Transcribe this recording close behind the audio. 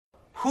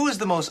Who is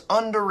the most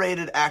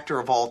underrated actor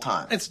of all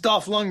time? It's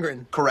Dolph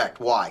Lundgren. Correct.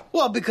 Why?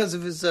 Well, because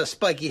of his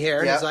spiky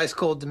hair and his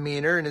ice-cold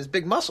demeanor and his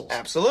big muscles.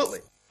 Absolutely.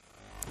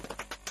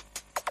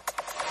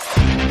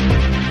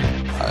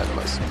 I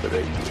must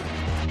break you.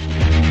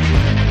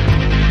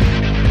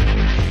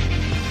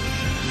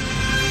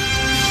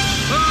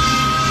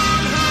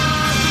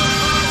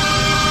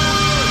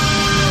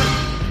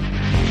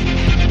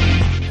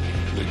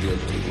 The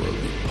guilty will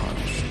be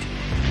punished.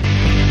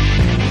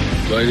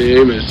 My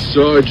name is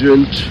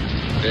Sergeant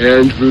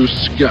Andrew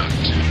Scott.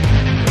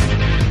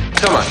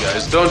 Come on,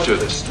 guys, don't do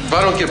this. If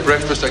I don't get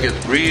breakfast, I get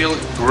real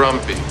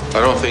grumpy. I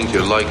don't think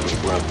you like me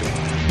grumpy.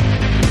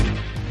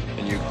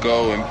 And you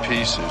go in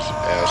pieces,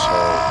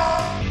 asshole.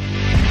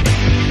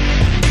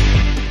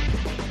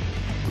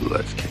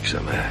 Let's kick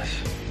some ass.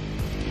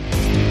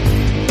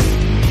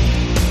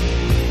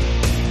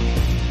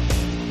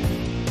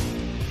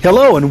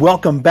 Hello and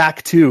welcome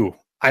back to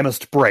I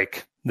Must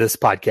Break This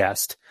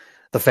Podcast,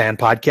 the fan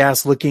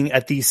podcast looking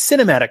at the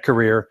cinematic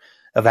career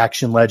of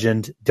action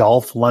legend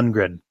Dolph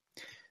Lundgren.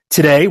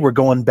 Today, we're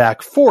going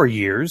back 4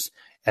 years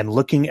and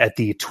looking at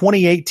the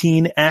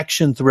 2018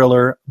 action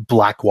thriller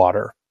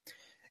Blackwater.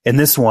 In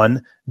this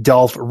one,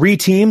 Dolph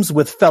reteams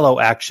with fellow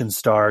action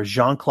star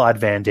Jean-Claude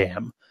Van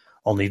Damme.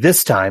 Only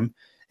this time,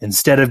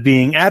 instead of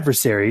being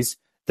adversaries,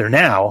 they're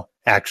now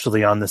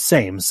actually on the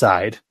same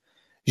side.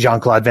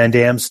 Jean-Claude Van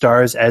Damme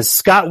stars as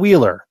Scott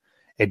Wheeler,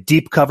 a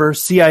deep-cover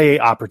CIA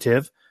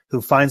operative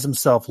who finds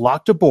himself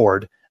locked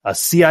aboard a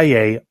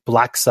CIA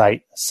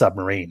blacksite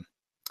submarine.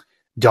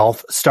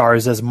 Dolph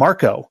stars as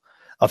Marco,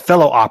 a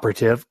fellow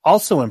operative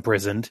also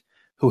imprisoned,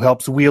 who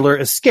helps Wheeler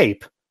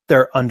escape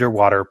their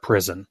underwater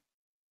prison.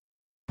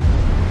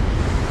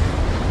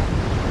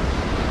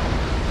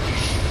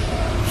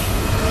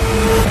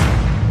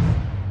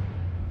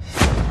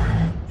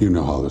 You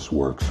know how this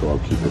works, so I'll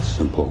keep it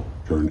simple.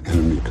 You're an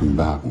enemy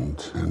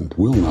combatant and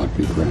will not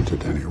be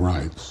granted any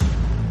rights.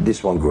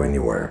 This won't go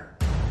anywhere.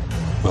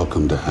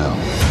 Welcome to hell.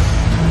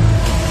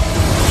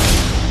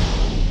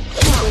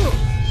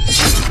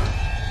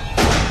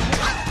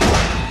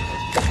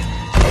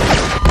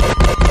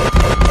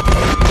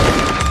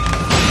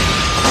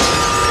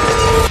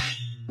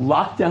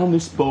 Lock down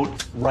this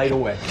boat right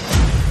away.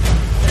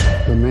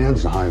 The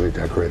man's a highly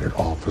decorated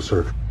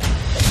officer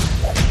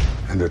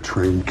and a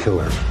trained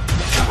killer.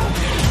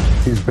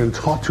 He's been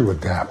taught to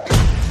adapt,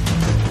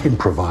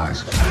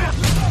 improvise.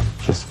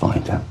 Just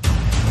find him.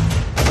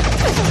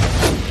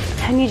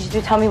 I need you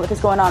to tell me what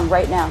is going on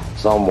right now.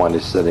 Someone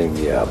is setting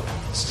me up.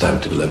 It's time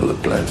to level the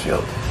playing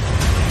field.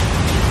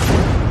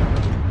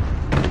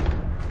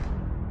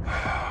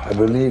 I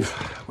believe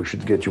we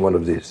should get you one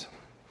of these.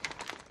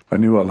 I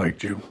knew I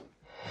liked you.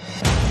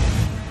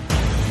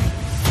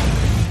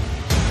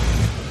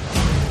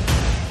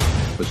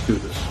 Let's do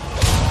this.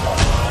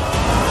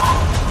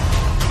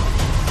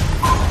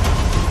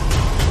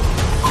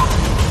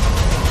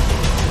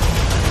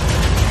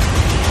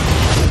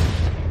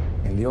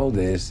 In the old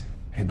days,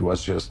 it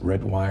was just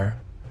red wire,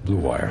 blue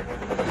wire.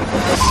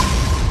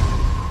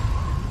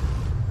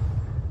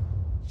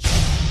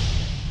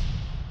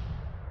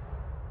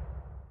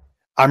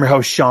 I'm your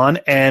host, Sean,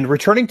 and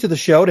returning to the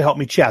show to help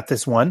me chat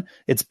this one,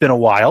 it's been a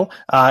while,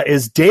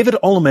 is David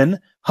Ullman,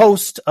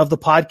 host of the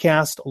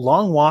podcast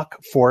Long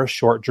Walk for a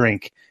Short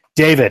Drink.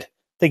 David,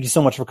 thank you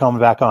so much for coming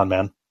back on,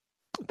 man.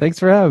 Thanks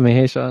for having me.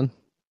 Hey, Sean.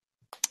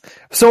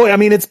 So, I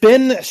mean, it's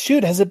been,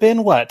 has it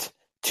been,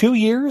 2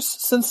 years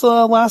since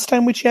the last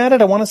time we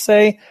chatted? I want to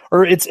say,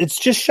 or it's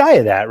just shy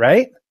of that,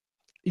 right?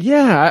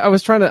 Yeah, I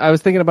was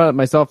thinking about it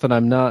myself, and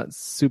I'm not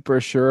super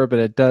sure,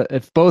 but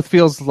it both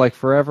feels like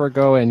forever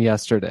ago and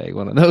yesterday,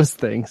 one of those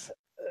things.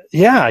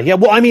 Yeah.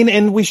 Well, I mean,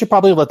 and we should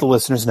probably let the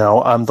listeners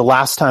know, the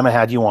last time I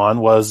had you on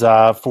was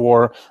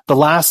for the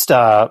last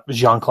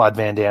Jean-Claude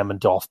Van Damme and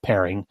Dolph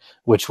pairing,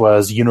 which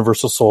was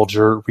Universal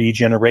Soldier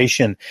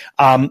Regeneration.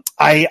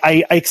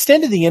 I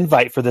extended the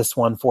invite for this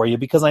one for you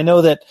because I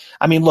know that,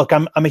 I mean, look,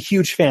 I'm a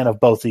huge fan of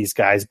both these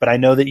guys, but I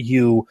know that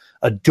you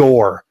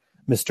adore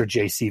Mr.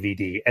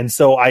 JCVD. And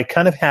so I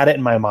kind of had it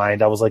in my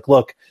mind. I was like,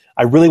 look,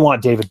 I really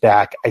want David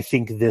back. I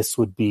think this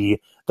would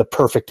be the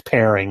perfect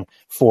pairing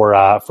for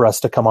us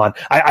to come on.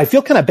 I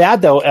feel kind of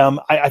bad though.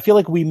 I feel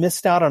like we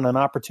missed out on an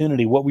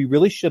opportunity. What we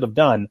really should have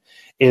done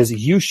is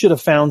you should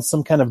have found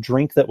some kind of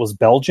drink that was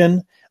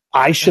Belgian.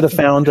 I should have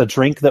found a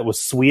drink that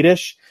was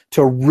Swedish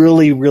to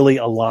really, really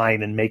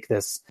align and make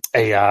this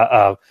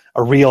a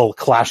real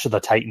Clash of the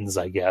Titans,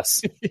 I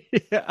guess.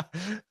 Yeah.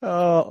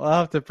 Oh, I'll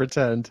have to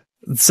pretend.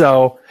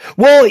 So,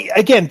 well,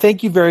 again,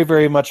 thank you very,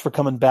 very much for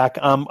coming back.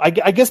 I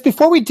guess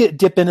before we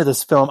dip into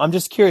this film, I'm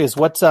just curious,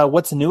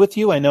 what's new with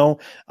you? I know,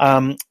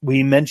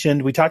 we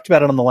talked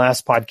about it on the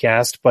last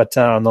podcast, but,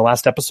 on the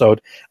last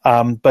episode,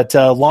 but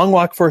Long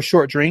Walk for a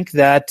Short Drink,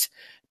 that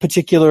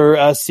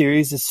particular,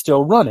 series is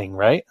still running,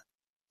 right?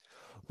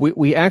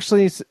 We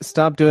actually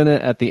stopped doing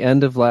it at the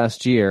end of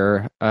last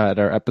year at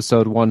our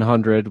episode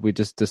 100. We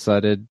just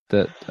decided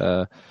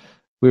that,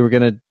 we were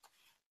going to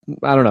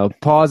I don't know,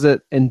 pause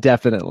it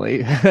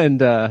indefinitely.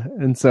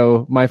 And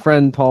so my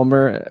friend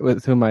Palmer,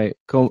 with whom I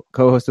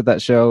co-hosted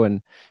that show,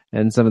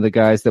 and some of the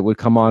guys that would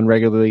come on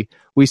regularly,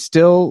 we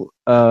still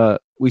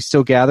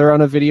gather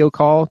on a video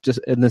call, just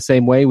in the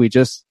same way. We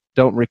just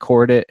don't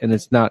record it, and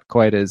it's not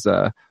quite as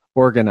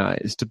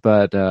organized.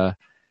 But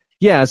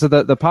yeah, so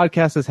the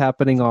podcast is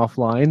happening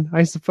offline,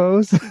 I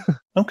suppose.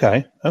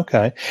 Okay.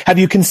 Have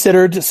you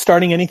considered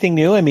starting anything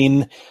new? I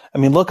mean,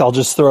 look, I'll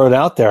just throw it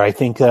out there. I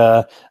think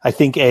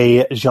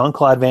a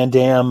Jean-Claude Van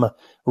Damme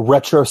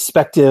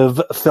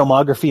retrospective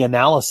filmography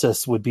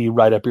analysis would be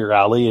right up your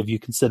alley. Have you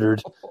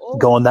considered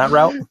going that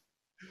route?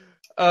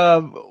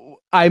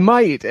 I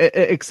might,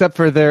 except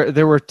for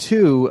there were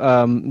two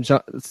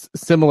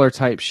similar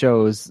type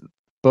shows.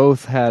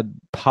 Both had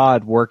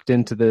pod worked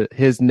into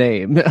his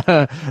name.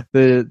 But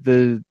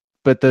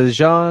the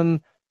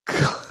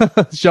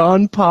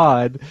Jean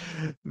Pod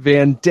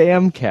Van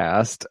Damme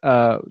cast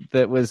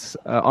that was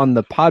on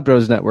the Pod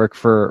Bros network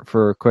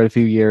for quite a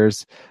few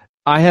years.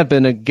 I have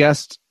been a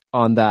guest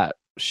on that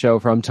show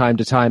from time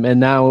to time,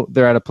 and now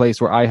they're at a place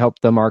where I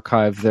help them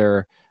archive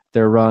their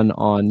run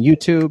on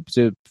YouTube,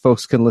 so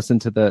folks can listen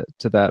to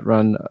that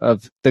run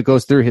that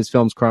goes through his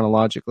films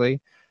chronologically,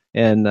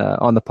 and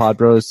on the Pod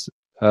Bros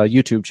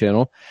YouTube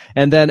channel.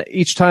 And then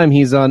each time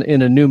he's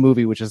in a new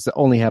movie, which has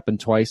only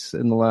happened twice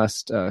in the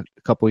last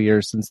couple of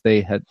years since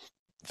they had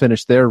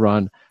finished their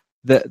run,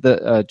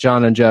 the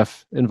John and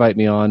Jeff invite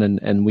me on,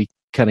 and we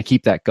kind of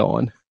keep that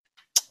going.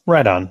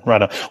 Right on.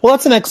 Well,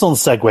 that's an excellent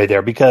segue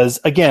there,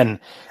 because again,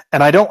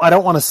 and I don't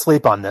want to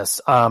sleep on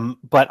this,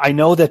 but I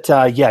know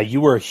that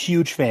you were a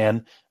huge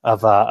fan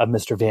of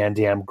Mr. Van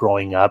Damme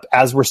growing up,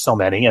 as were so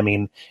many. I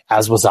mean,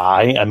 as was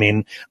I. I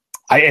mean,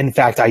 in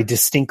fact, I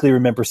distinctly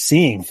remember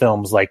seeing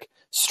films like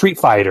Street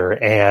Fighter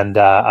and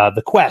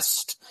The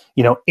Quest,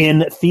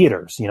 in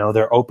theaters,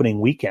 their opening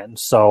weekend.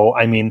 So,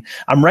 I mean,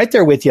 I'm right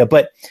there with you,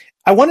 but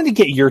I wanted to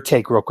get your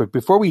take real quick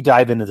before we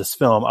dive into this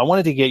film. I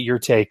wanted to get your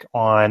take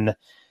on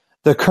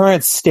the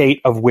current state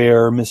of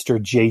where Mr.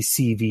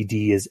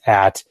 JCVD is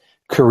at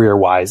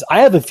career-wise.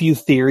 I have a few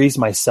theories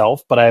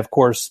myself, but I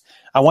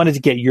wanted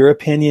to get your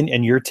opinion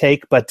and your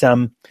take. But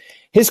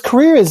his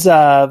career is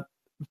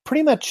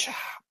pretty much,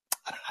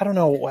 I don't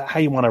know how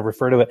you want to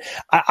refer to it.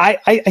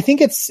 I think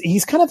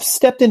he's kind of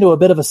stepped into a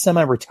bit of a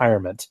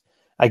semi-retirement,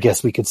 I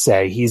guess we could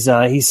say.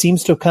 He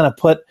seems to have kind of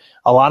put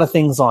a lot of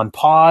things on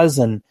pause,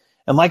 and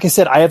like I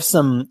said, I have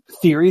some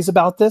theories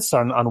about this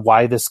on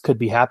why this could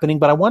be happening,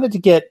 but I wanted to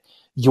get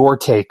your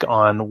take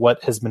on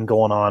what has been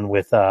going on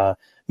with Mr.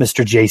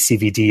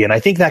 JCVD, and I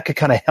think that could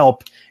kind of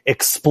help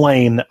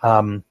explain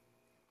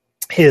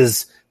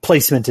his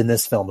placement in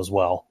this film as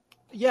well.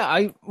 Yeah,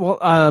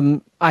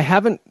 I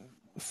haven't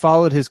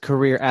followed his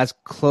career as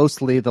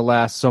closely the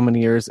last so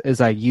many years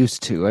as I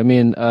used to. I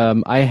mean,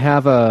 I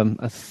have a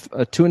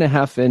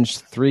 2.5-inch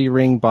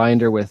 3-ring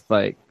binder with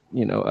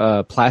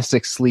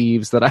plastic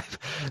sleeves that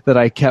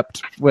I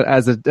kept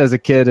as a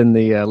kid in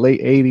the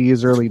late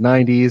 80s, early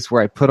 90s,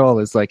 where I put all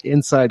his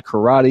inside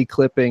karate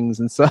clippings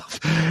and stuff.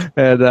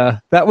 And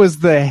that was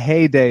the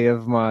heyday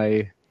of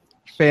my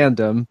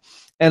fandom.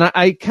 And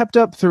I kept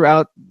up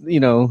throughout,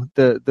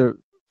 the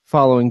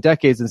following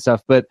decades and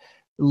stuff, but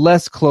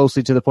less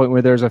closely, to the point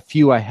where there's a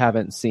few I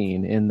haven't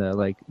seen in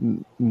the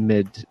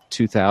mid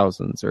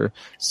 2000s or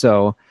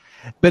so.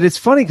 But it's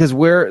funny because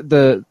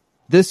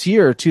this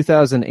year,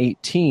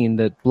 2018,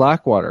 that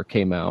Blackwater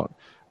came out,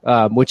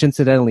 which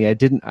incidentally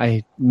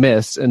I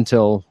missed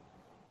until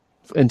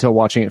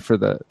watching it for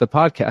the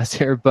podcast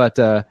here. But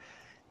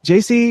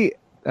JC,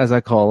 as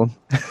I call him,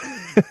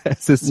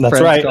 that's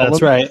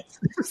right.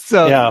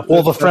 So yeah,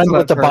 well, the friend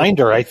with the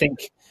binder. I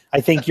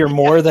think you're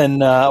more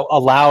than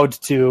allowed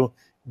to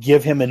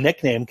give him a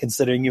nickname,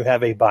 considering you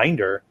have a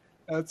binder.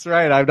 That's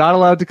right. I'm not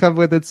allowed to come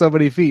within so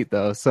many feet,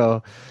 though.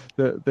 So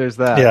there's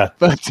that. Yeah,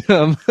 but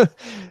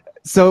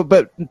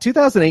but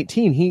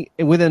 2018,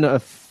 within a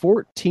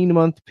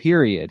 14-month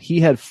period, he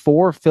had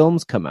 4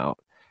 films come out,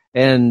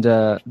 and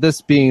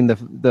this being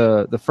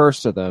the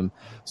first of them.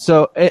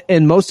 So,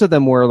 and most of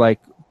them were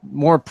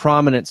more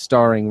prominent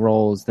starring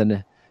roles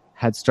than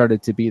had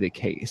started to be the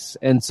case.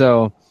 And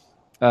so,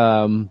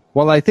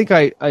 while I think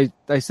I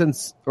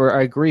sense, or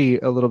I agree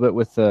a little bit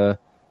with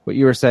what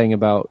you were saying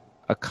about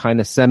a kind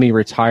of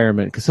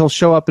semi-retirement, because he'll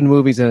show up in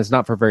movies and it's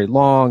not for very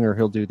long, or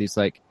he'll do these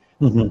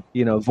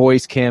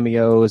voice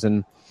cameos,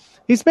 and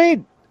he's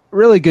made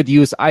really good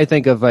use, I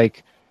think, of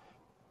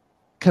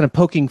kind of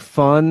poking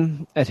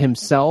fun at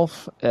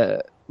himself,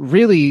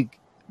 really,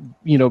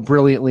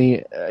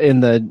 brilliantly in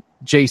the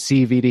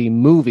JCVD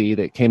movie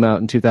that came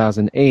out in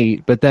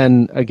 2008, but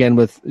then again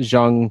with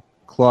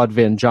Jean-Claude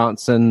Van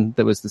Johnson,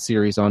 that was the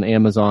series on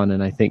Amazon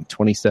in, I think,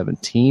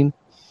 2017.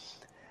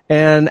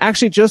 And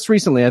actually just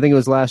recently, I think it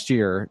was last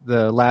year,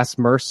 The Last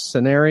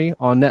Mercenary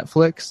on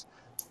Netflix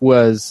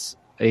was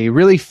a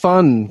really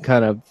fun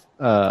kind of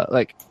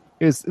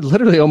it was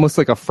literally almost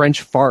like a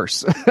French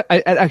farce.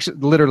 Actually,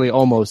 literally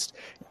almost.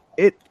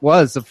 It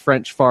was a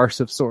French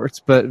farce of sorts,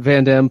 but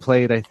Van Damme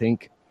played, I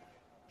think,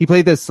 he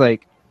played this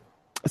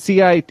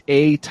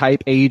CIA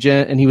type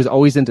agent, and he was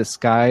always in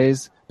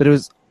disguise, but it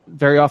was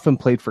very often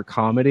played for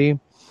comedy,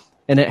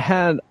 and it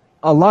had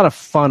a lot of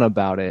fun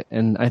about it.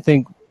 And I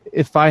think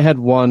if I had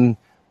one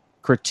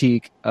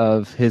critique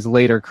of his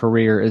later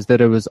career, is that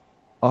it was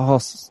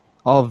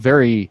all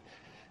very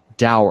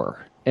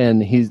dour,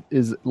 and his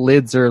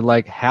lids are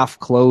like half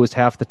closed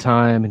half the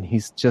time, and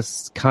he's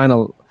just kind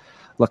of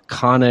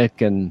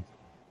laconic, and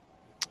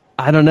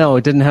I don't know,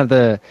 it didn't have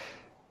the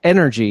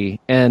energy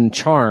and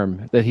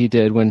charm that he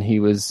did when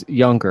he was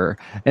younger.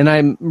 And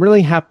I'm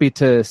really happy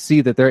to see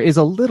that there is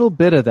a little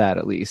bit of that,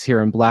 at least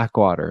here in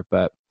Blackwater.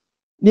 But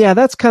yeah,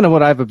 that's kind of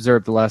what I've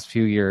observed the last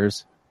few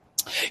years.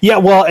 Yeah,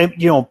 well,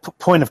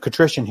 point of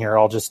contrition here,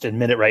 I'll just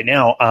admit it right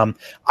now. I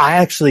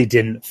actually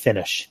didn't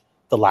finish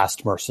The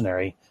Last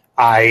Mercenary.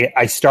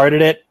 I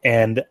started it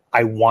and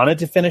I wanted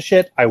to finish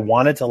it. I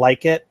wanted to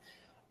like it,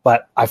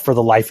 but for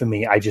the life of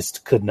me, I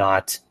just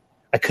couldn't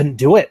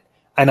do it.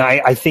 And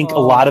I think a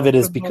lot of it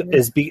is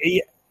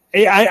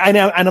I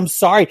know, and I'm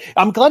sorry.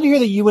 I'm glad to hear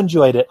that you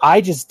enjoyed it.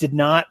 I just did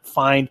not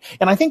find,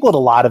 and I think what a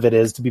lot of it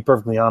is, to be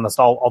perfectly honest,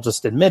 I'll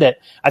just admit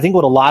it. I think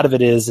what a lot of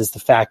it is the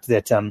fact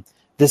that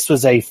this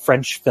was a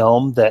French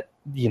film that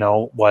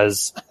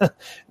was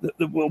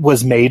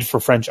made for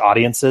French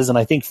audiences, and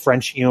I think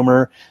French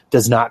humor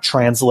does not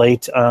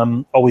translate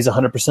always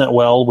 100%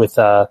 well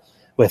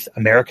with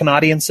American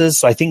audiences.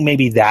 So I think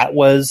maybe that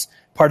was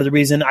part of the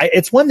reason.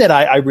 It's one that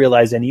I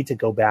realize I need to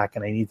go back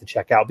and I need to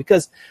check out,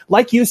 because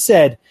like you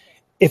said,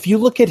 if you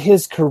look at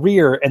his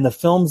career and the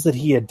films that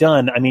he had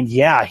done, I mean,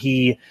 yeah,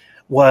 he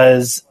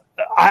was,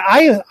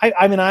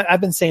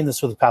 I've been saying this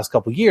for the past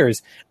couple of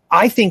years.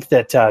 I think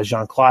that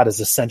Jean-Claude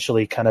is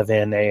essentially kind of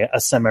in a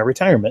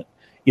semi-retirement.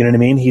 You know what I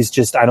mean? He's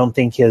just, I don't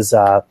think his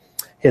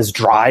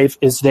drive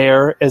is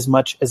there as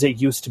much as it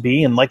used to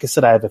be. And like I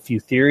said, I have a few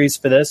theories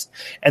for this.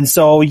 And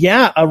so,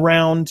 yeah,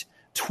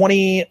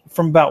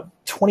 from about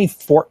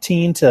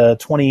 2014 to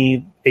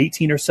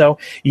 2018 or so.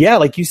 Yeah,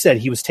 like you said,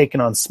 he was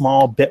taking on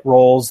small bit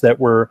roles that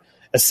were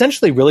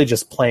essentially really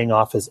just playing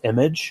off his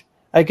image,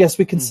 I guess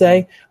we can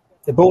say.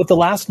 But with The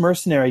Last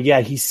Mercenary,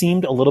 yeah, he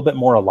seemed a little bit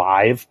more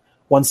alive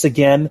once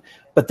again,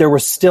 but there were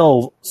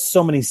still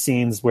so many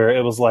scenes where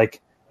it was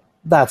like,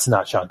 that's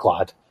not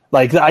Jean-Claude.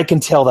 Like, I can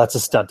tell that's a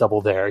stunt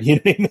double there. You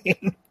know what I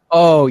mean?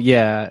 Oh,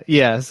 yeah.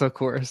 Yes, of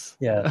course.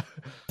 Yeah.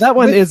 That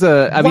one is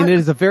it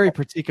is a very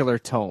particular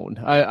tone.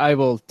 I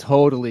will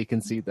totally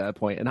concede that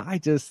point. And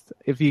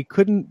if you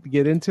couldn't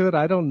get into it,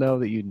 I don't know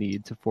that you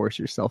need to force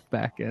yourself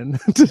back in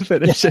to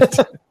finish it.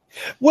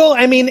 Well,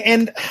 I mean,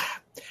 and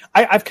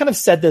I've kind of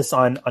said this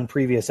on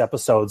previous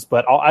episodes,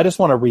 but I just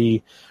want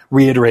to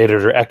reiterate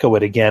it or echo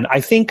it again.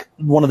 I think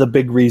one of the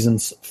big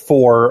reasons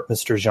for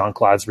Mr.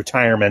 Jean-Claude's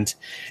retirement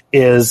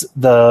is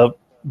the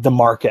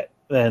market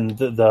and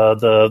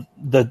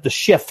the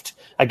shift,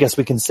 I guess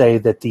we can say,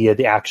 that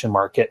the action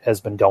market has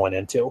been going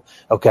into.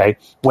 Okay,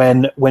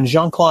 when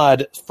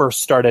Jean-Claude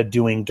first started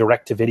doing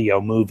direct-to-video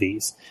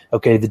movies,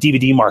 okay, the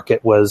DVD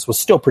market was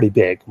still pretty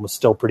big, was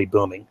still pretty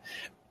booming.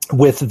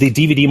 With the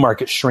DVD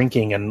market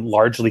shrinking and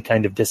largely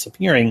kind of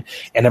disappearing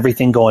and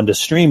everything going to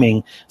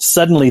streaming,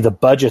 suddenly the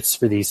budgets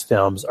for these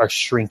films are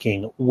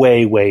shrinking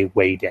way, way,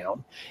 way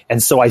down.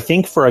 And so I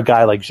think for a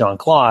guy like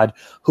Jean-Claude,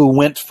 who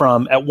went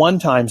from at one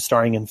time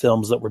starring in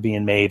films that were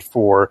being made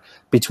for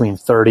between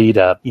 30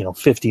 to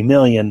 50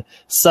 million,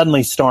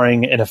 suddenly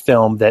starring in a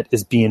film that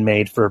is being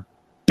made for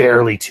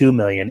barely 2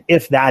 million,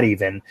 if that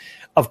even,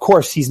 of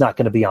course he's not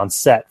going to be on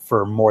set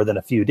for more than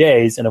a few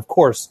days. And of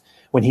course,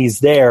 when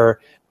he's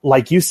there,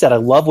 like you said, I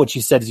love what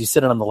you said, as you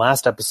said it on the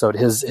last episode,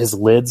 his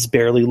lids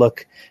barely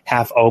look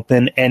half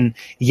open. And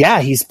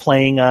yeah, he's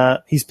playing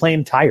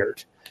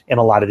tired in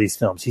a lot of these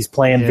films. He's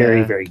playing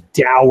very, very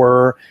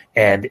dour,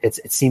 and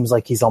it seems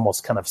like he's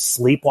almost kind of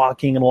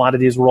sleepwalking in a lot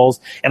of these roles.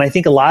 And I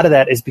think a lot of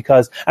that is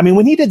because, I mean,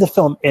 when he did the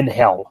film In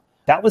Hell,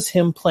 that was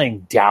him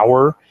playing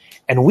dour,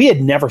 and we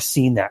had never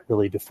seen that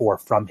really before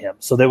from him.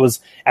 So there was,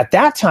 at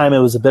that time, it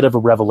was a bit of a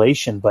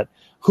revelation, but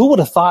who would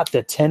have thought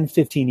that 10,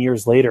 15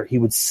 years later, he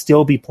would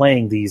still be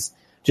playing these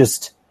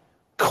just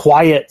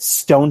quiet,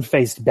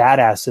 stone-faced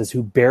badasses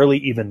who barely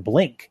even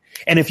blink?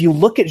 And if you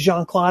look at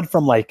Jean-Claude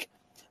from like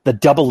the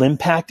Double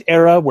Impact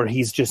era, where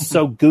he's just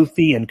so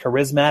goofy and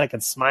charismatic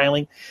and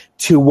smiling,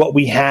 to what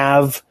we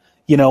have,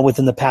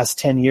 within the past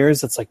 10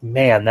 years, it's like,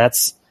 man,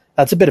 that's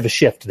a bit of a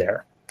shift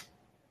there.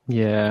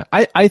 Yeah,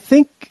 I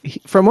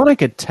think from what I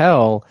could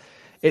tell,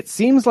 it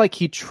seems like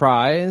he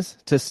tries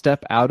to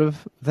step out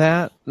of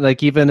that.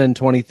 Like even in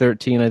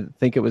 2013, I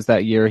think it was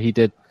that year, he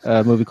did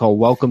a movie called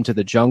Welcome to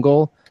the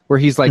Jungle, where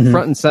he's like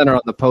front and center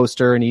on the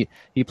poster, and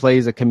he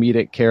plays a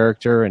comedic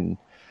character. And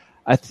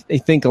I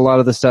think a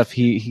lot of the stuff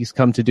he's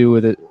come to do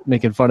with it,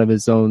 making fun of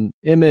his own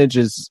image,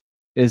 is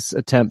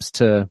attempts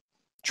to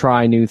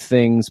try new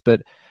things.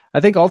 But I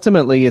think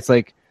ultimately it's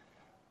like,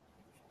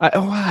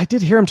 I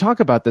did hear him talk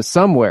about this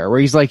somewhere, where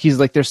he's like,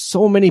 there's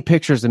so many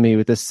pictures of me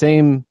with the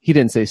same, he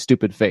didn't say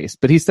stupid face,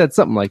 but he said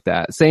something like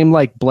that, same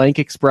like blank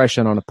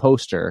expression on a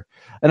poster.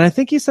 And I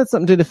think he said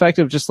something to the effect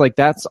of just like,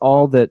 that's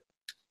all that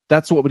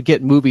that's what would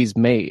get movies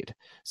made.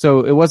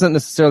 So it wasn't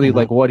necessarily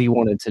like what he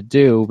wanted to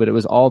do, but it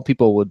was all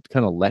people would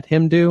kind of let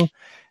him do.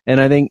 And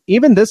I think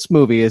even this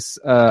movie is,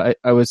 I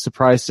was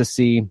surprised to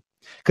see,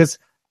 because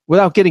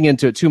without getting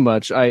into it too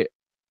much, I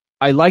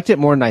liked it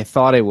more than I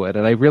thought I would.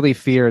 And I really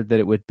feared that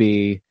it would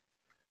be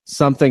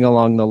something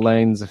along the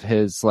lines of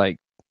his, like,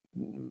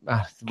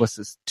 what's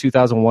this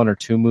 2001 or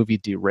 2 movie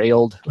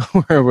Derailed,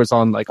 where it was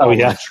on like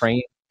a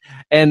train.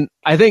 And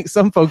I think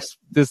some folks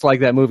dislike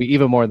that movie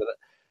even more than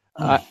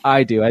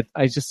I do.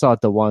 I just saw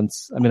it the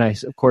once. I mean,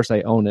 of course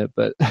I own it,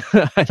 but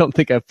I don't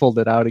think I've pulled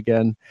it out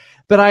again.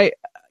 But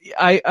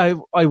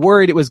I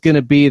worried it was going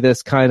to be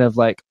this kind of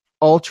like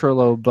ultra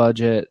low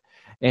budget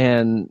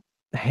and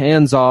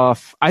hands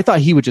off. I thought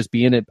he would just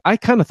be in it. I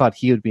kind of thought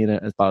he would be in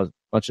it about as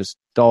much as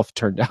Dolph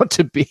turned out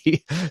to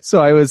be.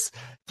 So I was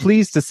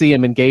pleased to see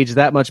him engage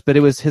that much. But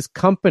it was his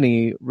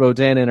company,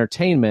 Rodan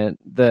Entertainment,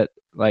 that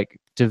like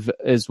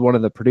is one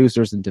of the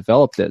producers and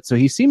developed it. So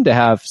he seemed to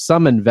have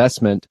some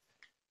investment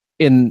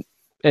in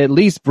at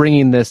least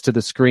bringing this to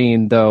the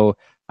screen, though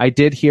I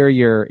did hear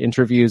your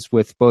interviews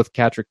with both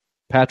Patrick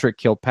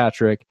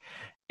Kilpatrick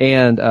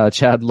and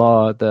Chad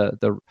Law,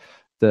 the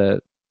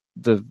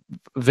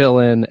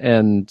villain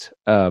and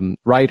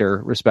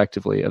writer,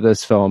 respectively, of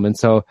this film. And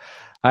so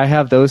I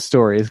have those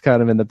stories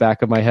kind of in the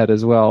back of my head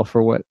as well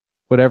for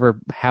whatever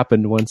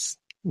happened once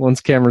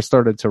cameras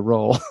started to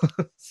roll.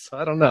 So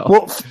I don't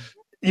know.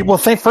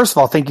 First of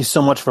all, thank you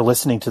so much for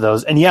listening to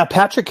those. And yeah,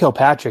 Patrick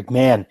Kilpatrick,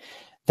 man,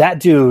 that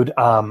dude,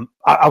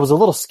 I was a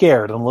little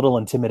scared and a little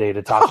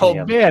intimidated talking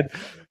to him. Oh, man.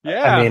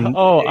 Yeah. I mean,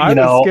 I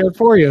was scared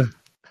for you.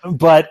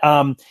 But,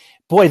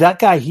 boy, that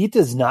guy, he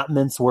does not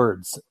mince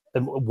words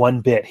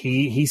one bit.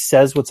 He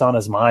says what's on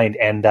his mind.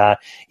 And,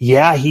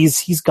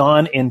 he's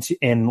gone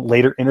in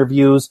later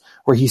interviews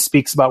where he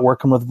speaks about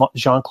working with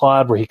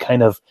Jean-Claude, where he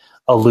kind of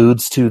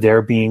alludes to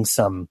there being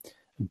some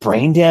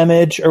brain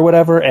damage or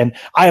whatever. And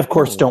I, of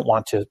course, don't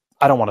want to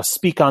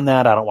speak on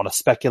that. I don't want to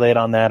speculate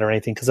on that or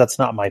anything, because that's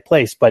not my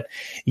place. But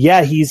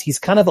yeah, he's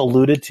kind of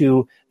alluded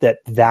to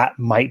that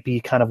might be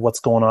kind of what's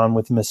going on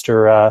with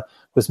Mr.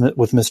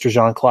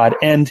 Jean-Claude.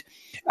 And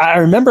I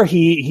remember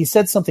he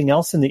said something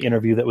else in the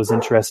interview that was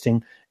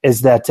interesting,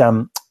 is that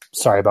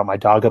sorry about my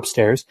dog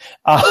upstairs.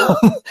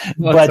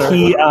 But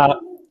he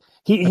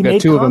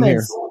made 2 of them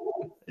here.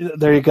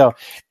 There you go.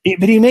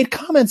 But he made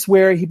comments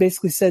where he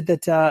basically said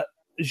that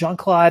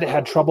Jean-Claude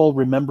had trouble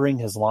remembering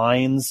his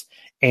lines,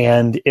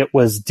 and it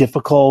was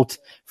difficult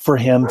for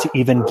him to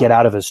even get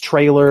out of his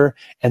trailer.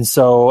 And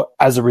so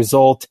as a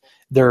result,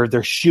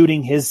 they're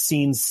shooting his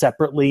scenes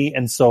separately.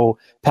 And so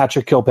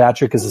Patrick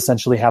Kilpatrick is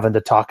essentially having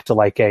to talk to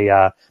like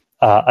a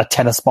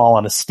tennis ball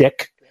on a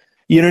stick.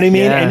 You know what I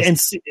mean?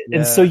 Yes.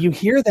 And so you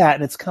hear that,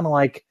 and it's kind of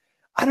like,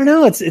 I don't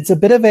know, it's a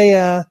bit of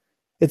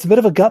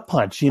a gut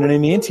punch, you know what I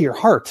mean? To your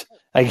heart,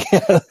 I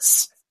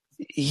guess.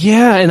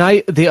 Yeah,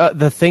 and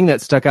the thing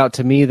that stuck out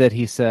to me that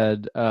he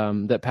said,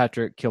 that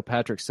Patrick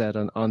Kilpatrick said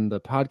on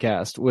the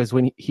podcast, was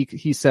when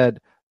he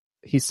said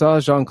he saw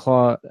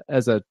Jean-Claude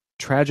as a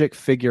tragic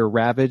figure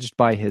ravaged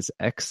by his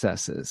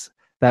excesses.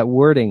 That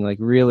wording like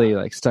really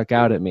like stuck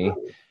out at me,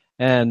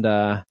 and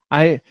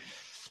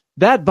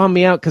that bummed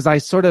me out, because I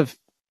sort of,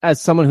 as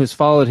someone who's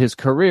followed his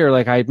career,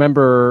 like I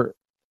remember,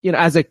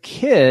 as a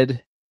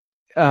kid,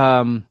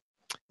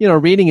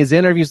 reading his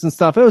interviews and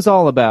stuff, it was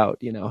all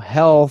about,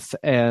 health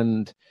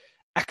and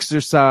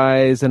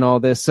exercise and all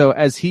this. So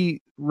as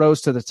he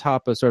rose to the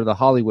top of sort of the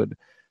Hollywood,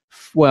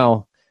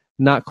 well,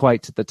 not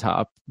quite to the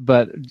top,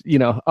 but,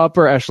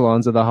 upper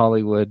echelons of the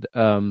Hollywood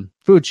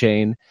food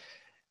chain,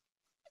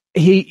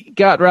 he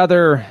got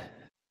rather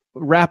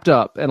wrapped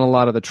up in a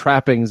lot of the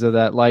trappings of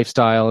that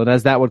lifestyle. And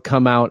as that would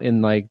come out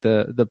in like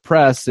the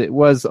press, it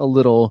was a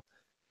little,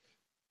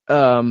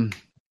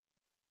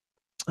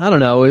 I don't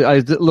know, a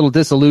little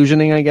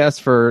disillusioning, I guess,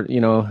 for,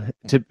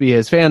 to be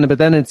his fan. But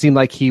then it seemed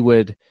like he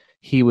would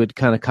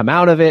kind of come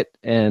out of it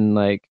and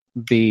like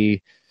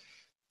be,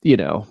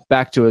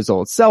 back to his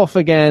old self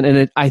again.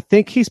 And I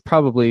think he's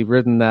probably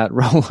ridden that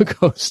roller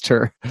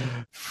coaster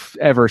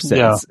ever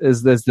since,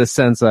 is the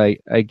sense I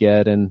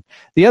get. And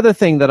the other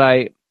thing that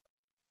I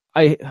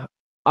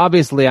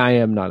obviously I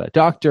am not a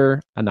doctor,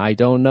 and I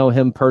don't know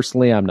him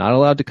personally. I'm not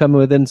allowed to come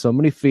within so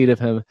many feet of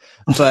him,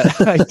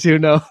 but I do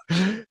know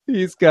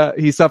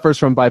he suffers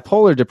from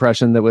bipolar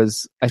depression that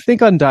was, I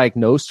think,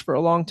 undiagnosed for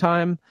a long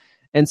time.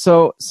 And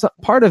so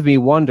part of me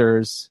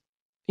wonders,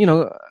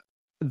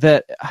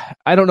 that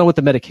I don't know what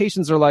the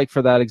medications are like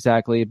for that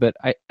exactly, but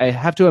I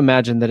have to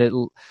imagine that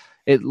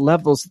it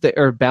levels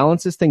or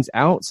balances things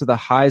out, so the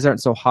highs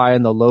aren't so high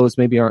and the lows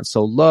maybe aren't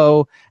so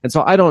low. And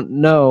so I don't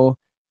know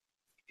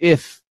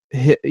if,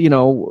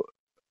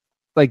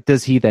 like,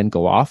 does he then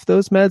go off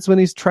those meds when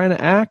he's trying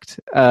to act?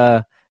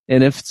 And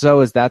if so,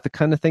 is that the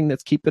kind of thing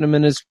that's keeping him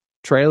in his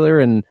trailer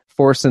and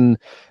forcing,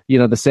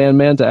 the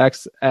Sandman to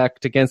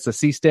act against a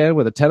C-stand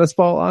with a tennis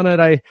ball on it?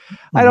 I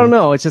don't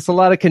know. It's just a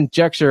lot of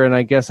conjecture. And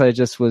I guess I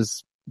just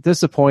was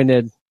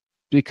disappointed,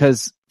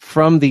 because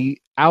from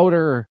the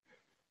outer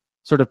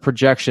sort of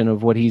projection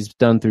of what he's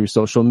done through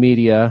social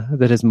media,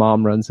 that his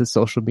mom runs his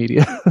social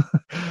media.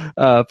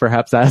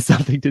 Perhaps that has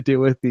something to do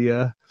with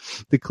the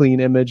clean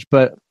image,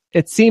 but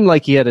it seemed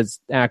like he had his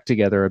act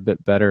together a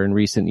bit better in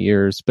recent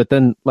years. But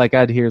then, like,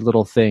 I'd hear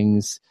little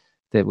things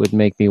that would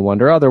make me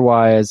wonder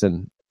otherwise.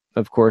 And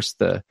of course,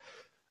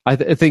 I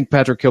think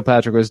Patrick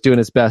Kilpatrick was doing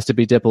his best to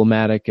be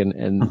diplomatic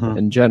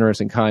and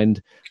generous and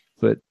kind,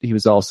 but he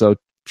was also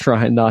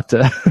trying not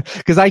to,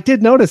 because I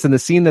did notice in the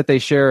scene that they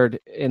shared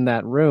in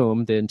that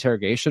room, the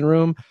interrogation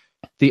room,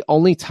 the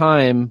only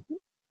time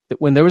that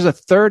when there was a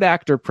third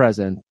actor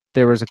present,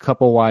 there was a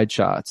couple wide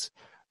shots,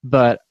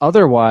 but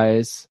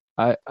otherwise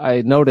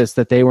I noticed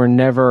that they were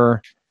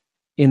never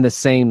in the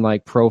same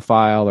like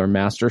profile or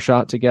master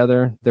shot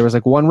together. There was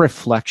like one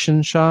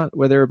reflection shot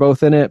where they were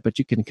both in it, but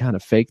you can kind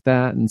of fake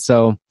that. And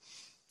so,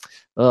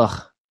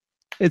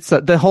 it's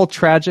the whole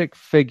tragic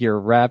figure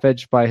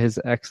ravaged by his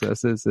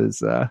excesses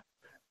is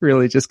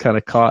really just kind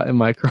of caught in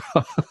my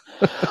craw.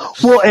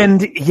 Well,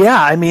 and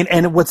yeah, I mean,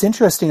 and what's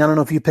interesting, I don't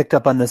know if you picked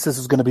up on this. This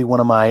is going to be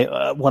one of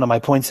my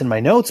points in my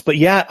notes, but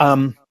yeah,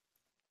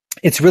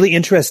 it's really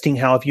interesting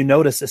how, if you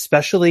notice,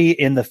 especially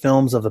in the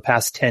films of the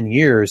past 10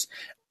 years,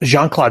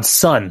 Jean-Claude's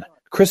son,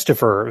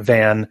 Christopher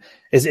Van,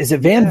 is it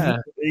Van? Yeah.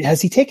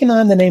 Has he taken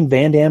on the name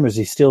Van Damme, or is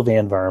he still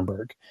Van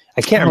Varenberg?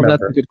 I can't remember.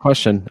 That's a good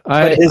question.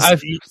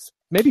 I've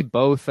maybe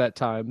both at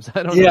times.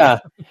 I don't know. Yeah.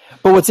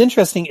 But what's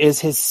interesting is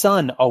his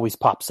son always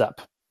pops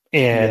up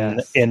in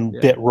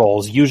bit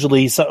roles,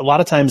 usually a lot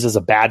of times as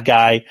a bad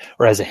guy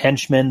or as a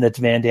henchman that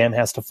Van Damme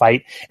has to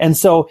fight. And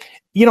so,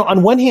 you know,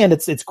 on one hand,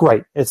 it's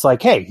great. It's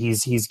like, hey,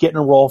 he's getting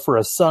a role for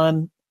his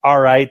son. All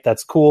right,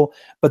 that's cool.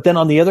 But then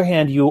on the other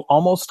hand, you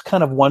almost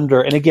kind of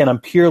wonder, and again, I'm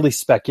purely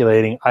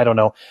speculating, I don't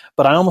know,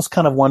 but I almost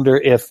kind of wonder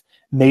if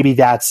maybe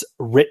that's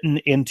written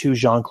into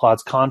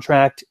Jean-Claude's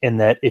contract, and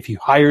that if you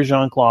hire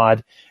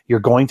Jean-Claude, you're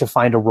going to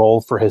find a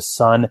role for his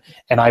son.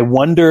 And I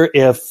wonder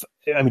if,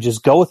 I mean,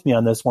 just go with me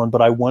on this one,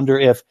 but I wonder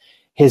if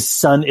his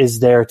son is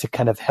there to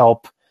kind of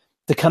help,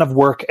 to kind of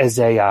work as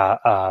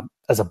a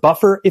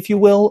buffer, if you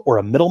will, or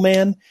a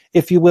middleman,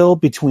 if you will,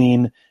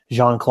 between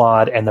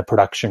Jean-Claude and the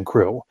production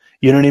crew.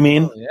 You know what I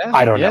mean? Oh, yeah.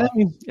 I don't know. I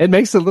mean, it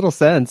makes a little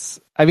sense.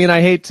 I mean,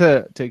 I hate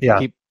to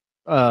keep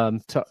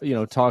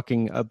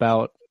talking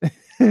about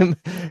him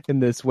in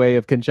this way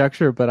of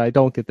conjecture, but I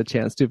don't get the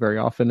chance to very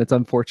often. It's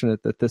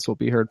unfortunate that this will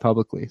be heard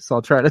publicly, so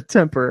I'll try to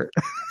temper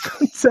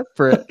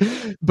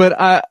it. But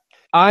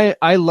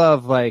I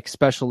love like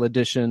special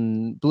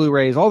edition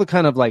Blu-rays, all the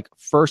kind of like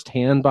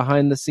firsthand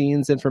behind the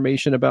scenes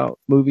information about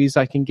movies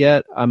I can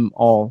get. I'm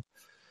all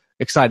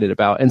excited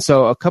about. And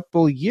so a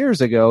couple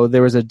years ago,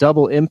 there was a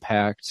Double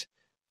Impact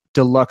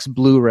deluxe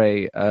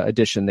Blu-ray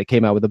edition that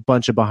came out with a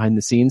bunch of behind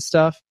the scenes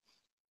stuff.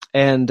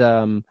 And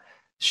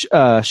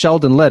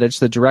Sheldon Lettich,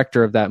 the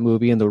director of that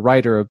movie and the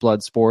writer of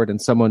Bloodsport,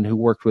 and someone who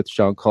worked with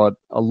Jean-Claude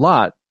a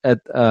lot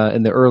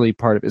in the early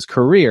part of his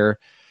career,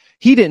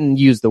 he didn't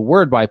use the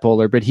word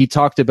bipolar, but he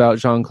talked about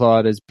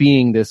Jean-Claude as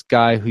being this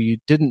guy who you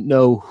didn't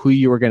know who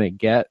you were going to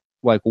get,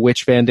 like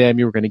which Van Damme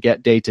you were going to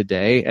get day to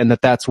day, and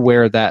that's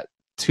where that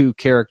two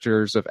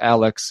characters of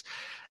Alex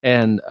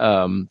and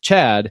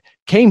Chad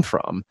came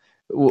from,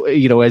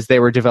 you know, as they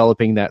were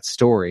developing that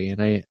story.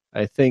 And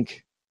I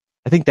think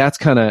that's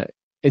kind of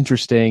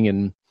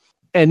interesting.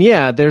 And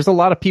yeah, there's a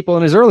lot of people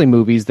in his early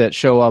movies that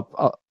show up,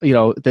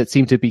 that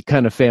seem to be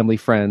kind of family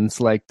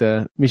friends, like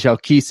the Michel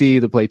Kisi,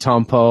 that play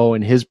Tom Poe,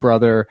 and his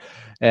brother.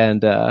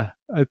 And I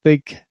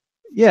think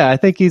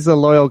he's a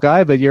loyal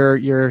guy. But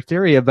your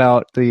theory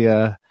about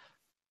the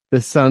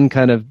son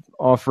kind of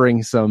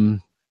offering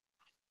some,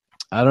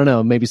 I don't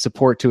know, maybe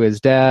support to his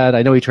dad.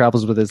 I know he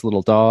travels with his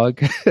little dog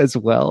as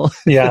well.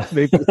 Yeah.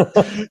 Maybe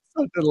something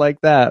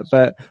like that.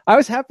 But I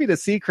was happy to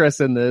see Chris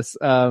in this.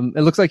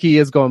 It looks like he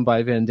is going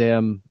by Van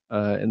Damme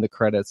in the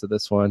credits of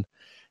this one.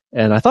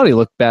 And I thought he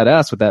looked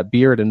badass with that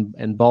beard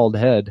and bald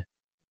head.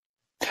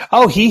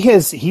 Oh,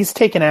 he's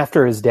taken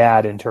after his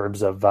dad in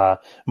terms of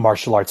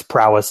martial arts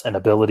prowess and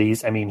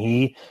abilities. I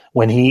mean,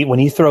 when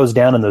he throws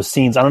down in those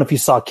scenes, I don't know if you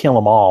saw Kill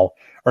 'Em All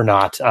or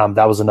not.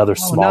 That was another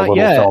small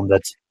little film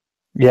that's,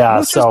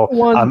 yeah. So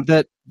one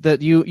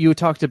that you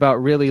talked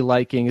about really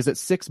liking, is it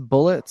 6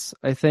 Bullets?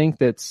 I think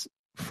that's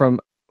from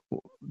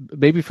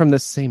the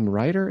same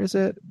writer. Is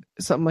it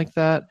something like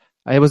that?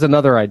 It was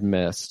another I'd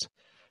missed.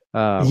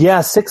 Yeah,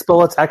 6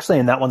 Bullets actually,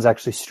 and that one's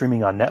actually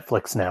streaming on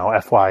Netflix now,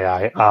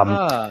 FYI.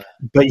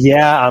 But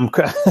yeah,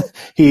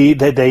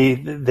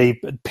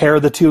 they pair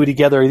the two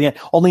together.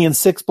 Only in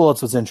 6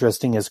 Bullets, what's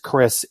interesting is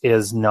Chris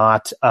is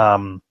not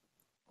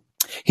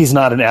he's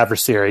not an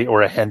adversary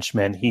or a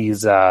henchman.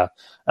 He's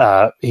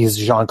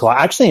Jean-Claude.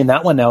 Actually, in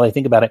that one, now that I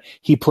think about it,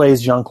 he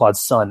plays Jean-Claude's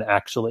son,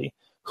 actually,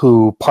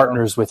 who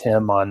partners with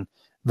him on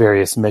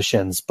various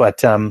missions.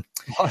 But awesome.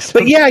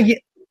 But yeah,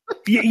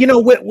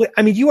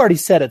 I mean, you already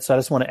said it, so I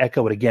just want to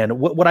echo it again.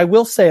 What I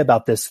will say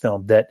about this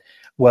film that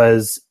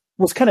was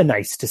kind of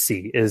nice to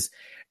see is,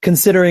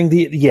 considering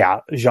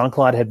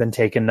Jean-Claude had been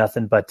taking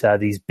nothing but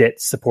these bit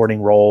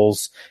supporting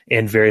roles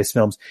in various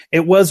films,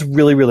 it was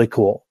really, really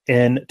cool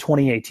in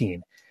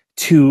 2018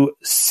 to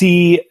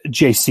see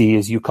JC,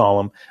 as you call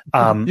him.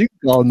 You can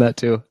call him that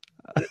too.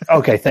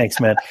 Okay, thanks,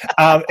 man.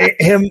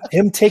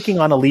 Him taking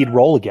on a lead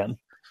role again.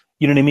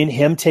 You know what I mean?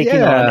 Him taking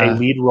on a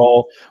lead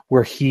role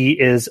where he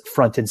is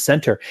front and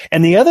center.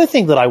 And the other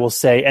thing that I will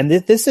say, and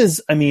this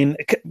is, I mean,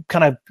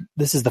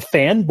 this is the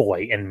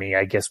fanboy in me,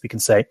 I guess we can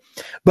say,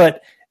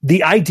 but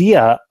the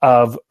idea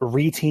of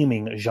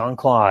reteaming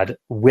Jean-Claude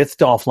with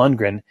Dolph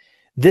Lundgren,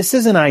 this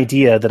is an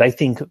idea that I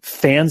think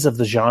fans of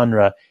the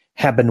genre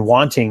have been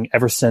wanting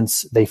ever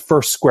since they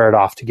first squared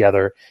off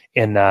together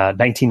in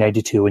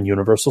 1992 in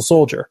Universal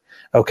Soldier.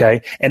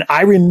 Okay. And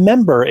I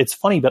remember, it's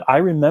funny, but I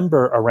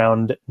remember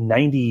around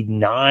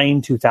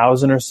 99,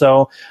 2000 or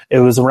so, it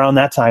was around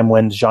that time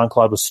when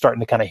Jean-Claude was starting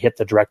to kind of hit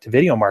the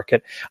direct-to-video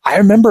market. I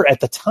remember at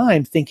the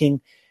time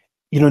thinking,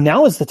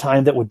 now is the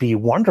time that would be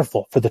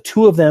wonderful for the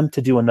two of them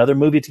to do another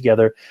movie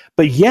together.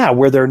 But yeah,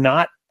 where they're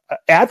not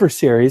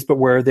adversaries, but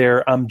where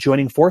they're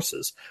joining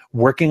forces,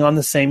 working on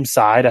the same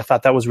side. I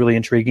thought that was really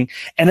intriguing.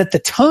 And at the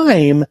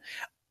time,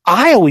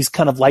 I always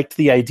kind of liked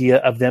the idea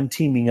of them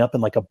teaming up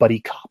in like a buddy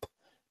cop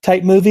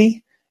type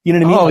movie. You know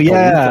what I mean? Oh,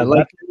 yeah.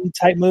 Like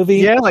type movie.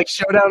 Yeah, like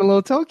Showdown in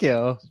Little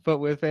Tokyo, but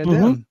with Van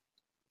Damme.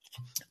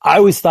 I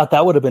always thought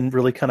that would have been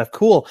really kind of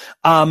cool.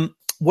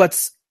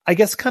 What's, I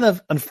guess, kind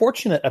of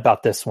unfortunate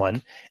about this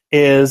one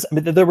is, I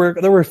mean, there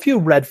were a few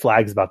red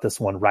flags about this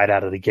one right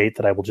out of the gate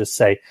that I will just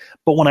say.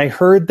 But when I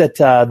heard that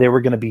they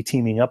were going to be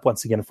teaming up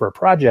once again for a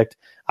project,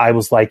 I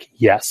was like,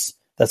 yes,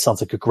 that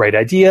sounds like a great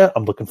idea.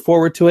 I'm looking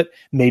forward to it.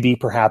 Maybe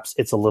perhaps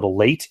it's a little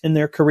late in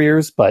their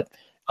careers, but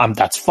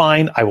that's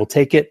fine. I will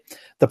take it.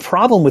 The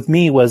problem with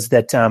me was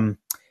that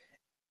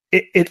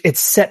it's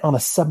set on a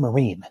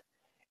submarine.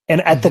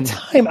 And at the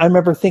time, I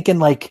remember thinking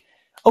like,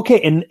 okay,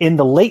 in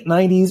the late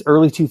 90s,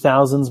 early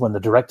 2000s, when the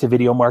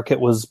direct-to-video market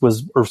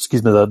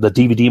the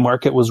DVD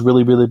market was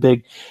really, really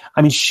big.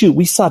 I mean, shoot,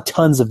 we saw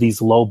tons of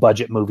these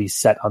low-budget movies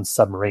set on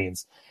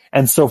submarines.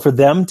 And so for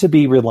them to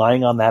be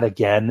relying on that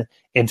again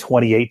in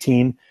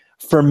 2018,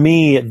 for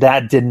me,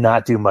 that did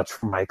not do much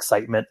for my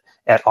excitement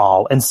at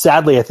all. And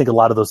sadly, I think a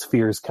lot of those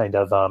fears kind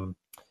of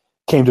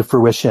came to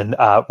fruition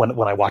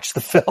when I watched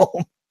the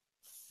film.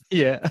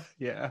 Yeah,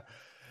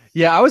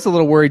 I was a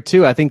little worried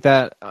too. I think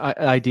that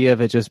idea of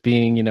it just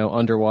being,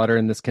 underwater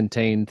in this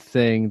contained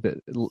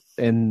thing,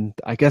 and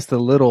I guess the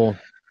little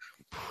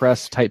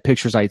press type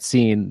pictures I'd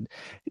seen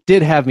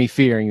did have me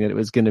fearing that it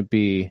was going to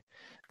be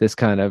this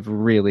kind of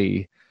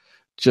really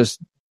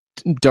just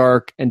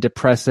dark and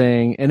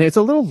depressing. And it's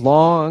a little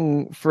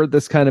long for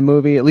this kind of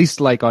movie, at least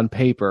like on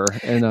paper.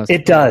 And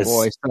it does.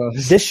 Oh boy,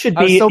 this should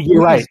be,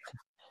 you're right.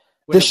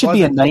 This should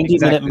be a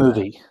 90-minute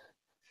movie.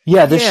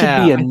 Yeah, this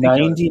should be a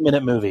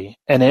 90-minute movie,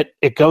 and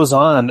it goes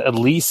on at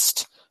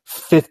least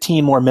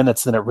 15 more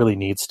minutes than it really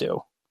needs to.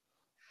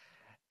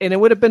 And it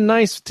would have been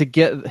nice to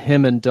get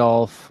him and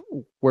Dolph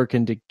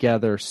working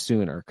together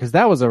sooner, because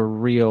that was a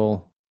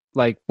real,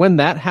 like, when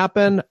that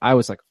happened, I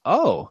was like,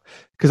 oh,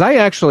 because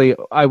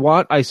I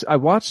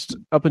watched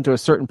up until a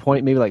certain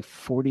point, maybe like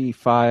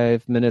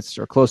 45 minutes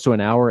or close to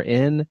an hour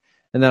in,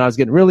 and then I was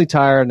getting really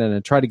tired, and I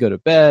tried to go to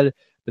bed,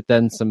 but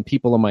then some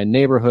people in my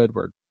neighborhood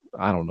were,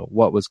 I don't know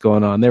what was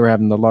going on. They were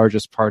having the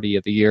largest party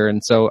of the year.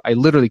 And so I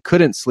literally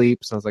couldn't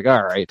sleep. So I was like,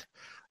 all right,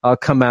 I'll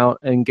come out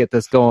and get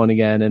this going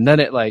again. And then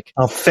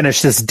I'll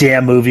finish this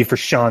damn movie for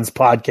Sean's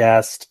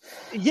podcast.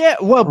 Yeah.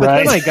 Well,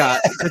 but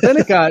then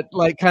it got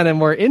like kind of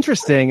more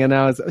interesting. And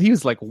he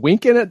was like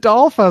winking at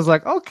Dolph. I was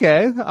like,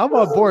 okay, I'm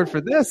on board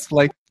for this.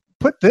 Like,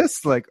 put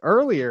this like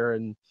earlier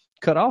and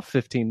cut off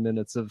 15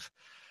 minutes of,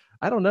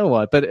 I don't know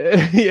what, but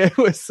it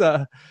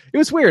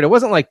was weird. It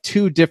wasn't like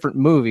two different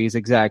movies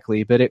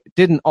exactly, but it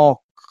didn't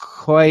all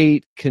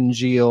quite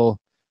congeal,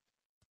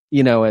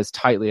 as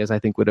tightly as I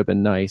think would have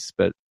been nice.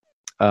 But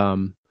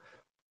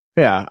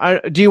yeah,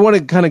 do you want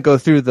to kind of go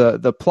through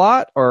the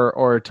plot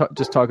or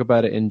just talk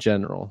about it in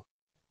general?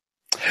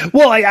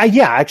 Well,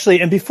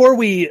 actually, and before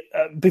we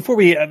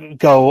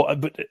go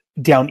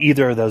down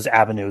either of those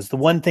avenues, the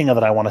one thing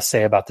that I want to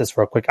say about this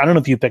real quick, I don't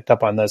know if you picked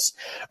up on this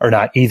or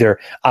not either,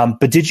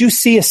 but did you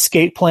see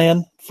Escape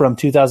Plan from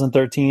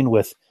 2013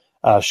 with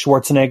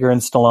Schwarzenegger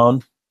and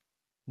Stallone?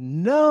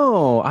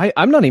 No,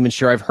 I'm not even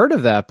sure I've heard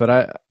of that,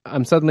 but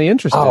I'm suddenly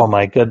interested. Oh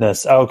my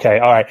goodness. Okay.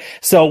 All right.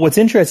 So what's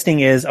interesting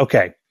is,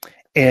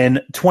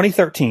 in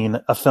 2013,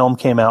 a film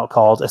came out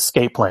called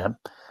Escape Plan,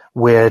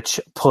 which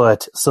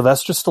put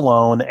Sylvester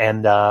Stallone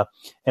and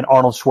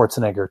Arnold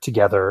Schwarzenegger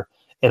together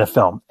in a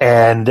film.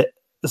 And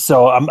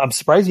so I'm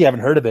surprised you haven't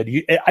heard of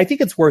it. I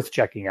think it's worth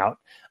checking out.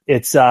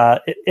 It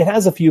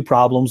has a few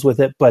problems with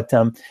it, but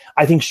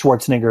I think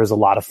Schwarzenegger is a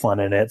lot of fun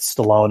in it.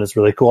 Stallone is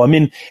really cool. I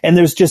mean, and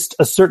there's just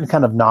a certain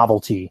kind of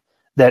novelty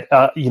that,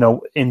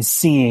 in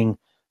seeing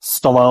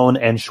Stallone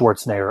and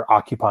Schwarzenegger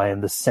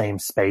occupying the same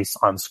space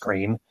on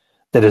screen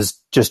that is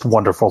just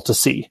wonderful to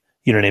see.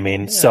 You know what I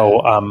mean?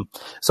 Yeah.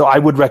 So I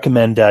would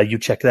recommend you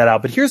check that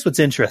out. But here's what's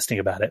interesting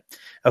about it.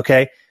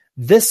 Okay.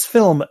 This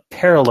film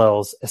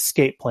parallels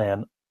Escape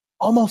Plan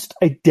almost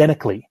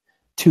identically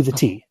to the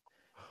T.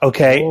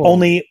 Okay. Oh.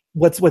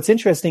 what's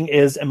interesting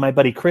is, and my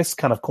buddy Chris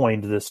kind of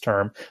coined this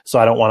term, so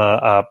I don't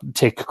want to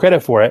take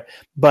credit for it,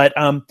 but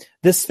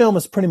this film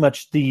is pretty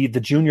much the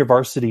junior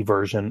varsity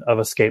version of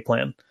Escape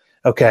Plan.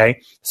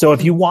 Okay, so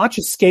if you watch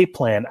Escape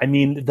Plan, I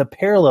mean, the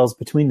parallels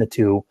between the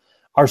two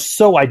are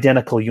so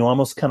identical. You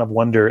almost kind of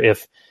wonder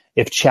if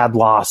Chad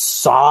Law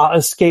saw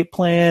Escape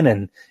Plan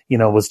and,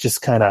 was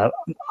just kind of,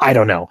 I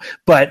don't know.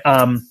 But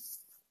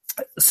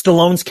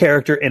Stallone's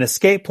character in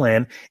Escape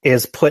Plan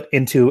is put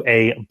into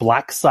a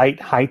blacksite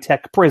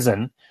high-tech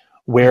prison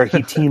where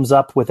he teams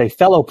up with a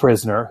fellow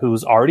prisoner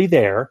who's already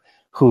there,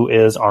 who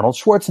is Arnold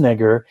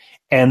Schwarzenegger,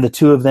 and the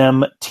two of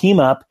them team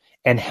up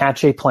and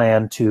hatch a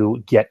plan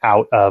to get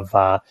out of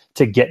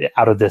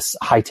this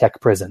high-tech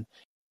prison.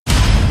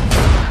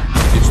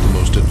 It's the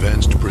most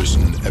advanced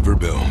prison ever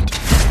built.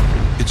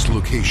 Its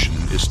location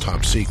is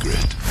top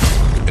secret.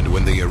 And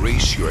when they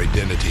erase your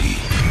identity,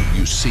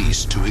 you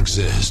cease to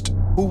exist.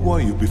 Who were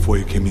you before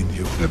you came in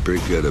here? I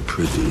break out of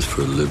prisons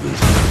for a living.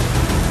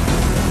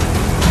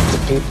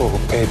 The people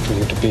who paid for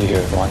you to be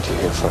here want you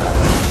here forever.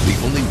 The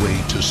only way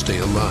to stay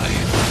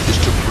alive is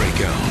to break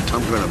out.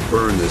 I'm gonna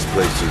burn this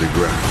place to the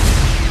ground.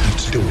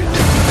 Let's do it.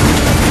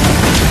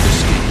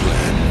 Escape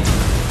Plan.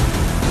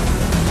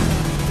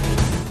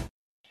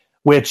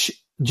 Which,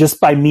 just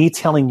by me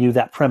telling you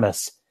that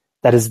premise,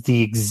 that is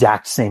the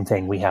exact same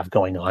thing we have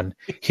going on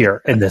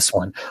here in this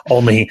one.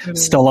 Only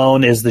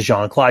Stallone is the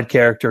Jean-Claude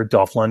character.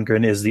 Dolph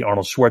Lundgren is the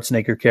Arnold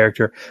Schwarzenegger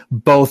character.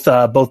 Both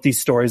these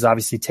stories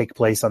obviously take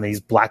place on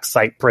these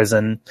blacksite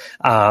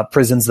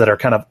prisons that are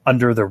kind of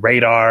under the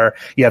radar.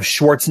 You have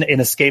in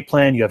Escape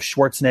Plan. You have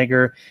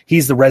Schwarzenegger.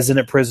 He's the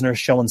resident prisoner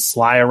showing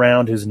Sly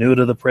around, who's new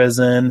to the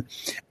prison.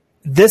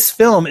 This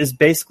film is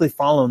basically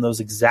following those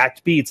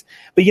exact beats.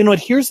 But you know what?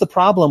 Here's the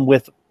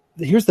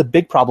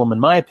big problem, in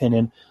my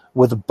opinion,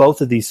 with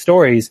both of these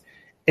stories,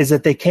 is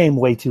that they came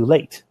way too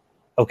late.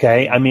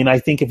 Okay. I mean, I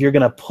think if you're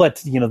going to put,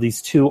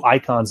 these two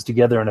icons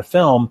together in a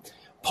film,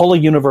 pull a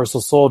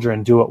Universal Soldier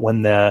and do it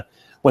when the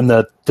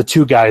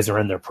two guys are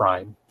in their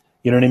prime.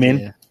 You know what I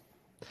mean?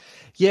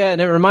 Yeah.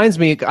 And it reminds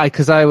me,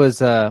 because I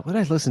was, what did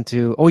I listen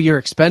to? Oh,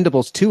 your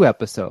Expendables 2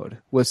 episode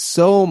was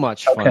so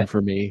much fun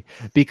for me,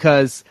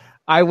 because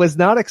I was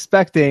not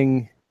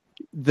expecting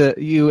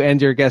you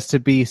and your guest to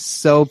be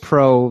so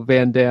pro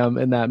Van Damme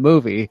in that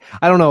movie.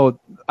 I don't know.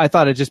 I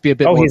thought it'd just be a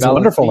bit more he's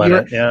balanced. Wonderful in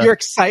it. Yeah. Your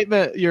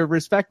excitement, your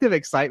respective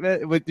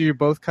excitement, you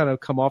both kind of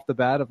come off the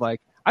bat of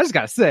like, I just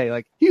got to say,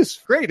 like, he was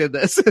great in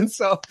this. And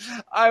so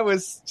I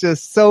was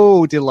just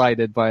so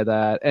delighted by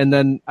that. And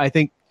then I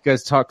think you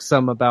guys talked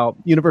some about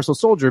Universal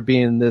Soldier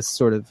being this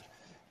sort of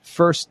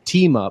first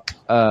team up,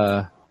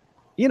 at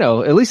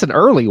least an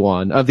early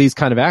one of these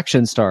kind of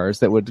action stars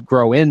that would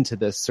grow into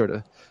this sort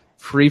of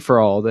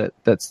free-for-all that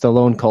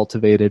Stallone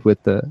cultivated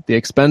with the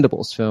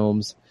Expendables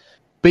films.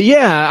 But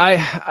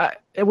yeah,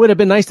 it would have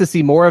been nice to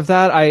see more of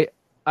that.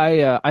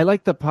 I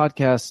like the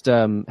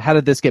podcast, How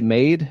Did This Get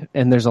Made?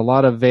 And there's a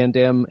lot of Van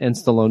Damme and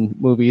Stallone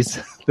movies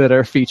that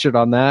are featured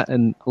on that,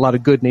 and a lot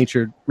of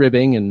good-natured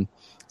ribbing, and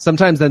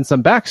sometimes then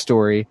some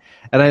backstory.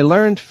 And I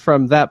learned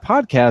from that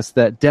podcast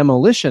that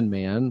Demolition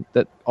Man,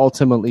 that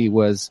ultimately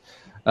was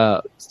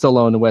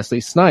Stallone and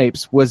Wesley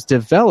Snipes, was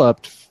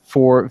developed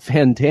for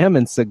Van Damme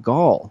and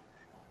Seagal.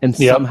 And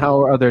somehow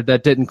or other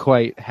that didn't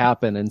quite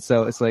happen. And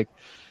so it's like,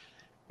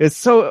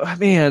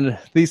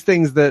 these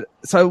things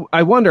so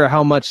I wonder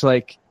how much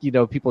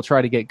people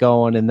try to get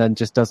going and then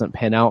just doesn't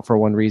pan out for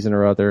one reason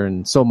or other.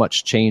 And so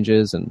much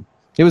changes. And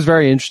it was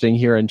very interesting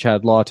hearing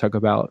Chad Law talk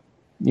about,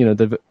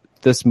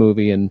 this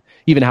movie and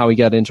even how he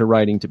got into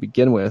writing to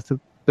begin with.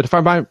 But if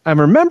I'm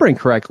remembering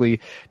correctly,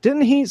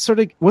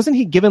 wasn't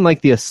he given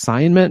the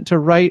assignment to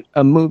write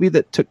a movie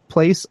that took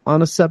place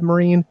on a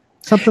submarine?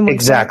 Something like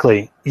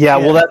exactly. That. Yeah.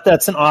 Well,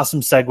 that's an awesome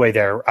segue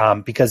there.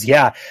 Because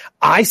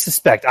I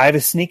suspect, I have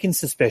a sneaking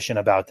suspicion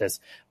about this,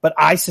 but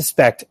I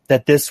suspect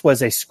that this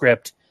was a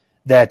script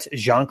that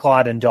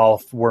Jean-Claude and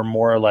Dolph were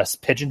more or less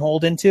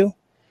pigeonholed into,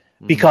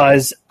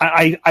 because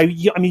I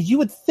mean, you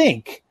would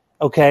think,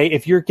 okay,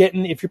 if you're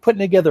putting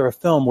together a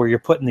film where you're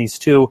putting these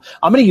two,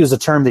 I'm going to use a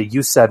term that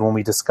you said when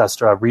we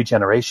discussed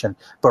regeneration,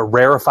 but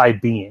rarefied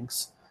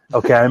beings.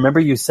 Okay. I remember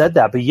you said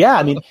that, but yeah,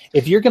 I mean,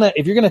 if you're going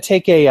to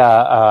take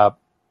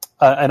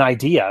an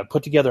idea,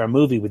 put together a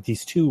movie with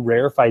these two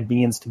rarefied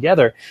beings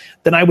together,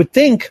 then I would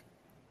think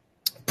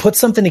put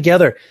something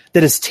together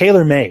that is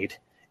tailor-made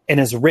and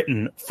is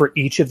written for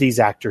each of these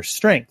actors'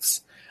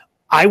 strengths.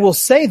 I will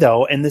say,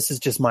 though, and this is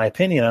just my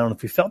opinion, I don't know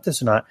if you felt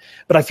this or not,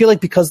 but I feel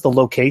like because the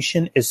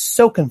location is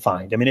so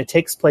confined, I mean, it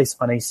takes place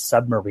on a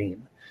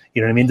submarine.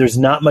 You know what I mean? There's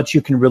not much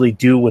you can really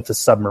do with the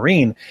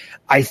submarine.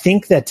 I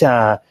think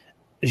that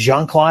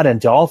Jean-Claude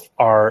and Dolph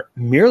are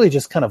merely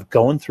just kind of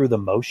going through the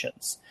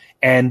motions.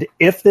 And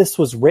if this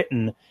was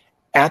written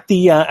at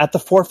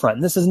the forefront,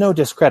 and this is no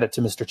discredit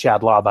to Mr.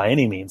 Chad Law by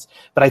any means,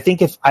 but I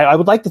think I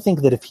would like to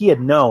think that if he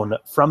had known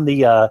from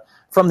the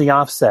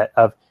offset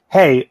of,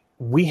 hey,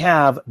 we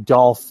have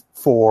Dolph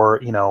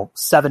for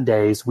 7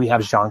 days, we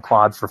have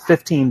Jean-Claude for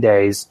 15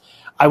 days,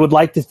 I would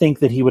like to think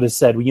that he would have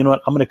said, well, you know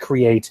what, I'm going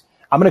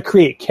I'm going to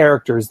create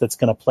characters that's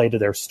going to play to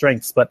their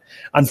strengths. But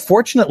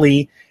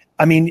unfortunately,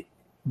 I mean,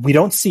 we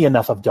don't see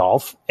enough of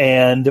Dolph,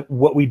 and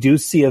what we do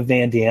see of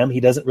Van Damme, he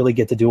doesn't really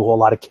get to do a whole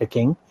lot of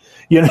kicking.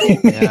 You know what I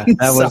mean? Yeah,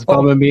 that was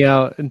bumming me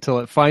out until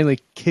it finally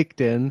kicked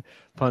in,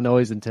 pun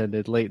always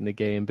intended, late in the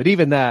game. But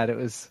even that, it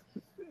was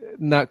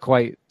not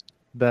quite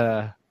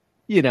the,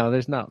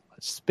 there's not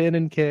much spin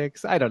and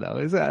kicks. I don't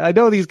know. I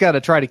know he's got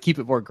to try to keep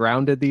it more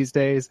grounded these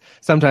days,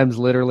 sometimes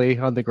literally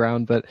on the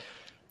ground, but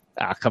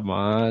come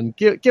on.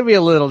 Give me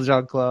a little,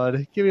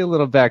 Jean-Claude. Give me a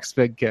little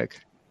backspin kick.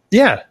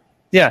 Yeah.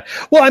 Yeah.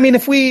 Well, I mean,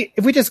 if we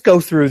just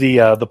go through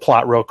the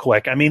plot real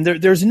quick, I mean,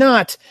 there's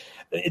not,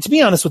 to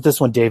be honest with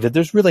this one, David,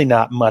 there's really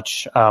not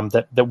much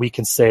that we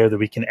can say or that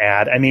we can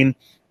add. I mean,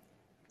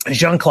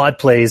 Jean-Claude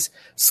plays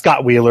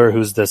Scott Wheeler,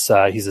 who's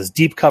he's this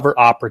deep cover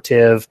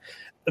operative,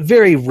 a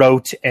very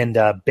rote and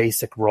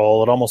basic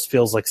role. It almost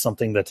feels like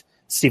something that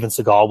Steven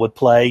Seagal would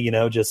play,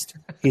 just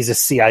he's a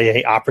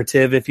CIA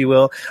operative, if you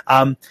will.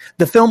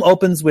 The film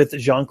opens with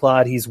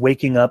Jean-Claude. He's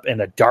waking up in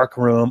a dark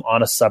room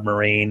on a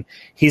submarine.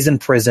 He's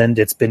imprisoned.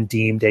 It's been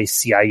deemed a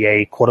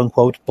CIA quote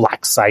unquote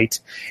black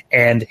site.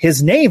 And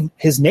his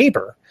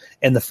neighbor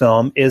in the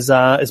film is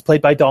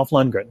played by Dolph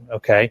Lundgren.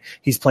 Okay.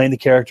 He's playing the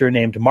character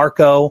named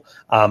Marco.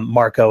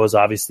 Marco has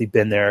obviously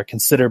been there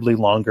considerably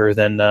longer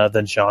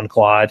than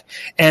Jean-Claude.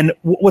 And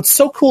what's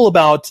so cool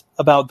about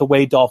the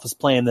way Dolph is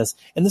playing this,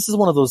 and this is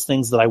one of those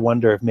things that I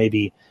wonder if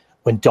maybe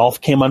when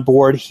Dolph came on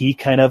board, he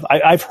kind of,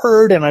 I've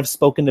heard and I've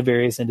spoken to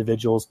various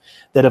individuals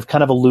that have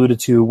kind of alluded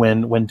to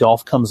when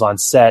Dolph comes on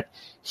set,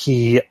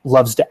 he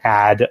loves to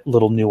add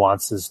little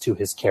nuances to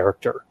his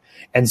character.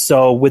 And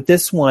so with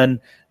this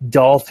one,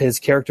 Dolph, his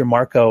character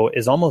Marco,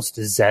 is almost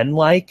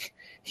Zen-like.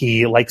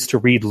 He likes to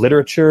read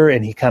literature,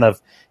 and he kind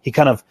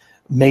of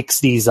makes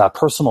these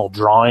personal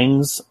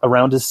drawings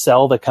around his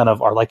cell that kind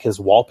of are like his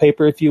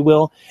wallpaper, if you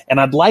will.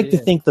 And I'd like to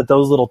think that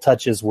those little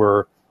touches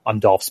were on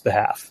Dolph's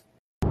behalf.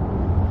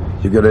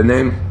 You got a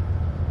name?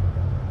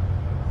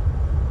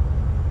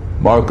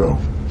 Marco.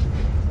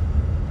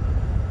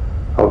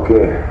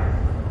 Okay,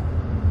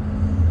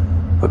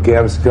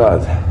 I'm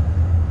Scott.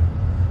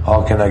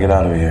 How can I get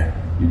out of here?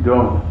 You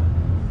don't?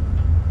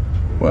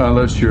 Well,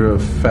 unless you're a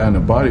fan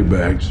of body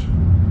bags.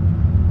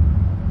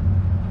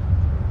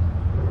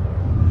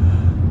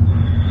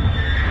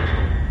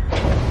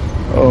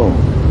 Oh.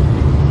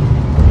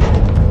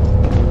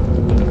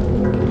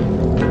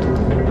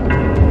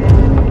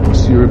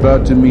 So you're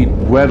about to meet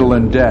Weddle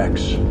and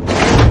Dax.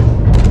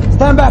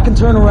 Stand back and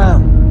turn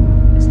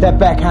around. Step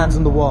back, hands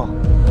on the wall.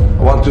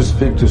 I want to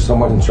speak to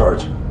someone in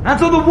charge.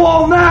 Hands on the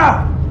wall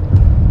now!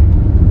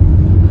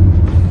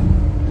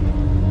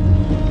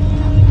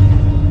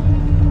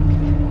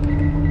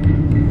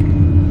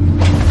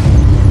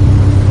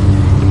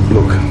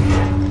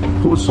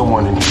 Look, put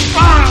someone in.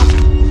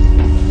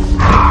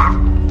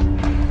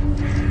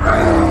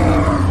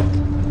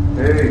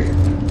 Hey,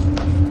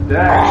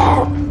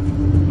 Dax.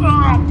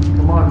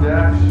 Come on,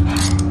 Dax.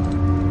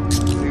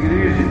 Take it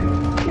easy.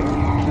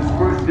 This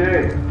first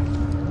day.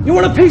 You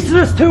want a piece of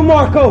this too,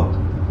 Marco?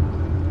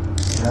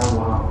 Yeah,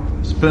 well,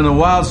 it's been a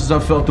while since I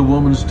felt a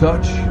woman's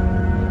touch.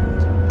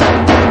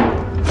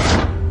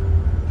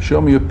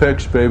 Show me your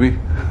pecs, baby.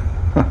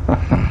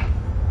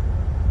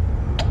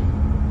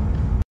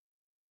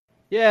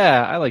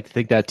 Yeah, I like to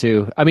think that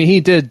too. I mean,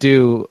 he did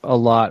do a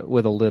lot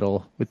with a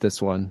little with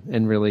this one,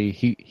 and really,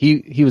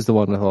 he was the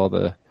one with all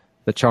the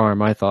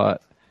charm, I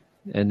thought,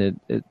 and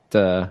it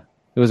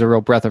was a real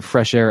breath of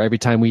fresh air every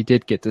time we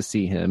did get to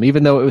see him,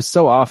 even though it was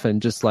so often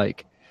just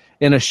like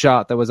in a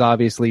shot that was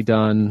obviously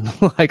done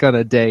like on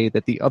a day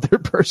that the other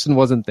person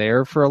wasn't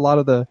there for a lot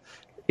of the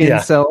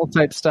incel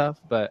type stuff.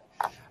 But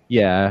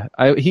yeah,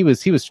 he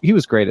was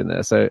great in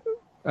this.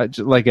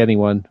 Like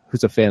anyone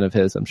who's a fan of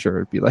his, I'm sure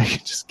it'd be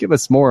like, just give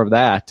us more of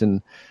that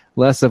and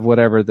less of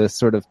whatever this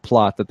sort of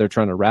plot that they're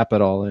trying to wrap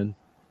it all in.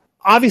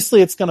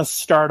 Obviously, it's going to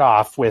start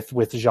off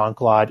with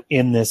Jean-Claude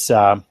in this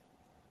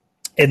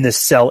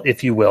cell,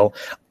 if you will.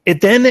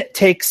 It then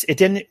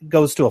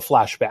goes to a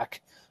flashback,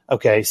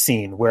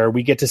 scene where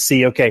we get to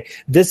see,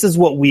 this is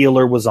what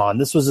Wheeler was on.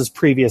 This was his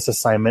previous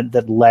assignment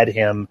that led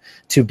him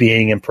to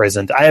being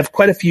imprisoned. I have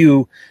quite a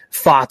few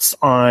thoughts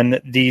on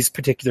these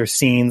particular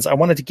scenes. I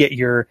wanted to get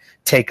your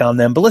take on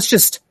them, but let's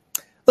just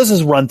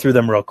run through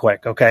them real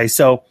quick. Okay.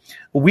 So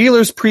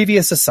Wheeler's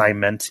previous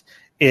assignment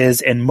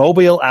is in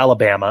Mobile,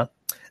 Alabama.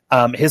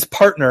 His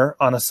partner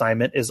on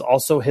assignment is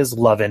also his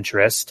love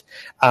interest.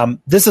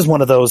 This is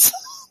one of those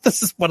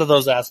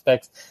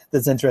aspects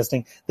that's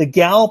interesting. The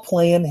gal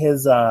playing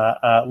his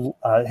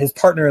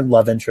partner and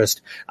love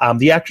interest,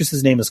 the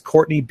actress's name is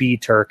Courtney B.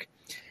 Turk.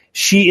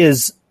 She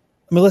is,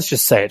 let's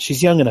just say it.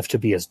 She's young enough to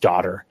be his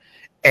daughter.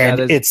 And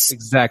it's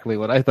exactly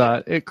what I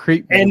thought. It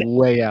creeped me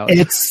way out.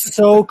 It's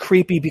so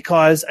creepy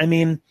because,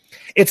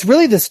 it's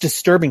really this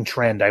disturbing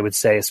trend, I would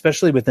say,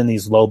 especially within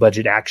these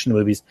low-budget action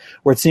movies,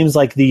 where it seems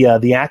like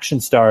the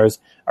action stars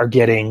are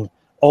getting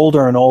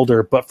older and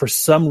older, but for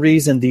some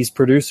reason these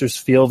producers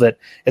feel that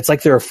it's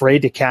like they're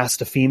afraid to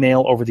cast a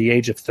female over the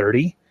age of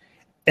 30.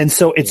 And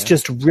so it's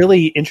just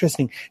really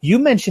interesting. You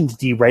mentioned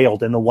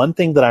Derailed, and the one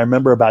thing that I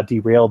remember about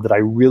Derailed that I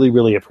really,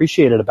 really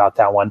appreciated about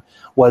that one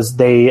was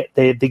the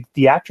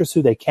actress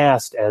who they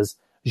cast as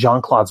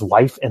Jean-Claude's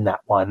wife in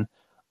that one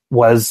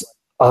was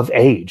of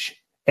age,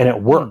 and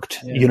it worked.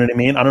 Yeah. You know what I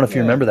mean? I don't know if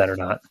you remember that or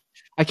not.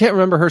 I can't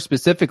remember her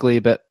specifically,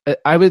 but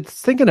I was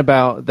thinking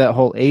about that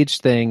whole age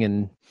thing,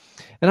 and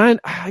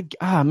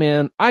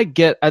I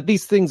get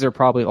these things are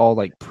probably all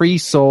like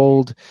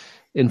pre-sold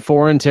in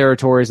foreign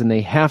territories, and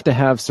they have to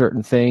have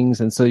certain things,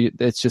 and so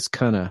it's just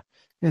kind of,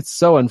 it's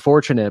so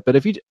unfortunate.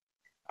 But you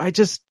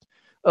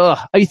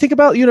think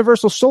about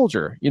Universal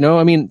Soldier,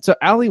 so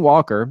Ally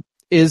Walker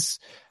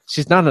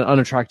she's not an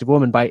unattractive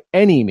woman by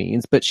any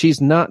means, but she's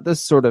not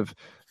this sort of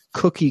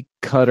cookie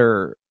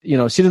cutter, she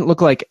didn't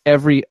look like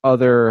every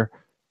other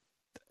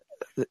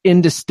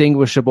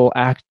indistinguishable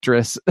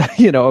actress,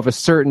 of a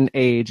certain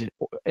age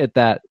at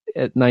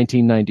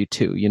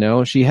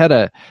 1992, she had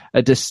a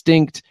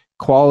distinct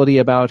quality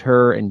about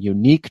her and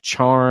unique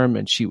charm,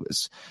 and she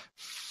was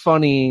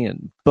funny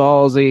and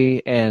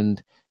ballsy,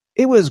 and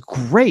it was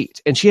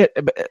great. And she had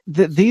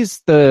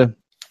the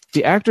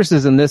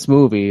actresses in this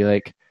movie,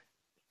 like,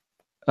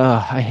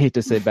 I hate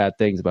to say bad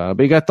things about her,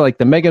 but you got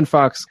the Megan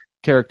Fox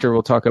character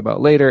we'll talk about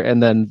later,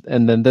 and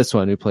then this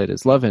one who played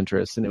his love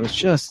interest, and it was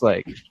just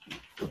like,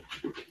 it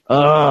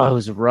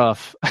was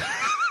rough.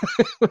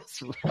 It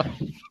was rough.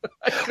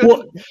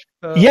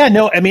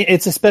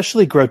 It's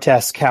especially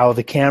grotesque how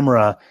the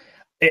camera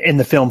in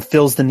the film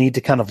feels the need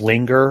to kind of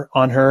linger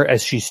on her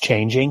as she's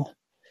changing.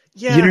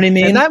 Yeah, you know what I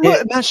mean?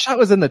 And that shot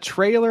was in the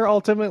trailer.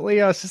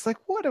 Ultimately, I was just like,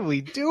 "What are we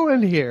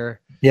doing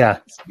here?" Yeah,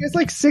 it's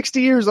like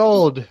 60 years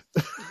old.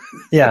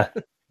 Yeah.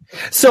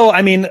 So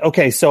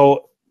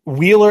so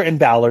Wheeler and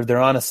Ballard, they're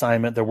on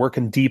assignment. They're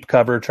working deep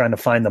cover, trying to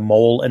find the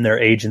mole in their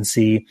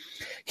agency.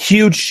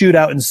 Huge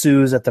shootout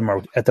ensues at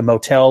the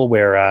motel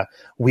where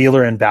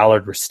Wheeler and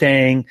Ballard were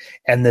staying.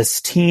 And we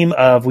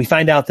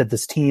find out that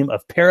this team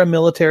of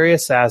paramilitary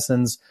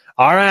assassins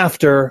are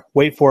after,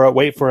 wait for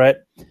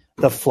it,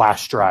 the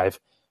flash drive.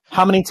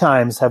 How many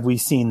times have we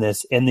seen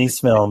this in these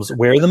films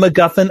where the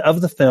MacGuffin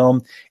of the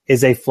film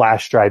is a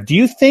flash drive? Do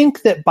you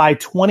think that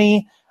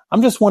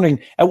I'm just wondering,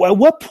 at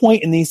what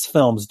point in these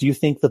films do you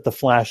think that the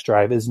flash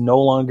drive is no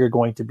longer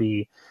going to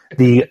be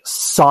the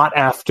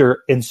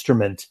sought-after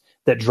instrument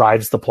that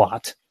drives the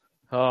plot?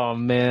 Oh,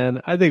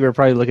 man. I think we're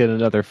probably looking at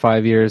another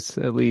 5 years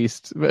at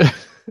least.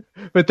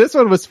 But this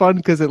one was fun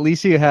because at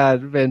least you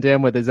had Van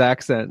Damme with his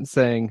accent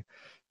saying,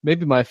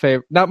 maybe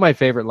not my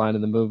favorite line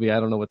in the movie. I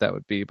don't know what that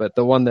would be, but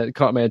the one that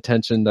caught my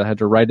attention that I had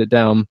to write it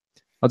down,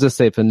 I'll just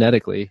say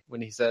phonetically,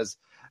 when he says,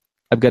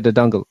 "I've got the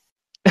dongle."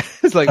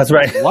 It's like, that's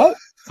right. What?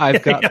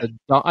 I've got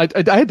I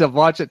had to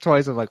watch it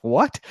twice. I'm like,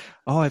 what?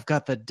 Oh, I've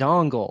got the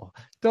dongle.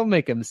 Don't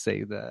make him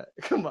say that.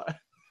 Come on.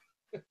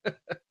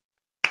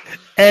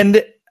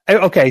 And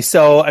okay,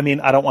 so I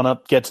don't want to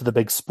get to the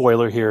big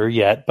spoiler here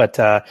yet, but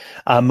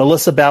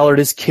Melissa Ballard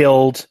is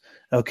killed.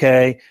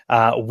 Okay,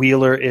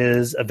 Wheeler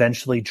is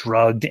eventually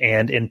drugged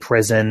and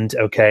imprisoned.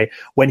 Okay,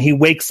 when he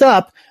wakes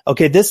up,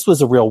 this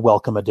was a real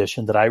welcome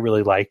addition that I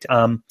really liked.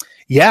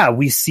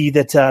 We see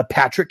that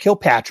Patrick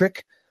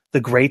Kilpatrick, the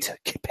great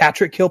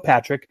Patrick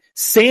Kilpatrick,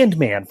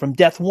 Sandman from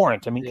Death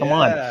Warrant. Come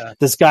on.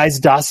 This guy's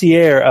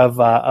dossier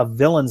of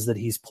villains that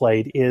he's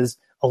played is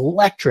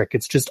electric.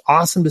 It's just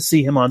awesome to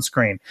see him on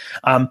screen.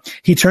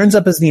 He turns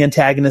up as the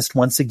antagonist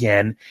once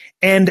again.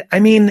 And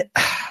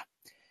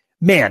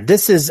man,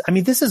 this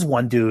is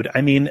one dude.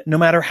 No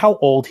matter how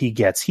old he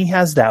gets, he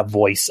has that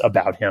voice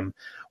about him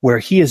where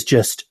he is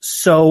just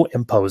so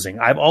imposing.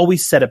 I've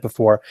always said it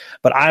before,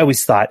 but I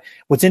always thought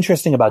what's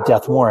interesting about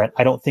Death Warrant,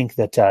 I don't think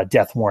that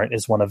Death Warrant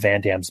is one of Van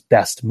Damme's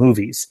best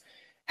movies.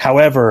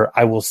 However,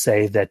 I will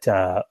say that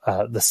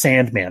the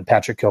Sandman,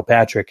 Patrick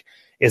Kilpatrick,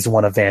 is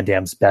one of Van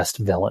Damme's best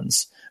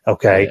villains.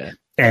 Okay. Yeah.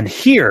 And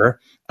here,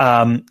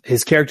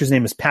 his character's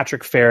name is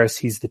Patrick Ferris.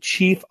 He's the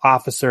chief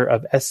officer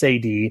of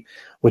SAD,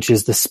 which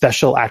is the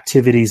Special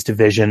Activities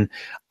Division.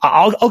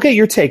 I'll get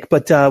your take,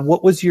 but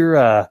what was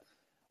your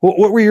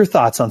what were your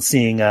thoughts on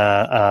seeing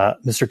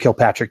Mr.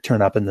 Kilpatrick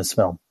turn up in this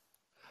film?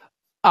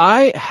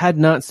 I had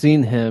not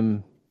seen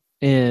him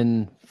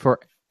in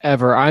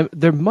forever.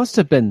 There must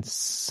have been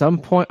some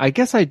point. I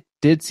guess I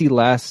did see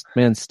Last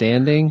Man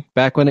Standing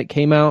back when it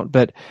came out,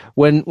 but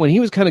when he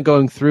was kind of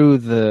going through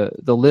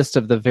the list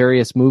of the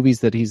various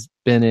movies that he's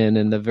been in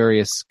and the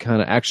various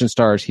kind of action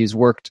stars he's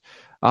worked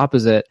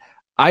opposite,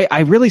 I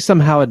really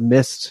somehow had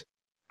missed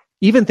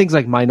even things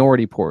like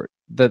Minority Report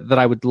that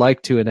I would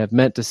like to and have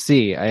meant to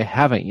see. I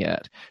haven't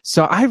yet.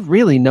 So I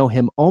really know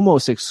him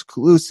almost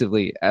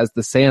exclusively as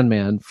the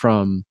Sandman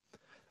from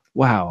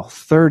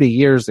 30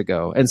 years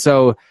ago. And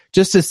so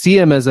just to see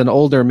him as an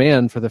older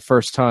man for the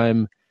first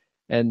time,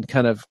 and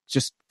kind of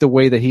just the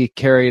way that he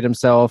carried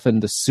himself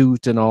and the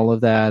suit and all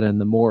of that,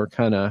 and the more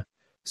kind of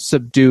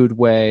subdued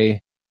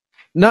way,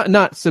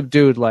 not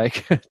subdued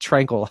like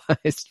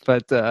tranquilized,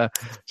 but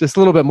just a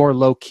little bit more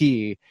low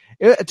key.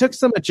 It took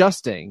some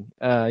adjusting.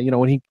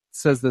 When he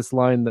says this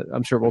line that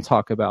I'm sure we'll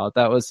talk about,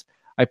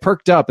 I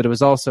perked up, but it was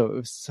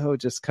so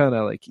just kind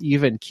of like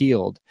even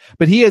keeled.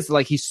 But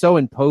he's so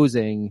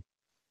imposing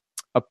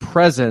a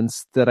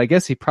presence that I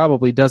guess he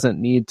probably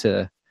doesn't need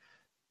to,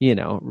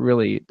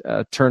 really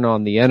turn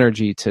on the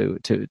energy to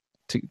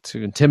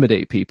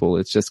intimidate people.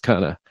 It's just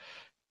kind of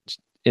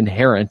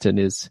inherent in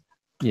his,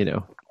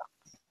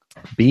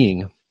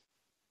 being.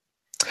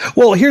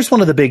 Well, here's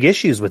one of the big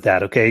issues with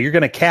that. Okay, you're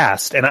going to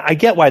cast, and I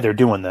get why they're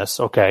doing this.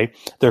 Okay,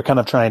 they're kind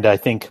of trying to, I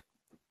think,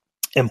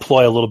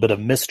 employ a little bit of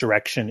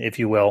misdirection, if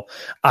you will.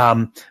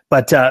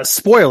 But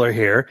spoiler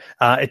here,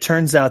 it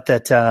turns out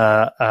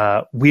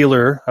that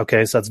Wheeler,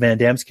 okay, so that's Van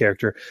Damme's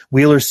character,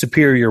 Wheeler's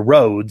superior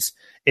Rhodes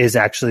is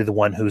actually the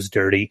one who's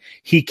dirty.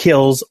 He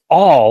kills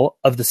all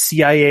of the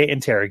CIA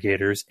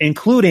interrogators,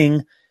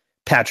 including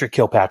Patrick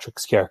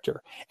Kilpatrick's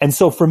character. And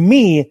so for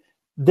me,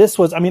 this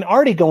was,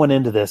 already going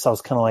into this, I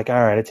was kind of like, all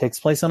right, it takes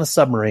place on a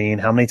submarine.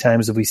 How many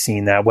times have we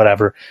seen that?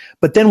 Whatever.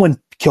 But then when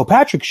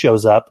Kilpatrick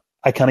shows up,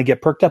 I kind of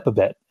get perked up a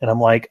bit. And I'm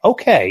like,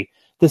 okay,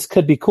 this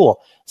could be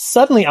cool.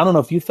 Suddenly, I don't know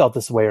if you felt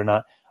this way or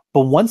not,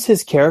 but once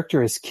his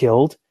character is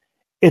killed,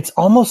 it's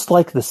almost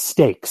like the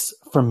stakes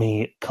for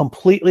me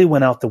completely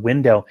went out the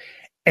window.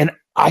 And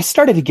I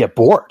started to get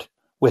bored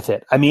with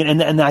it.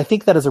 And I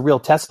think that is a real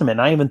testament.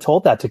 And I even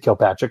told that to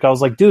Kilpatrick. I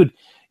was like, dude,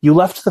 you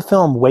left the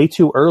film way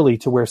too early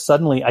to where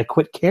suddenly I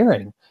quit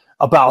caring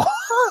about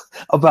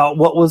about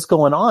what was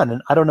going on.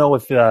 And I don't know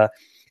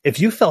if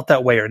you felt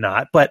that way or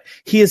not, but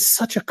he is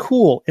such a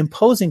cool,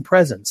 imposing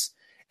presence.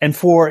 And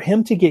for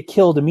him to get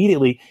killed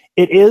immediately,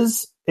 it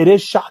is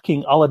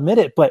shocking, I'll admit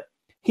it, but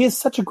he is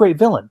such a great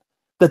villain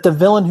that the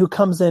villain who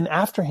comes in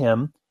after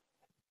him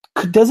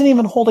doesn't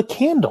even hold a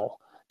candle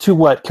to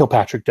what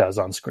Kilpatrick does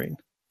on screen.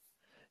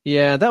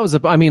 Yeah, that was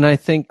I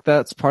think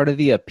that's part of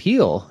the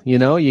appeal.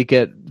 You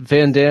get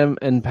Van Damme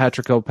and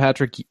Patrick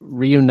Kilpatrick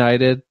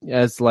reunited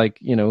as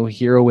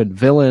hero and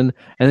villain,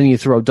 and then you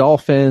throw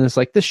Dolph in. It's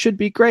like, this should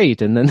be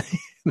great. And then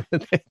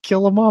they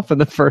kill him off in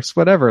the first,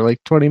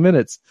 20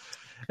 minutes.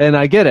 And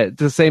I get it.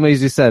 The same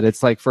as you said,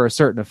 it's like for a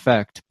certain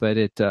effect, but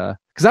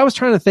because I was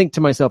trying to think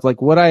to myself,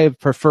 like, would I have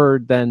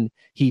preferred then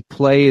he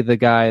play the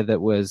guy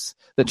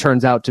that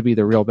turns out to be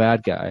the real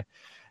bad guy?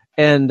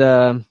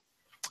 And,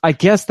 I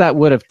guess that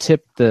would have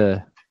tipped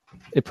it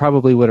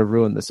probably would have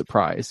ruined the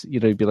surprise.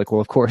 You'd be like,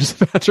 well, of course,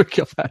 Patrick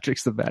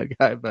Kilpatrick's the bad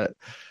guy. But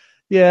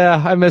yeah,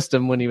 I missed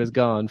him when he was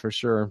gone for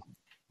sure.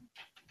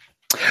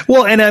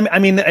 Well, and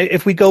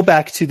if we go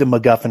back to the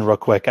MacGuffin real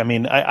quick,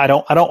 I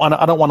don't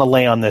want to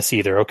lay on this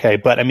either. Okay.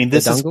 But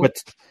this is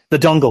what the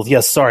dongle.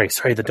 Yes. Sorry.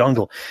 The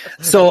dongle.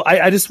 So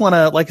I just want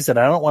to, like I said,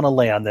 I don't want to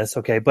lay on this.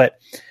 Okay. But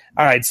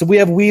all right, so we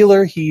have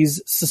Wheeler.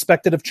 He's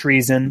suspected of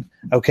treason,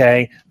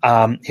 okay?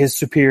 His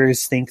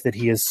superiors think that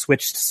he has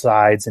switched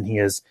sides and he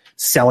is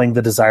selling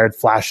the desired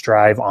flash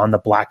drive on the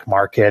black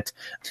market.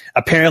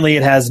 Apparently,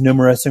 it has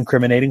numerous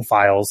incriminating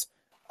files.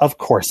 Of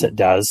course it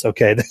does,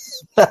 okay?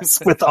 That's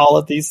with all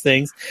of these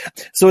things.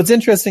 So it's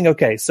interesting,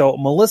 okay? So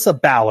Melissa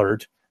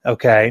Ballard,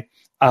 okay?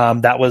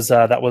 That was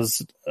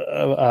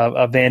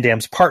Van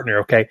Damme's partner,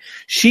 okay?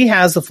 She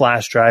has the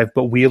flash drive,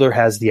 but Wheeler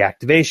has the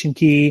activation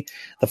key.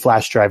 The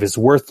flash drive is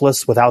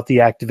worthless without the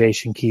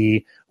activation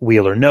key.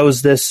 Wheeler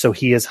knows this, so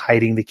he is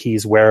hiding the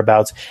key's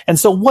whereabouts. And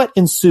so what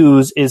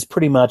ensues is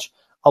pretty much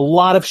a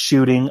lot of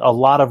shooting, a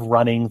lot of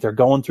running. They're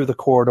going through the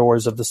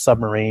corridors of the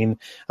submarine,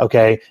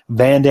 okay?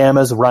 Van Damme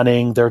is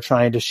running. They're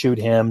trying to shoot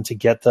him to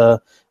get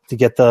the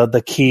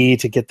key,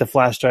 to get the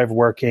flash drive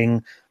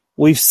working.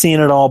 We've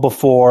seen it all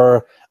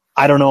before.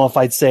 I don't know if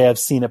I'd say I've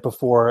seen it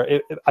before,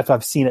 if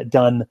I've seen it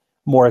done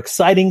more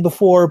exciting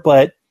before,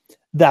 but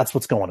that's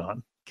what's going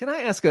on. Can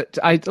I ask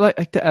I'd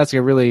like to ask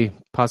a really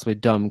possibly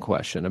dumb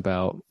question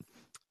about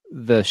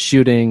the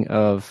shooting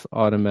of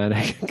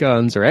automatic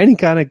guns or any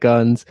kind of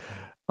guns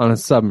on a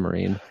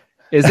submarine.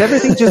 Is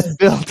everything just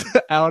built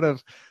out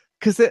of,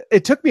 because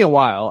it took me a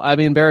while.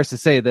 I'm embarrassed to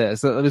say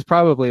this. It was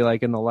probably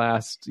in the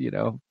last,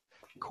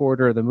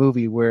 quarter of the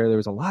movie where there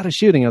was a lot of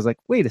shooting. I was like,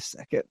 wait a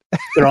second.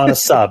 They're on a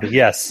sub,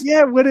 yes.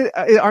 Yeah,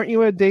 aren't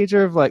you in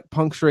danger of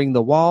puncturing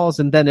the walls?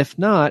 And then if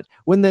not,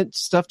 wouldn't that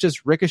stuff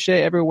just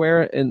ricochet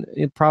everywhere in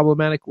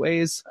problematic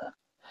ways?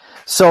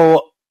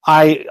 So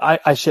I'm going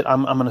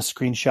to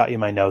screenshot you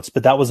my notes,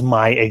 but that was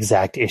my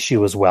exact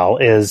issue as well.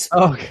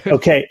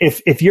 Okay,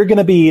 if you're going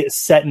to be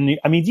set in,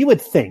 you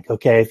would think,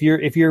 okay,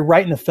 if you're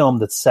writing a film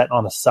that's set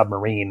on a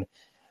submarine,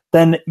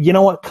 then you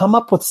know what, come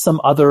up with some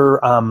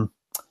other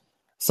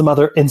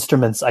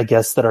instruments, I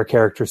guess, that our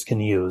characters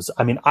can use.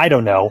 I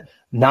don't know,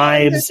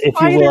 knives, if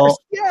you will.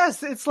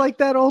 Yes, it's like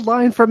that old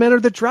line from Enter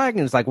the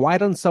Dragon. It's like, why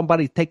doesn't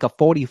somebody take a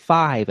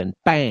 45 and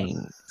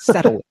bang,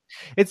 settle it?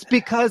 It's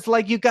because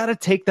you got to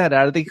take that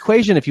out of the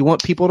equation if you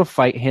want people to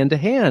fight hand to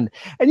hand.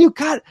 And you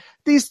got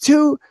these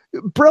two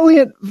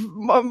brilliant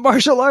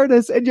martial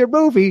artists in your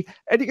movie,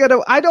 and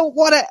I don't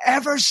want to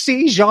ever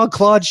see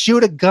Jean-Claude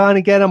shoot a gun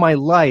again in my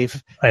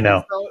life. I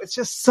know. So it's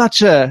just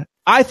such a.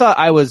 I thought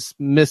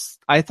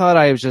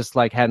I just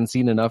hadn't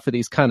seen enough of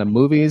these kind of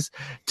movies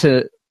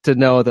to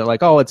know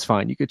that it's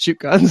fine. You could shoot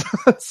guns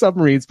on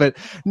submarines, but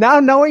now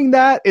knowing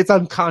that, it's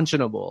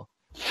unconscionable.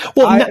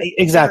 Well,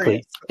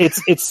 exactly.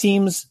 It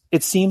seems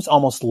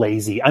almost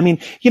lazy. I mean,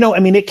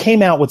 it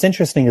came out. What's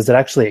interesting is that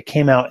actually it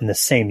came out in the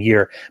same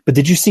year. But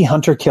did you see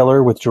Hunter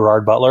Killer with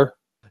Gerard Butler?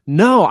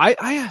 No,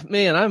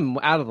 man, I'm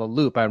out of the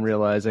loop. I'm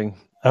realizing.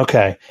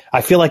 Okay,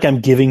 I feel like I'm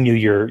giving you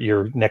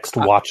your next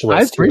watch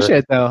list. I appreciate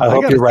it, though. I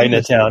hope you're writing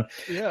it down.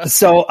 Yeah.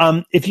 So,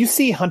 if you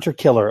see Hunter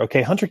Killer,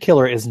 okay, Hunter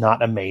Killer is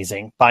not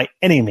amazing by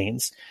any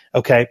means,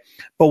 okay.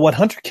 But what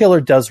Hunter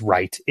Killer does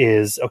right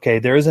is, okay,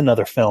 there is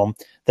another film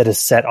that is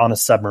set on a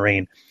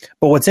submarine.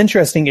 But what's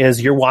interesting is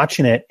you're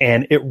watching it,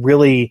 and it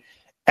really,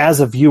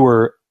 as a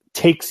viewer,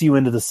 takes you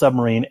into the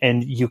submarine,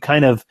 and you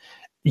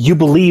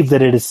believe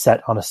that it is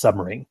set on a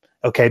submarine,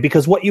 okay,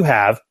 because what you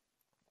have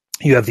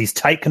these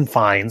tight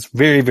confines,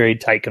 very, very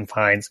tight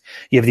confines.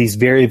 You have these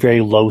very,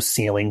 very low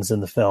ceilings in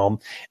the film.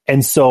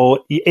 And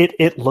so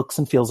it looks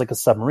and feels like a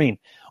submarine.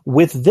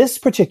 With this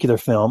particular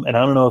film, and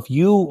I don't know if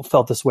you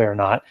felt this way or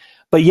not,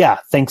 but yeah,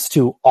 thanks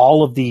to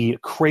all of the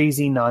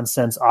crazy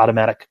nonsense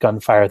automatic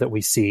gunfire that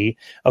we see,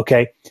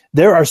 okay,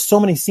 there are so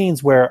many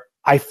scenes where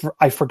I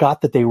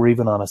forgot that they were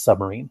even on a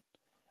submarine.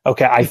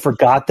 Okay, I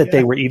forgot that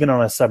they were even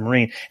on a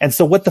submarine. And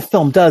so what the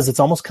film does, it's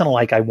almost kind of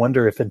like, I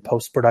wonder if in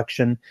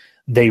post-production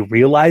they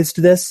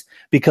realized this,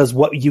 because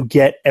what you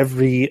get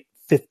every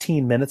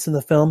 15 minutes in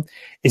the film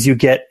is you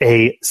get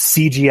a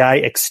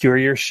CGI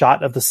exterior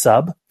shot of the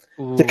sub.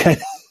 Ooh, to kind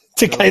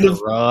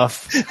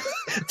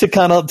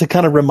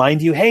of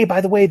remind you, hey, by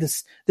the way,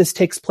 this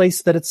takes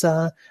place that it's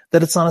on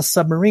a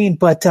submarine.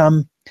 But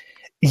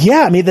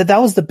yeah, I mean,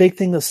 that was the big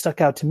thing that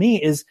stuck out to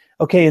me is,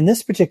 okay, in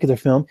this particular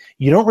film,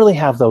 you don't really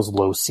have those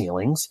low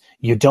ceilings.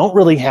 You don't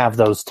really have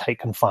those tight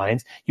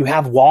confines. You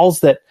have walls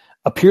that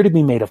appear to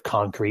be made of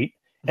concrete,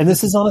 and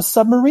this is on a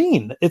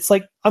submarine. It's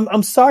like,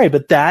 I'm sorry,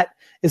 but that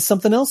is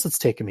something else that's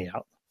taken me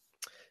out.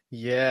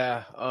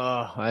 Yeah.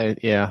 I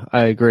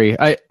agree.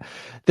 And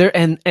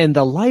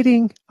the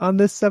lighting on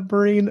this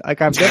submarine,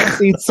 like I've never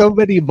seen so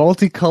many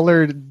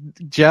multicolored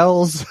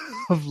gels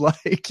of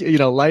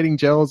lighting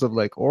gels of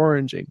like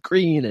orange and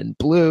green and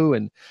blue,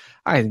 and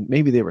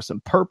maybe there were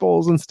some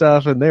purples and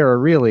stuff, and they were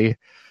really,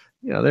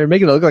 they're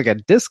making it look like a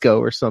disco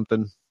or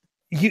something.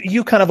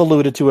 You kind of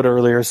alluded to it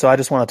earlier, so I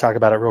just want to talk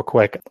about it real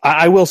quick.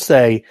 I will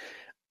say,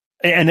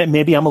 and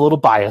maybe I'm a little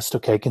biased,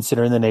 okay,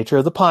 considering the nature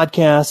of the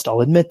podcast,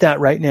 I'll admit that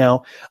right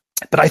now,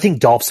 but I think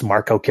Dolph's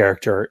Marco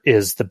character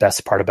is the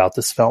best part about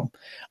this film.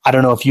 I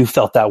don't know if you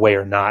felt that way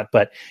or not,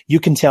 but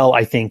you can tell,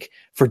 I think,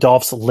 for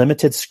Dolph's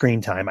limited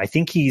screen time, I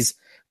think he's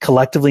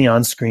collectively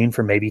on screen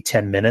for maybe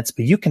 10 minutes,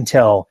 but you can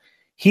tell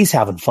he's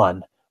having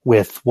fun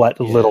with what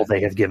little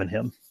they have given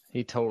him.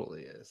 He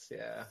totally is,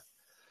 yeah.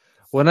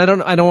 Well, I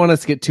don't want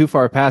us to get too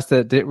far past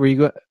that. Were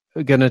you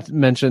going to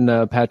mention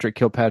Patrick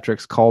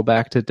Kilpatrick's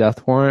callback to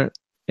Death Warrant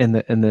in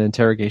the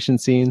interrogation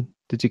scene?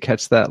 Did you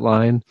catch that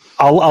line?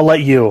 I'll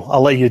let you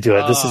do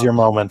it. This is your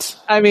moment.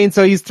 I mean,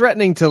 so he's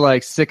threatening to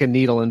like stick a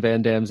needle in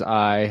Van Damme's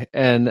eye,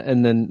 and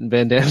then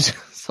Van Damme's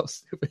so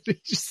stupid.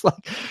 He's just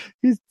like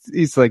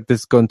he's like, this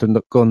is going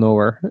to go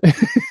nowhere.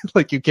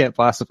 Like you can't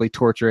possibly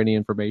torture any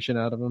information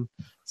out of him.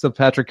 So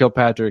Patrick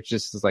Kilpatrick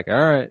just is like, all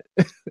right.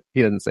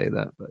 He doesn't say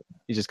that, but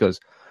he just goes,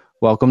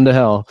 welcome to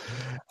hell.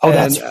 Oh,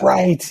 that's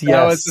right. Yes.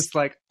 I was just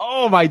like,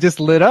 oh my, just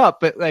lit up.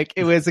 But like,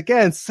 it was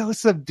again, so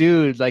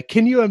subdued. Like,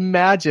 can you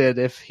imagine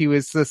if he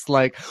was just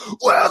like,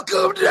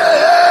 welcome to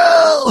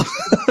hell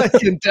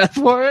like in Death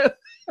Warrant?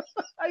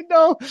 I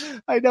know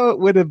it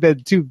would have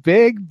been too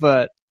big,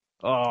 but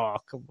oh,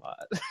 come on.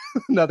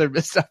 Another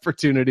missed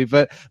opportunity,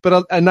 but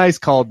a nice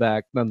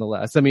callback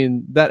nonetheless. I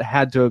mean, that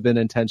had to have been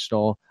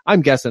intentional.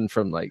 I'm guessing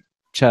from like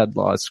Chad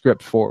Law's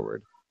script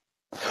forward.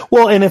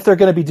 Well, and if they're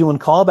going to be doing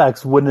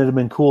callbacks, wouldn't it have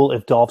been cool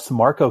if Dolph's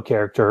Marco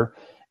character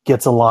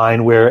gets a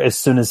line where as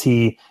soon as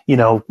he,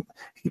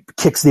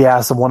 kicks the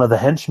ass of one of the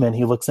henchmen,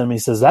 he looks at him and he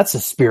says, that's a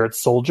spirit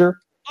soldier.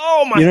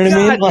 Oh my God. You know what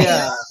I mean? Like,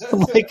 yeah.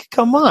 Like,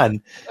 come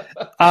on.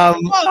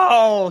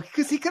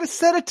 Because he could have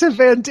said it to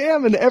Van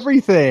Damme and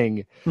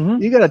everything.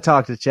 Mm-hmm. You got to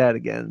talk to Chad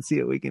again and see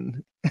what we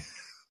can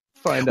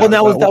find out.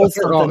 Well, that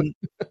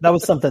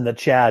was something that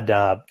Chad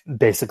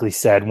basically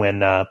said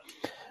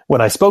when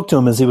I spoke to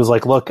him, is he was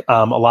like, look,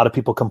 a lot of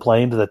people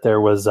complained that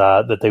there was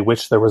that they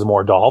wish there was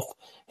more Dolph.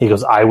 He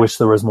goes, I wish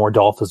there was more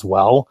Dolph as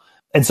well.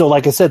 And so,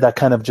 like I said, that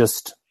kind of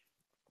just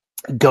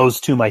goes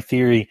to my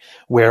theory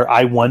where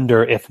I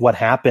wonder if what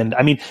happened.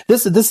 I mean,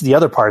 this is the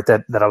other part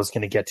that I was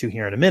going to get to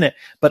here in a minute,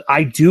 but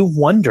I do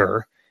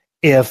wonder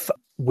if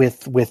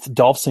with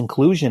Dolph's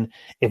inclusion,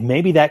 if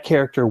maybe that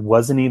character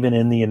wasn't even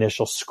in the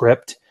initial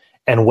script,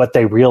 and what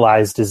they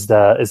realized is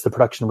the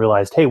production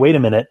realized, hey, wait a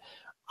minute.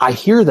 I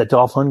hear that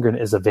Dolph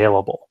Lundgren is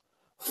available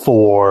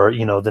for,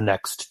 the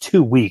next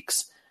 2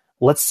 weeks.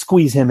 Let's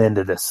squeeze him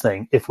into this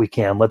thing if we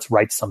can. Let's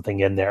write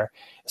something in there.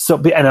 So,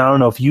 and I don't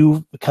know if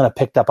you kind of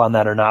picked up on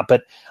that or not,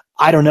 but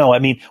I don't know. I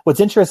mean, what's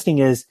interesting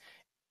is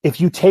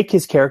if you take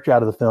his character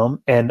out of the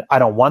film, and I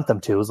don't want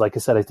them to, is like I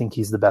said, I think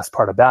he's the best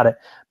part about it,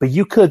 but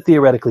you could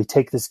theoretically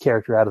take this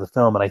character out of the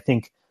film. And I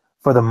think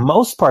for the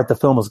most part, the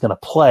film is going to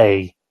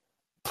play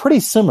pretty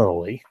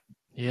similarly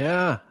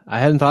Yeah, I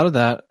hadn't thought of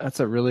that. That's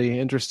a really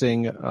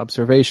interesting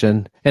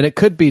observation. And it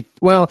could be,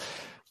 well,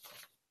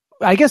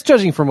 I guess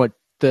judging from what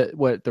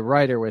the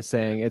writer was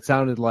saying, it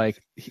sounded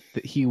like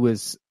he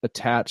was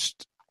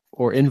attached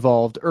or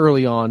involved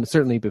early on,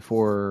 certainly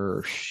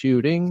before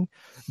shooting.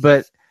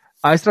 But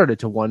I started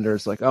to wonder,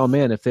 it's like, oh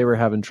man, if they were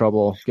having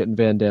trouble getting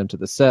Van Damme to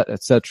the set,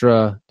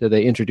 etc., did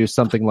they introduce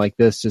something like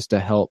this just to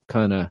help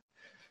kind of,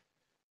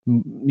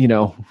 you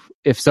know,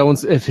 if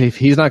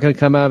he's not going to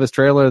come out of his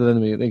trailer, then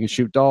they can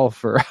shoot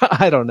Dolph, or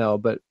I don't know,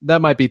 but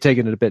that might be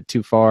taking it a bit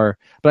too far.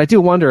 But I do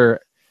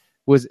wonder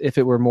if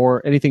it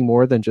were anything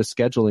more than just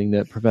scheduling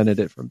that prevented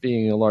it from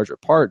being a larger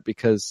part,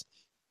 because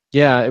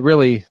yeah, it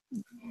really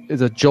is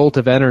a jolt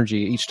of energy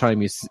each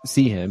time you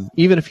see him,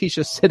 even if he's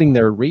just sitting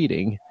there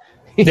reading.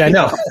 Yeah, I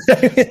know.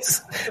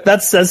 That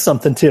says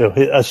something too.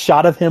 A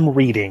shot of him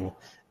reading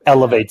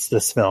elevates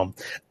this film.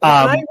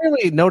 I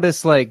really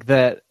noticed like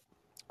that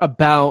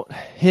about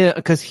him,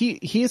 because he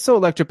is so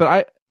electric,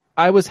 but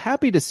I was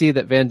happy to see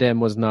that Van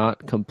Damme was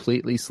not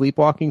completely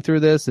sleepwalking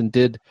through this and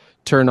did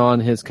turn on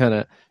his kind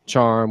of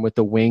charm with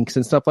the winks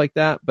and stuff like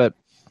that. But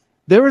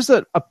there was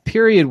a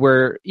period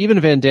where even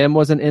Van Damme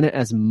wasn't in it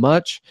as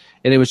much,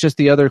 and it was just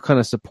the other kind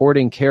of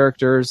supporting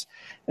characters.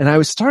 And I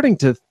was starting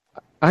to,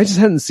 I just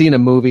hadn't seen a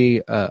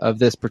movie of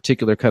this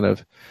particular kind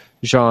of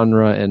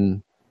genre,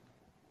 and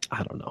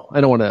I don't know. I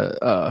don't want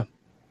to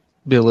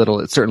belittle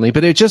it, certainly,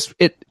 but it just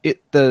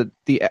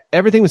the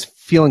everything was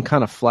feeling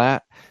kind of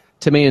flat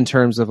to me in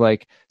terms of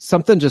like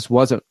something just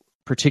wasn't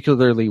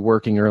particularly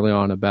working early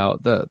on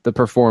about the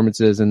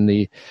performances and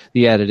the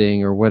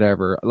editing or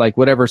whatever, like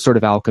whatever sort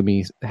of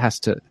alchemy has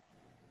to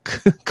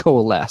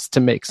coalesce to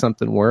make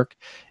something work.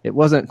 It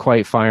wasn't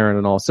quite firing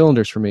on all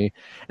cylinders for me.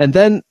 And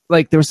then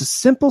like there was the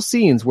simple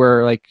scenes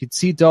where like you'd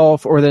see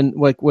Dolph, or then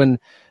like when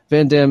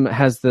Van Damme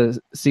has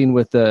the scene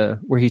with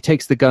where he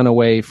takes the gun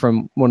away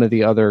from one of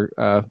the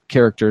other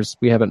characters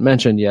we haven't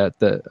mentioned yet,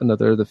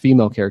 the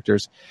female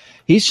characters.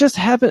 He's just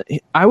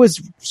I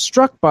was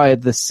struck by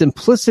the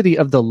simplicity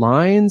of the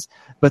lines,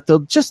 but the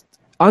just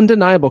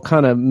undeniable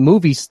kind of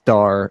movie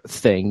star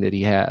thing that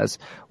he has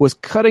was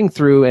cutting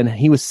through, and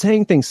he was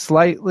saying things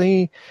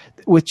slightly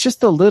with just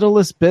the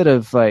littlest bit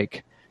of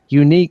like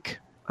unique,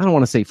 I don't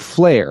want to say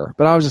flair,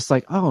 but I was just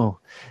like, oh,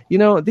 you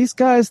know, these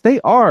guys, they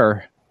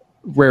are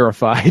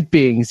rarefied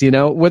beings, you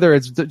know, whether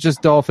it's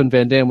just Dolph and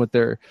Van Damme with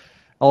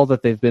all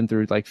that they've been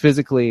through, like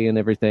physically and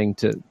everything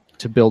to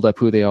build up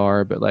who they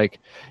are. But like,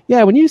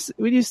 yeah, when you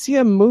see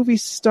a movie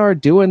star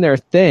doing their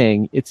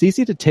thing, it's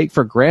easy to take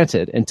for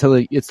granted until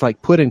it's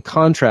like put in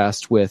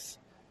contrast with,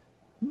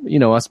 you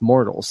know, us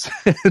mortals.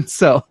 And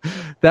so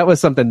that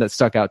was something that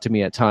stuck out to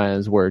me at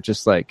times, where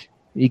just like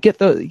you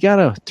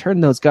gotta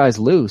turn those guys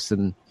loose.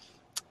 And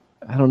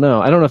I don't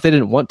know if they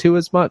didn't want to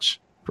as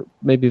much.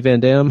 Maybe Van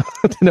Damme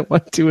didn't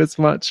want to as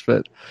much,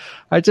 but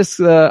I just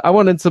I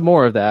wanted some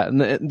more of that,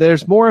 and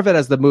there's more of it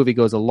as the movie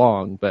goes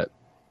along, but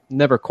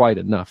never quite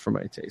enough for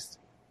my taste.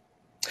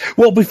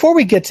 Well, before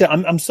we get to,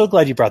 I'm so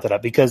glad you brought that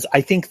up, because I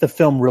think the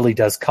film really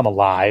does come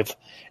alive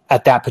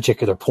at that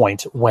particular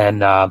point when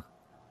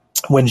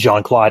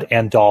Jean-Claude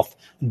and Dolph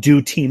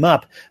do team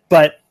up.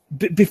 But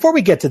before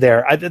we get to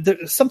there,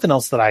 there's something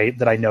else that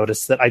I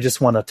noticed that I just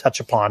want to touch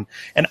upon,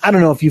 and I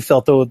don't know if you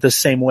felt the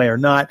same way or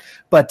not,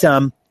 but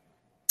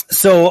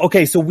So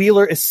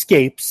Wheeler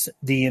escapes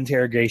the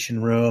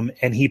interrogation room,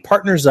 and he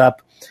partners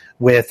up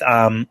with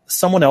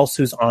someone else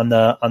who's on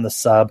the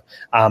sub.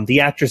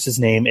 The actress's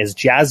name is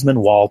Jasmine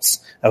Waltz.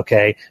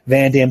 Okay,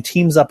 Van Damme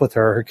teams up with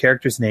her. Her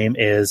character's name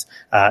is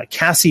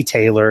Cassie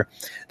Taylor.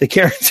 The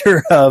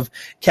character of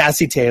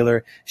Cassie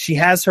Taylor, she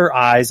has her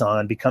eyes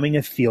on becoming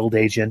a field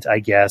agent, I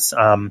guess.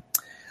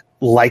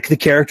 Like the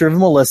character of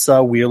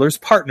Melissa, Wheeler's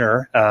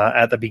partner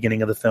at the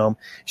beginning of the film,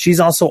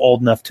 she's also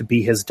old enough to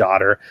be his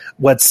daughter.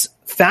 What's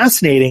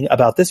fascinating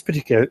about this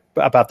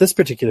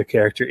particular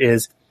character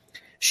is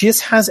she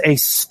just has a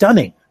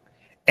stunning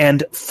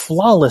and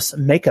flawless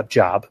makeup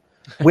job,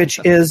 which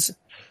is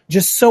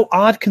just so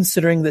odd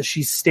considering that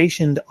she's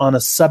stationed on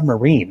a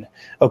submarine.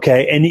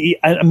 Okay,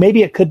 and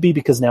maybe it could be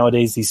because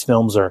nowadays these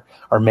films are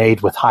made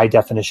with high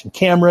definition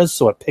cameras,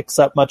 so it picks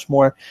up much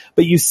more.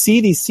 But you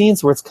see these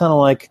scenes where it's kind of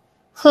like,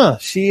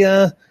 she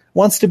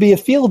wants to be a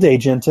field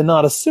agent and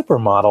not a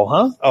supermodel,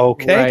 huh?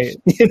 Okay. Right.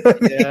 You know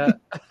what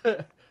I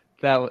mean?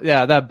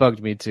 That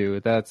bugged me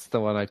too. That's the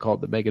one I called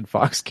the Megan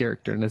Fox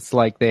character, and it's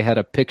like they had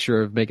a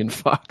picture of Megan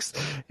Fox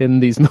in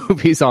these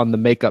movies on the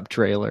makeup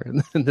trailer,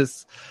 and then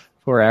this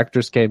poor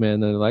actress came in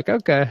and they're like,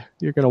 okay,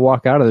 you're gonna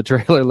walk out of the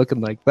trailer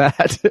looking like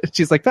that.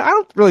 She's like, I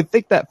don't really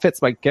think that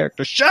fits my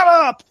character. Shut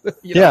up.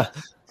 Yeah,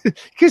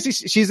 because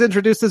she's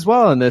introduced as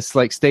well in this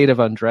like state of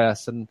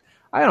undress, and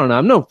I don't know,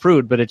 I'm no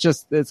prude, but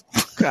it's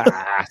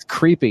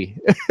creepy.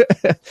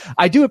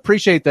 I do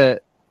appreciate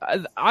that.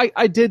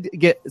 I did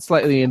get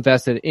slightly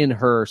invested in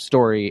her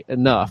story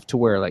enough to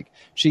where like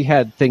she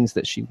had things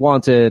that she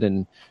wanted,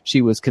 and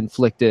she was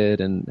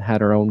conflicted and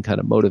had her own kind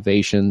of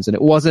motivations, and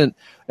it wasn't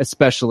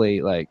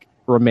especially like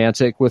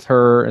romantic with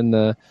her and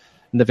the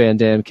Van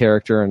Damme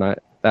character, and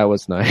that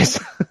was nice.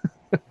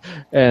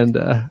 And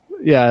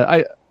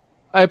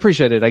I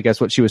appreciated, I guess,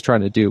 what she was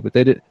trying to do, but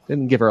they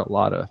didn't give her a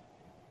lot of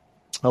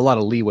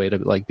leeway to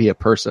like be a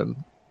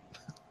person.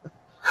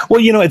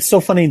 Well, it's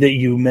so funny that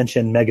you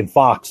mentioned Megan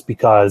Fox,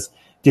 because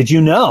did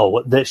you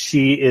know that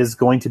she is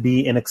going to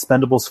be in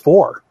Expendables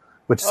 4,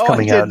 which is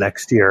coming out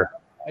next year?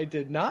 I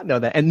did not know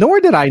that, and nor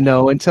did I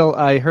know until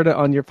I heard it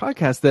on your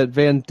podcast that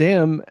Van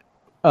Damme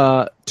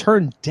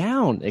turned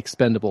down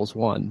Expendables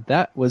 1.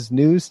 That was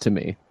news to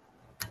me.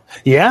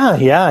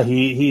 Yeah,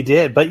 he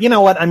did. But you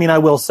know what? I mean, I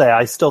will say,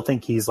 I still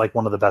think he's like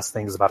one of the best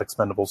things about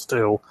Expendables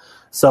 2.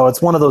 So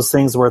it's one of those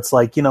things where it's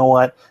like, you know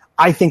what?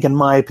 I think, in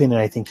my opinion,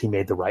 I think he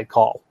made the right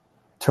call,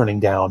 turning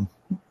down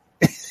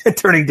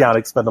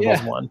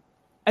Expendables 1.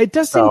 It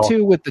does seem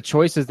too, with the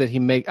choices that he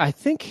make. I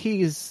think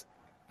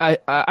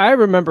I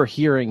remember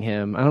hearing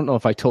him. I don't know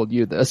if I told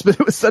you this, but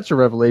it was such a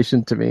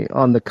revelation to me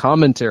on the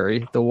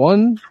commentary. The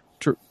one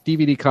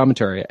DVD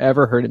commentary I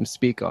ever heard him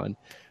speak on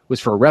was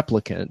for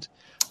Replicant.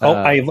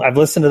 I've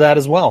listened to that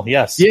as well.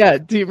 Yes. Yeah.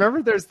 Do you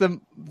remember? There's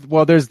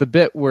the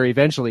bit where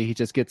eventually he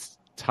just gets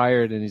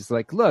tired and he's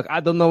like, "Look, I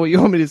don't know what you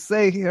want me to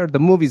say here. The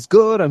movie's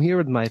good. I'm here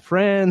with my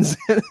friends."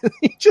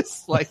 He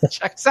just like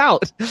checks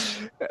out.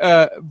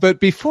 But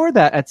before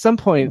that, at some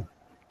point,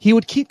 he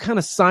would keep kind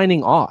of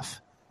signing off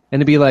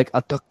and it'd be like,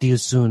 "I'll talk to you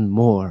soon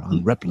more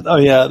on Replicant." Oh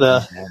yeah.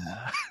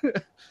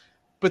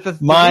 But the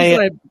reason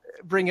I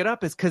bring it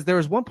up is because there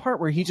was one part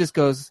where he just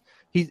goes,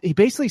 he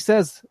basically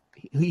says,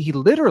 he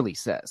literally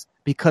says,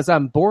 "Because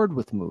I'm bored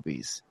with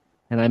movies,"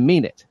 and I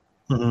mean it.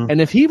 Mm-hmm.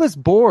 And if he was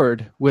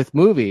bored with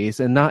movies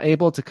and not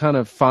able to kind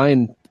of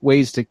find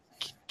ways to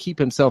keep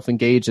himself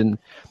engaged and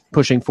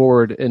pushing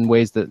forward in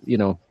ways that,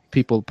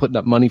 people putting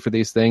up money for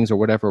these things or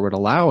whatever would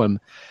allow him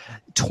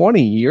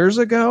 20 years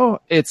ago,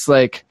 it's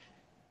like,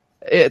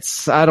 I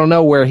don't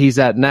know where he's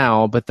at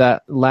now, but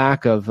that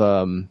lack of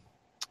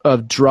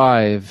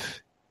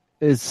drive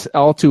is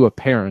all too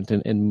apparent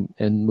in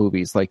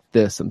movies like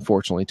this,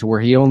 unfortunately, to where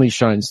he only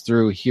shines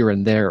through here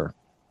and there,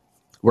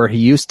 where he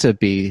used to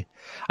be.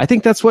 I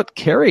think that's what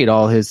carried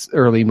all his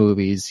early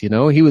movies. He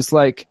was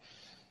the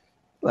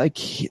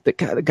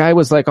guy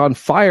was like on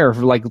fire,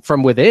 like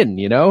from within.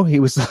 He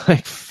was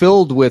like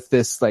filled with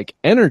this like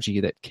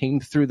energy that came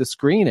through the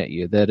screen at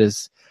you. It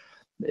is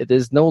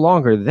no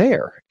longer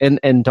there,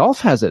 and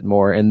Dolph has it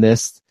more in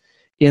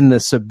the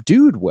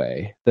subdued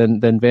way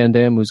than Van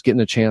Damme, who's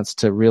getting a chance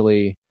to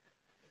really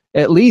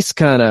at least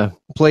kind of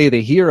play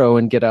the hero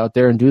and get out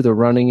there and do the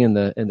running and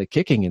the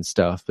kicking and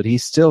stuff. But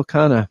he's still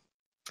kind of,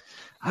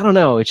 I don't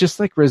know. It's just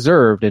like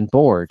reserved and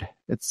bored.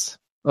 It's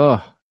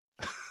it's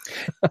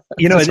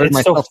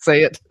so,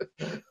 say it.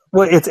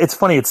 Well, it's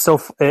funny.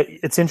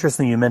 It's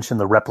interesting you mentioned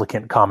the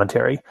Replicant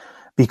commentary,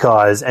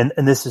 because and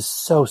this is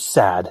so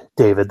sad,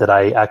 David, that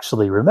I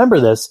actually remember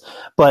this.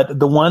 But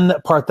the one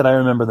part that I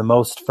remember the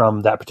most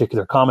from that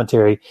particular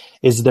commentary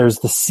is there's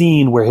the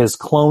scene where his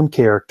clone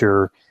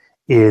character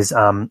is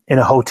in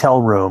a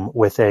hotel room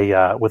with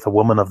a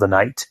woman of the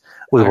night,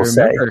 we will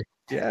say.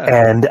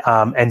 Yeah.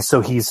 And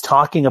so he's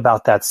talking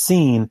about that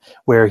scene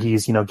where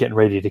he's, getting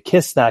ready to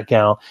kiss that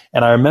gal.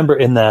 And I remember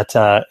in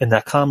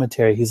that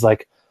commentary, he's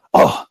like,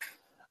 "Oh,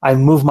 I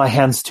moved my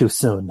hands too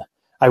soon.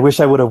 I wish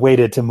I would have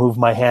waited to move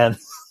my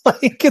hands."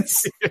 Like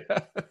it's,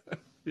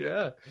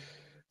 yeah.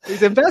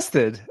 He's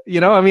invested,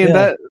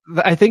 that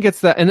I think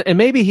it's that, and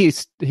maybe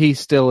he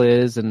still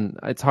is, and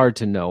it's hard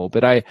to know,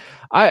 but I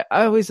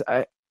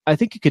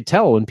think you could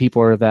tell when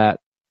people are that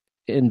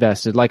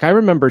invested. Like I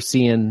remember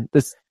seeing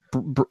this,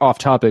 off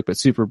topic but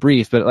super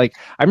brief, but like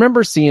I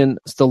remember seeing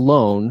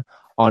Stallone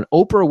on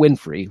Oprah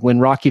Winfrey when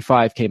Rocky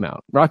V came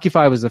out. Rocky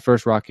V was the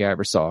first Rocky I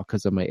ever saw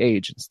because of my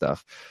age and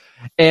stuff.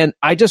 And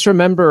I just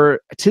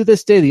remember, to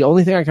this day, the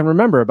only thing I can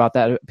remember about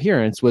that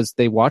appearance was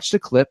they watched a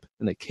clip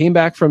and they came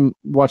back from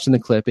watching the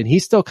clip and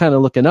he's still kind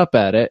of looking up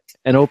at it.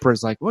 And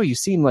Oprah's like, "Well, you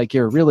seem like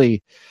you're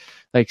really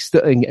like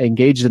still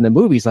engaged in the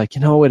movie." He's like,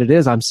 "You know what it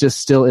is? I'm just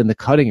still in the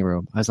cutting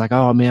room." I was like,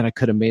 "Oh man, I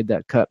could have made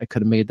that cut.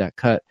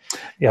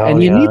 Yeah,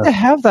 and you need to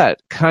have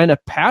that kind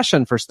of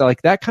passion for stuff.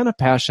 Like that kind of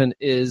passion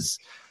is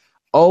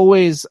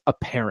always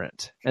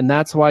apparent. And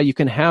that's why you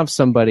can have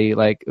somebody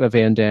like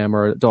Van Damme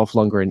or Dolph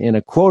Lundgren in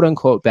a quote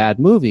unquote bad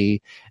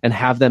movie and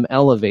have them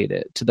elevate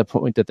it to the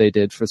point that they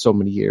did for so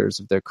many years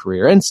of their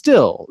career. And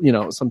still,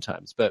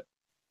 sometimes,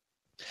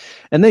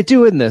 and they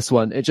do in this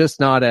one. It's just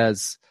not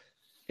as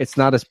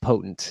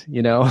potent,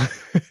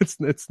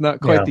 it's not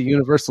quite the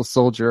Universal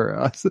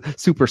Soldier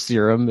super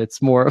serum.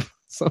 It's more of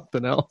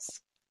something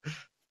else.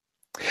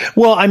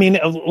 Well, I mean,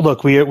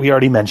 look, we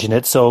already mentioned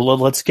it, so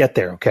let's get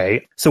there,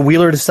 okay? So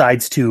Wheeler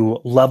decides to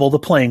level the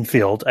playing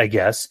field, I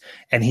guess,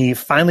 and he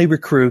finally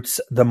recruits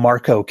the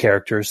Marco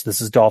characters,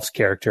 this is Dolph's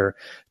character,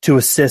 to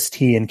assist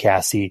he and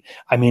Cassie.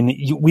 I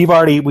mean, we've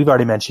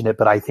already mentioned it,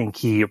 but I think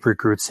he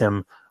recruits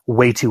him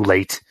way too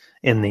late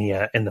in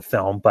the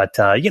film. But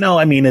I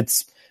mean,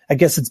 I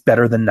guess it's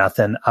better than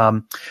nothing.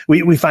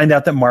 We find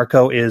out that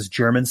Marco is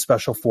German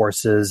Special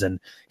Forces, and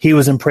he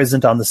was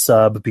imprisoned on the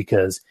sub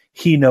because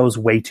he knows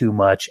way too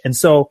much. And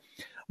so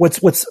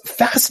what's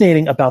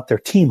fascinating about their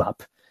team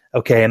up,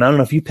 okay, and I don't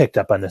know if you picked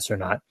up on this or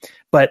not,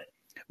 but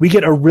we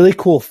get a really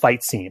cool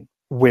fight scene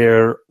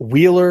where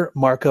Wheeler,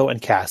 Marco,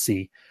 and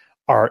Cassie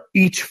are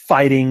each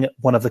fighting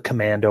one of the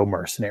commando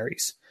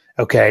mercenaries.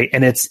 Okay,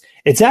 and it's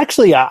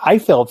actually I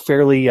felt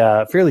fairly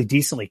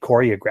decently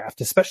choreographed,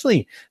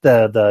 especially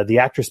the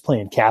actress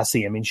playing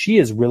Cassie. I mean, she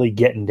is really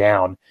getting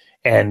down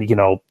and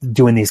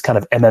doing these kind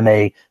of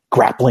MMA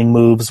grappling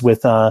moves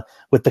with the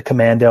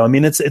commando. I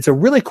mean, it's a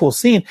really cool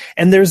scene.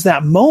 And there's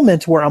that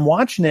moment where I'm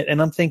watching it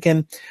and I'm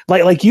thinking,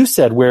 like you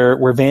said,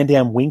 where Van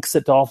Damme winks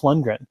at Dolph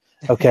Lundgren.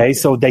 Okay,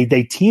 so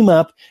they team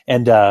up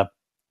and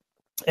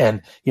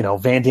Van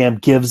Damme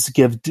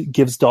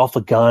gives Dolph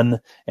a gun,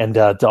 and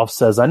Dolph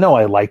says, "I know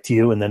I liked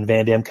you," and then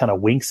Van Damme kind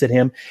of winks at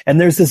him, and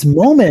there's this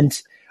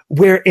moment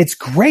where it's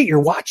great. You're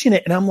watching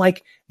it, and I'm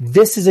like,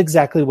 this is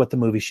exactly what the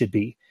movie should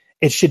be.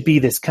 It should be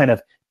this kind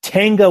of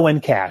Tango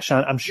and Cash.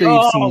 I'm sure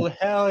you've seen. Oh,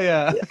 hell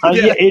yeah!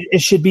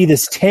 It should be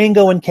this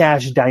Tango and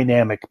Cash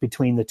dynamic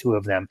between the two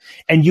of them,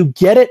 and you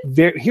get it.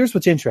 Here's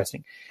what's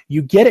interesting: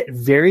 you get it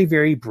very,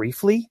 very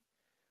briefly,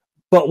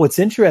 but what's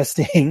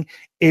interesting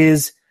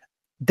is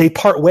they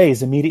part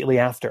ways immediately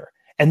after.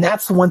 And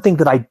that's the one thing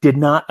that I did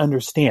not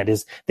understand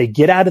is they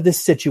get out of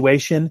this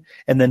situation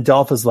and then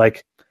Dolph is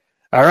like,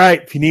 all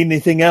right, if you need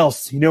anything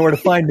else, you know where to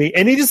find me.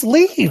 And he just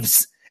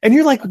leaves. And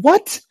you're like,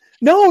 what?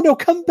 No,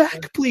 come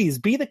back, please.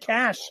 Be the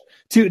Cash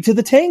to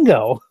the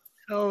Tango.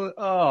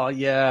 Oh,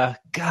 yeah.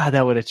 God,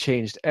 that would have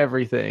changed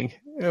everything.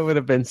 It would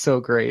have been so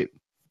great.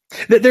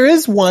 There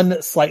is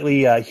one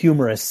slightly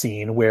humorous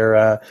scene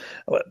where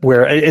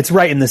it's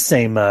right in the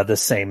same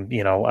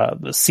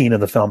scene of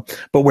the film,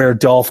 but where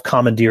Dolph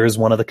commandeers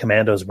one of the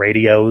commandos'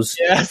 radios.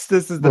 Yes,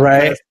 this is the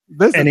best.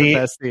 This is the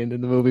best scene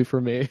in the movie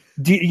for me.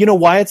 Do you know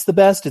why it's the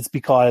best? It's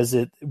because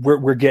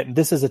we're getting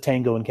this is a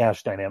Tango and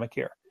Cash dynamic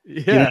here. Yeah,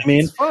 you know what I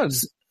mean? It's fun.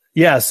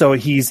 Yeah, so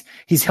he's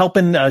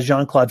helping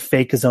Jean-Claude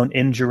fake his own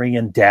injury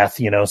and death,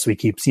 so he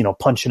keeps,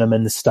 punching him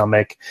in the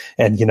stomach,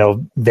 and,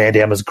 Van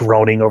Damme is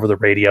groaning over the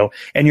radio,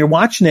 and you're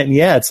watching it, and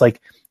yeah, it's like,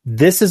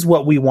 this is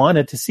what we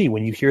wanted to see.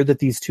 When you hear that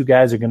these two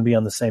guys are going to be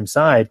on the same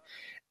side,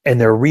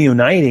 and they're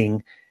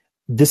reuniting,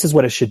 this is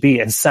what it should be,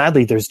 and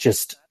sadly, there's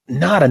just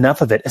not enough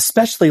of it,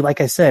 especially,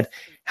 like I said,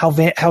 how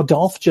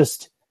Dolph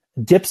just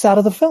dips out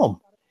of the film.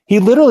 He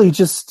literally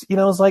just,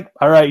 is like,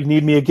 all right, you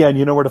need me again.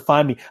 You know where to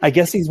find me. I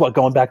guess he's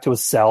going back to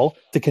his cell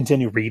to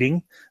continue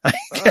reading.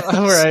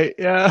 All right.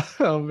 Yeah.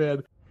 Oh,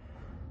 man.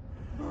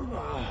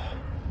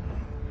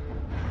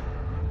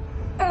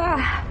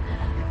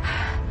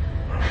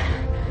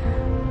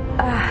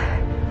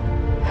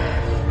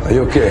 Are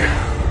you okay?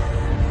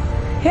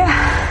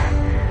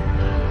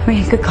 Yeah. I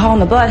mean, good call on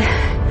the blood.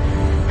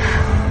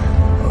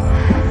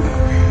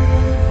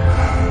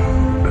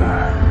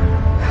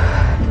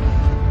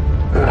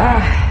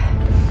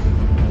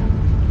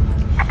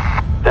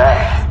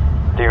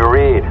 Dax, do you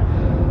read?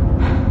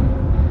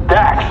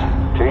 Dax,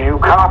 do you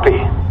copy?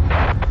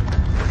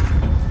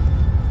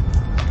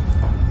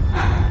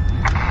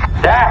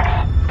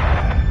 Dax!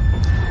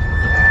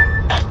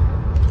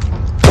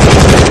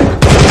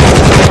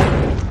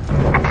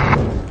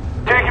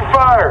 Taking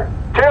fire!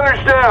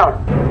 Taylor's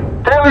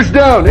down! Taylor's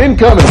down!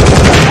 Incoming!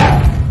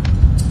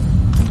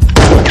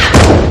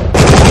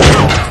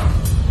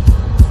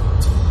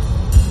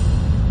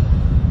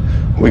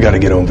 We gotta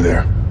get over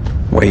there.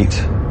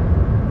 Wait.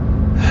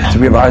 Do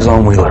we have eyes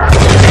on Wheeler?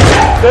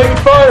 Taking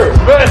fire!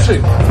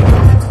 Advancing!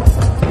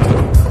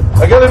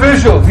 I got a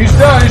visual. He's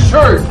down. He's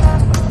hurt.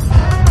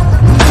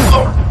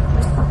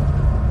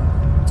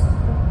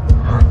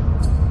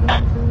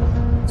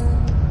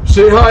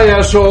 Say hi,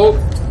 asshole.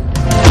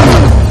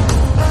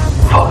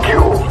 Fuck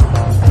you.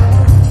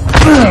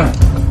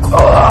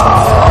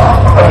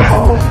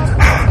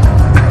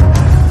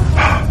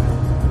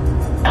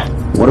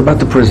 What about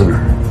the prisoner?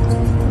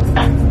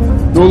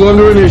 No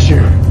longer an issue.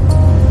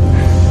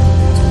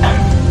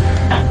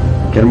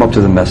 Get him up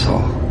to the mess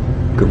hall.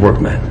 Good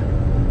work, man.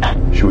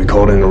 Should we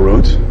call it in the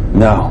roads?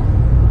 No.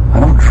 I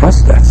don't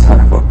trust that son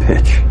of a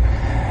bitch.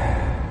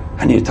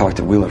 I need to talk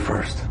to Wheeler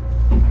first.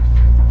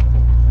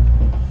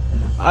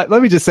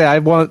 Let me just say, I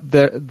want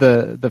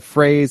the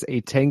phrase "a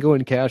Tango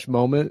and Cash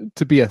moment"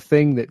 to be a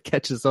thing that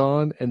catches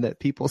on and that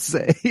people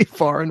say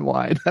far and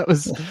wide. That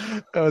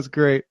was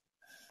great.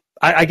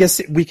 I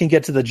guess we can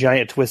get to the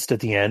giant twist at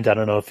the end. I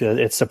don't know if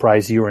it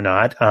surprised you or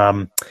not.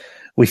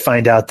 We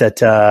find out that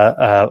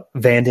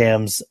Van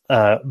Damme's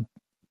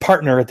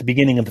partner at the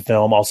beginning of the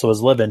film, also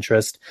his love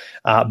interest,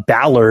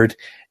 Ballard,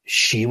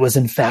 she was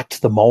in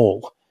fact the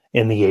mole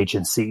in the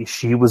agency.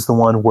 She was the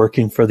one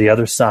working for the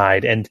other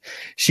side, and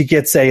she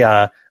gets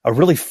a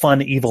really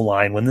fun evil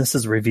line when this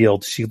is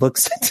revealed. She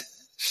looks at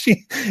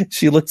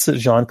she looks at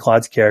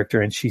Jean-Claude's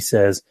character and she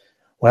says,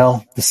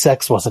 "Well, the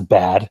sex wasn't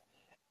bad."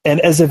 And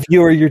as a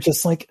viewer, you're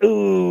just like,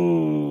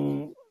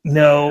 "Ooh,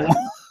 no."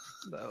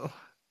 No.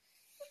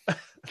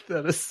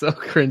 That is so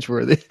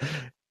cringeworthy.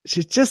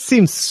 She just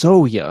seems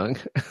so young.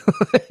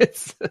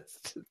 It's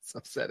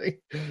upsetting.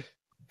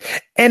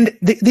 And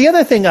the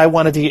other thing I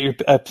wanted to get your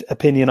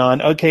opinion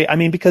on, okay, I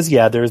mean, because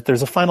yeah,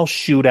 there's a final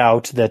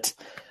shootout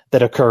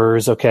that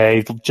occurs,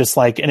 okay? Just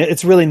like, and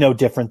it's really no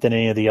different than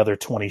any of the other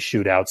 20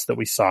 shootouts that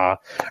we saw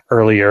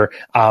earlier.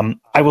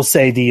 I will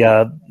say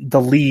the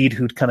lead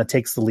who kind of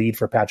takes the lead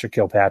for Patrick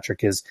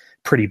Kilpatrick is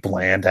pretty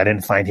bland. I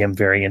didn't find him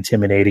very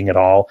intimidating at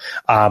all.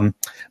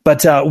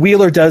 But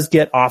Wheeler does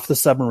get off the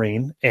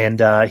submarine,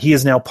 and he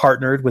is now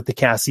partnered with the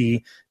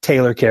Cassie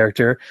Taylor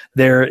character.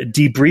 They're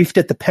debriefed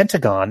at the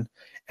Pentagon,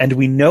 and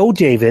we know,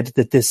 David,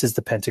 that this is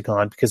the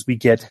Pentagon because we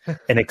get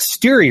an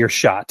exterior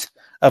shot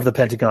of the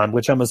Pentagon,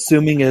 which I'm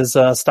assuming is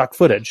stock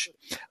footage.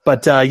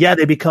 But yeah,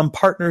 they become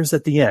partners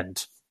at the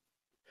end.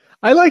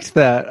 I liked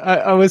that.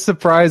 I was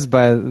surprised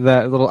by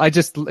that little. I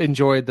just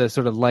enjoyed the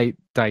sort of light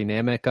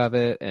dynamic of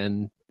it,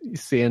 and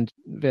seeing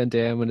Van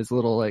Damme and his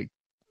little, like,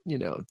 you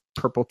know,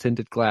 purple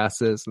tinted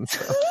glasses and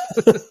stuff.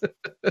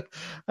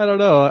 I don't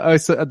know.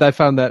 I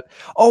found that.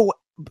 Oh,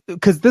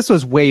 because this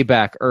was way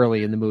back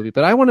early in the movie,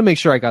 but I want to make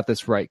sure I got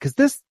this right, because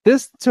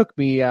this took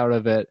me out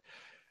of it.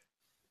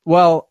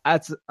 Well,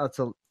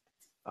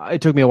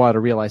 it took me a while to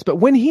realize, but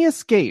when he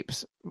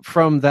escapes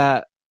from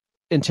that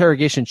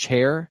interrogation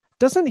chair,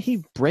 doesn't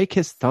he break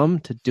his thumb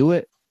to do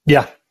it?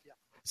 Yeah.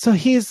 So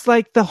he's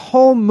like the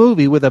whole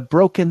movie with a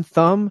broken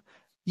thumb.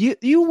 He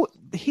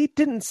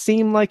didn't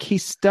seem like he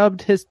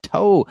stubbed his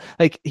toe.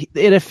 Like,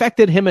 it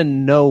affected him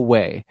in no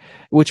way,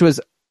 which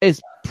is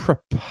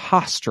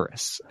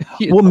preposterous.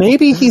 Well,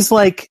 maybe he's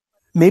like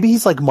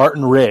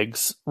Martin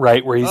Riggs,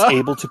 right? Where he's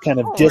able to kind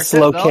of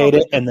dislocate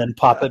it and then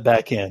pop it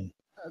back in.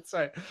 That's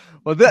right.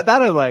 Well, that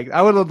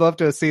I would have loved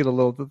to have seen a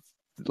little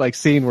like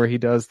scene where he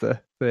does the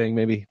thing.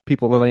 Maybe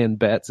people are laying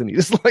bets and he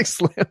just like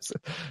slams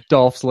it.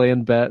 Dolph's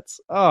laying bets.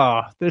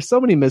 Oh, there's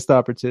so many missed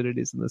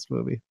opportunities in this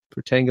movie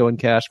for Tango and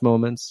Cash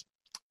moments,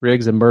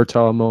 Riggs and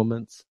Murtaugh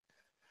moments.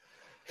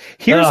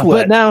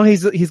 But now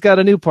he's got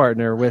a new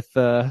partner with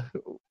the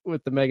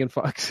Megan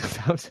Fox.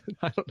 I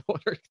don't know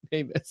what her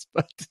name is,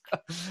 but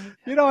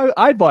you know,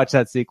 I'd watch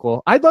that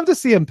sequel. I'd love to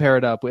see him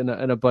paired up in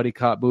a buddy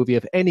cop movie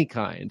of any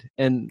kind.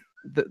 And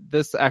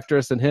this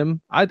actress and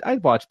him,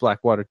 I'd watch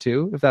Blackwater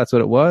too, if that's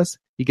what it was.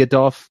 You get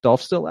Dolph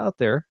still out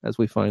there, as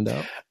we find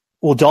out.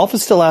 Well, Dolph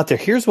is still out there.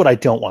 Here's what I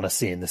don't want to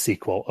see in the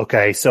sequel.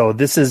 Okay, so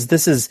this is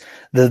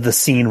the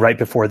scene right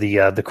before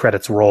the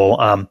credits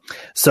roll.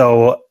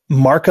 So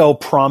Marco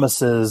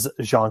promises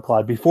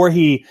Jean-Claude before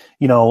he,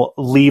 you know,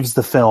 leaves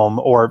the film,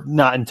 or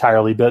not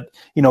entirely, but,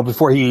 you know,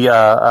 before he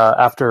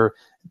after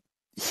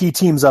he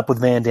teams up with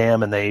Van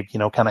Damme and they, you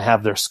know, kind of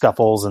have their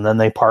scuffles and then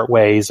they part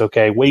ways.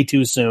 Okay, way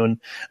too soon.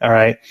 All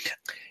right.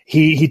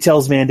 He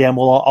tells Van Damme,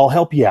 "Well, I'll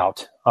help you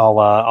out.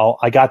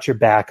 I got your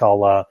back.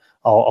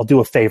 I'll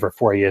do a favor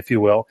for you, if you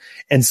will."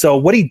 And so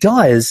what he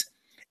does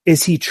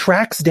is he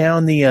tracks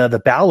down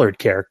the Ballard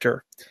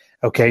character.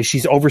 Okay,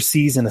 she's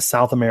overseas in a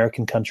South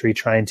American country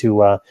trying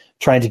to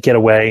get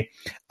away.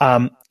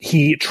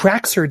 He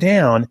tracks her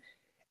down,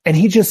 and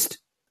he just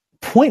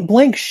point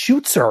blank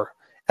shoots her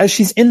as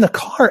she's in the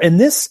car. And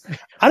this,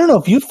 I don't know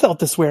if you felt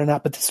this way or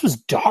not, but this was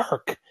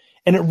dark,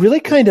 and it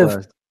really kind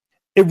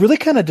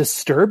of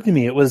disturbed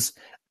me. It was,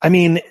 I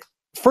mean,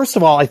 first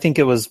of all, I think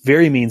it was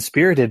very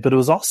mean-spirited, but it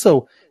was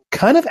also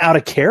kind of out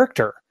of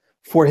character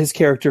for his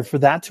character for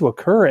that to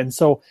occur. And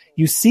so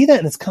you see that,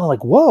 and it's kind of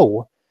like,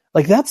 whoa,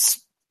 like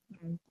that's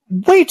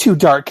way too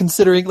dark,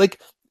 considering like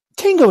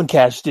Tango and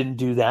Cash didn't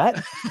do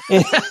that.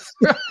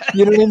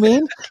 You know what I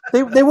mean?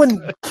 They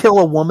wouldn't kill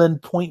a woman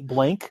point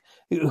blank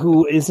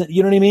who isn't,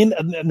 you know what I mean,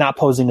 not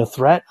posing a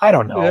threat. I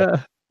don't know.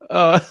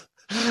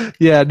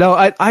 Yeah. No,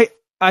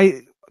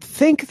 I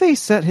think they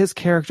set his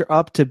character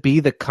up to be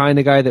the kind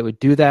of guy that would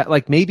do that.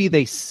 Like, maybe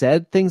they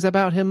said things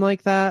about him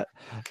like that,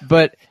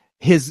 but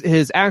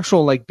his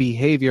actual like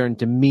behavior and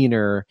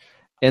demeanor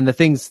and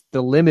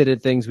the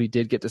limited things we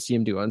did get to see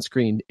him do on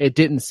screen, it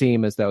didn't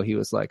seem as though he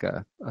was like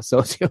a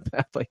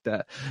sociopath like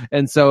that.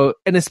 And so,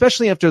 and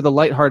especially after the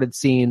lighthearted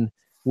scene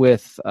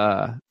with,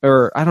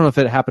 or I don't know if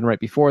it happened right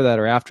before that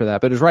or after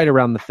that, but it was right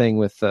around the thing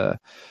with the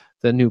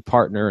new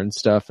partner and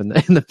stuff in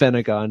the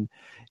Pentagon.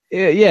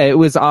 It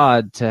was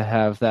odd to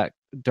have that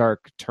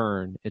dark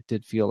turn. It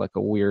did feel like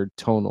a weird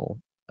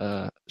tonal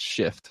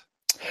shift.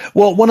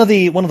 Well, one of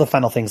the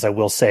final things I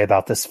will say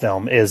about this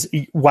film is,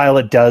 while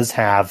it does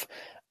have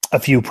a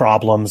few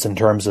problems in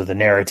terms of the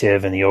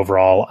narrative and the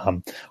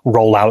overall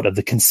rollout of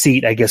the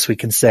conceit, I guess we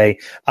can say,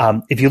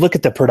 if you look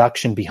at the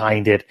production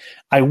behind it,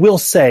 I will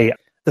say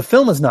the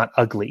film is not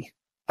ugly,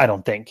 I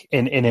don't think,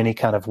 in any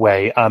kind of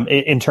way,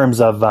 in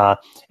terms of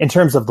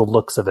the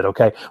looks of it.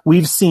 Okay,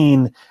 we've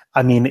seen,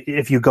 I mean,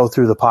 if you go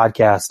through the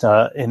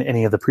podcast in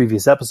any of the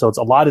previous episodes,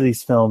 a lot of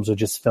these films are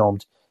just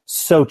filmed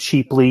so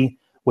cheaply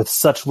with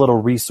such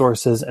little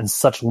resources and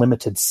such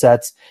limited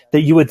sets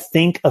that you would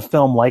think a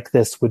film like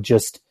this would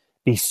just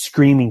be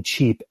screaming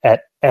cheap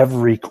at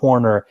every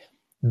corner.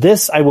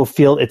 This, I will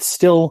feel, it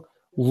still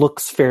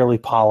looks fairly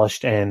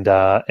polished and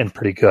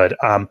pretty good.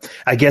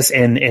 I guess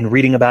in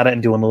reading about it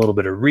and doing a little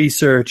bit of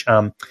research,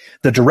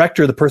 the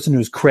director, the person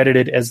who's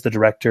credited as the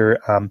director,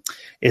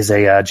 is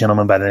a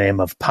gentleman by the name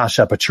of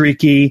Pasha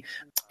Patriki.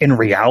 In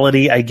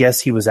reality, I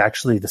guess he was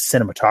actually the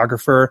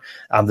cinematographer.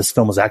 This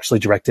film was actually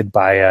directed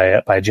by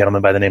a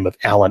gentleman by the name of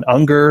Alan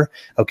Unger.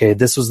 Okay,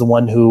 this was the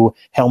one who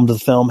helmed the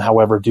film.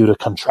 However, due to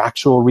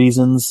contractual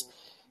reasons,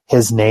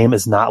 his name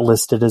is not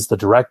listed as the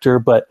director.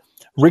 But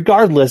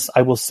regardless,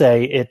 I will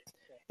say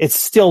it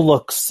still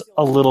looks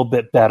a little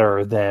bit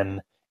better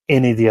than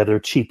any of the other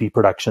cheapy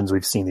productions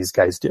we've seen these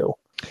guys do.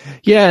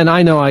 Yeah, and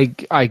I know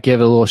I give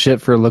a little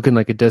shit for looking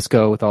like a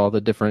disco with all the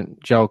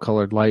different gel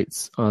colored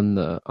lights on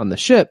the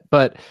ship,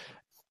 but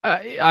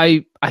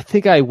I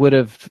think I would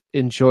have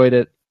enjoyed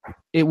it.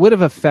 It would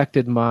have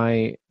affected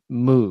my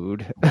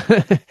mood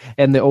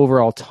and the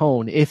overall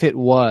tone if it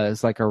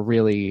was like a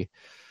really,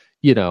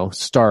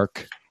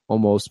 stark,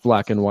 almost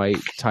black and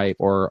white type,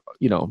 or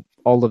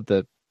all of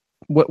the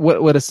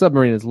what a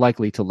submarine is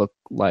likely to look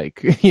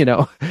like,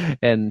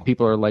 and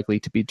people are likely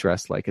to be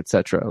dressed like,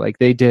 etc. Like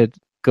they did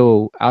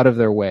go out of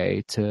their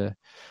way to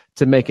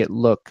make it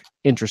look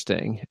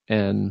interesting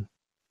and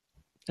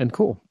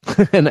cool.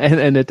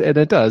 and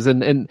it does.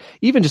 And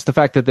even just the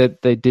fact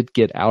that they did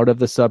get out of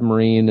the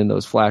submarine and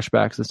those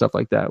flashbacks and stuff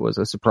like that was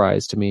a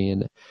surprise to me.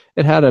 And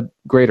it had a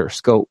greater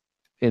scope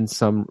in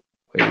some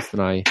ways than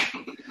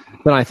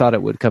I thought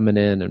it would coming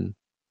in. And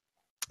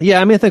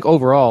yeah, I mean, I think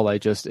overall I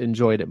just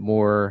enjoyed it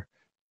more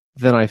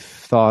than I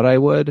thought I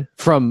would,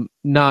 from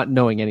not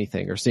knowing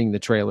anything or seeing the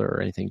trailer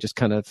or anything, just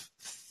kind of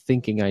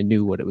thinking I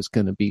knew what it was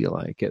going to be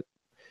like.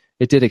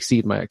 It did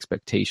exceed my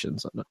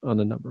expectations on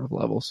a number of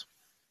levels.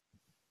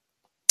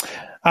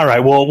 All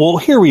right. Well,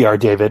 here we are,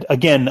 David.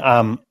 Again,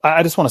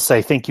 I just want to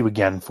say thank you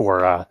again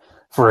for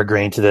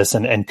agreeing to this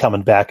and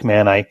coming back,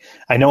 man. I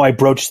know I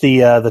broached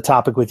the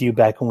topic with you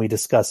back when we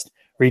discussed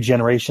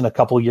Regeneration a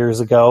couple years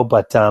ago,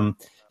 but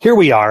here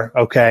we are.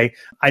 Okay.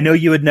 I know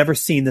you had never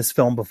seen this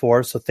film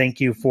before, so thank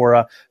you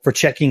for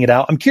checking it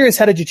out. I'm curious,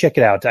 how did you check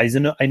it out? I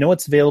know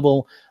it's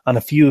available on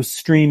a few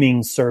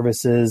streaming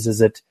services. Is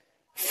it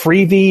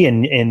freebie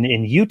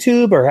in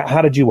YouTube, or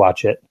how did you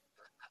watch it?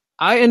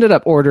 I ended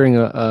up ordering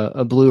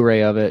a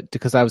Blu-ray of it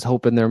because I was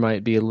hoping there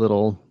might be a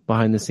little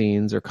behind the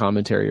scenes or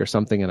commentary or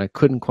something, and I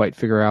couldn't quite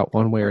figure out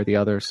one way or the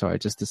other. So I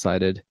just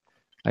decided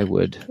I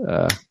would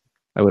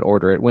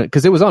order it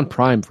because it was on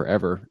Prime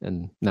forever,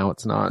 and now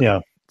it's not. Yeah.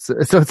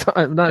 So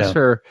I'm not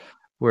sure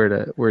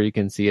where you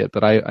can see it,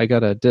 but I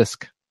got a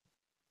disc.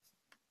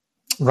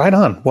 Right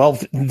on. Well,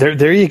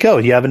 there you go.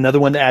 You have another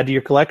one to add to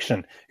your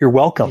collection. You're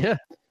welcome. Yeah.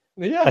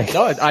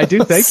 No, I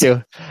do. Thank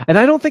you. And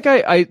I don't think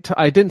I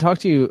didn't talk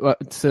to you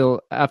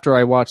till after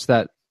I watched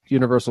that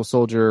Universal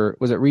Soldier.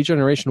 Was it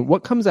Regeneration?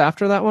 What comes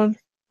after that one?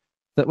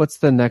 What's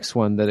the next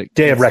one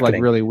Day of Reckoning.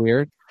 Like really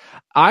weird?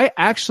 I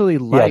actually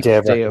liked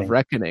Day of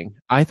Reckoning.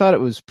 I thought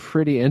it was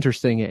pretty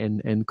interesting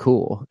and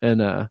cool.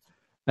 And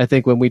I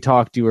think when we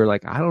talked, you were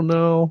like, I don't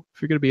know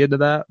if you're going to be into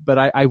that, but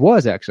I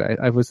was actually.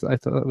 I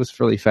thought it was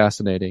really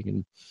fascinating.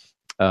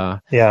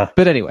 And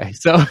but anyway,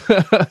 so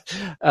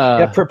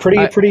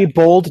pretty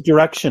bold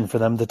direction for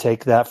them to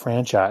take that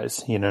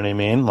franchise. You know what I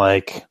mean?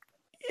 Like,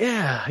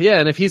 yeah.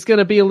 And if he's going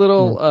to be a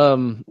little,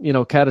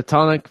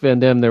 catatonic, Van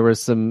Damme, there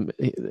was some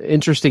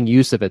interesting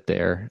use of it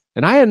there.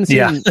 And I hadn't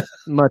seen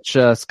much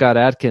Scott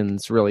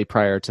Adkins really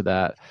prior to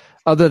that,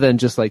 other than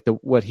just like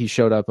what he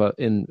showed up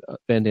in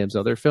Van Damme's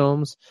other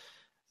films.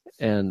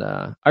 And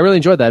I really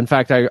enjoyed that. In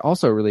fact, I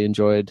also really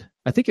enjoyed,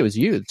 I think it was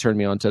you that turned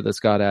me on to the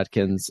Scott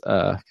Adkins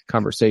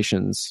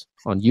conversations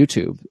on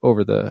YouTube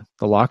over the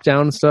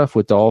lockdown and stuff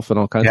with Dolph and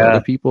all kinds of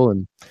other people.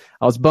 And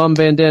I was bummed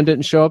Van Damme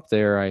didn't show up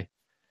there. I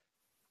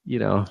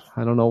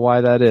don't know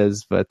why that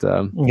is, but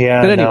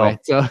anyway,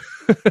 so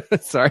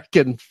sorry,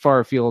 getting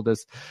far afield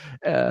as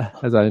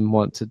I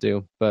want to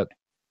do, but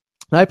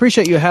I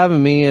appreciate you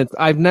having me.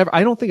 I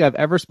don't think I've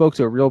ever spoke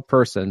to a real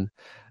person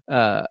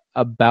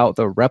about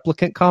the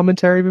replicant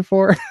commentary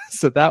before,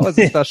 so that was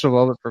a special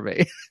moment for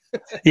me.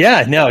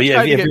 Yeah, no, if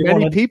get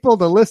many people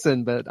to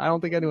listen, but I don't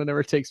think anyone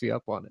ever takes me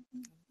up on it.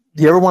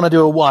 Do you ever want to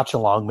do a watch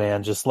along,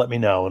 man? Just let me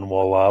know and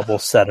we'll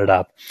set it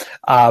up.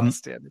 All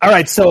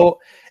right, so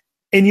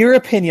in your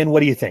opinion,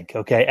 what do you think?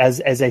 Okay, as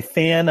a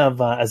fan of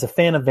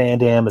Van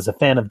Damme, as a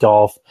fan of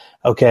Dolph,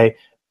 okay,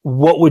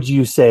 what would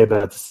you say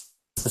about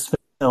this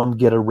film?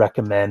 Get a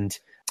recommend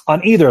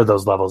on either of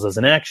those levels, as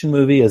an action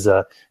movie, as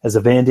a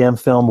Van Damme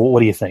film? What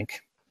do you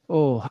think?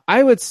 Oh,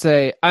 I would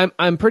say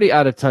I'm pretty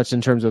out of touch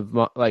in terms of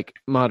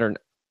modern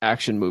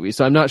action movies,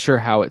 so I'm not sure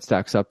how it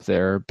stacks up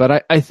there.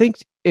 But I think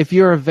if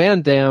you're a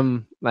Van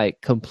Damme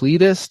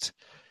completist,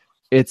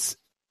 it's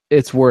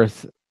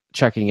worth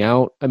checking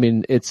out. I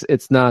mean,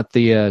 it's not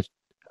the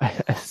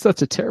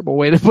such a terrible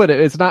way to put it.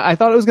 It's not. I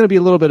thought it was going to be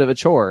a little bit of a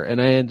chore, and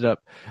I ended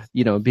up,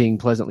 being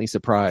pleasantly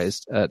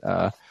surprised at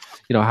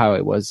how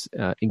I was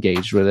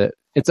engaged with it.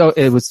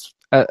 It was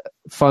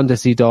fun to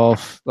see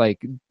Dolph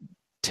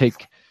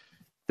take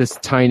this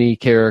tiny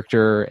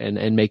character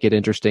and make it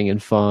interesting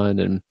and fun.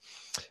 And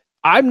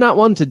I'm not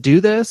one to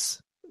do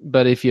this,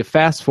 but if you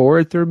fast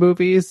forward through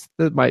movies,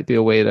 that might be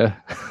a way to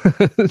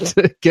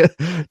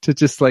to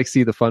just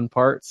see the fun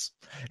parts.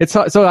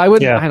 So I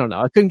wouldn't. I don't know.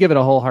 I couldn't give it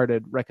a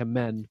wholehearted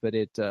recommend, but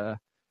it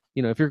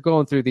if you're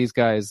going through these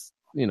guys'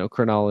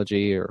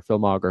 chronology or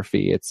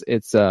filmography,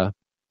 it's going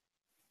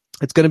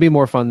to be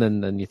more fun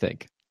than you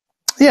think.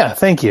 Yeah,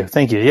 thank you.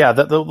 Yeah,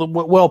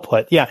 well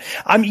put. Yeah,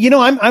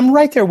 I'm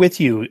right there with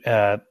you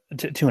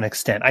to an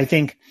extent. I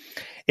think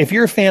if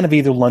you're a fan of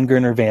either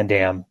Lundgren or Van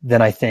Damme,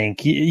 then I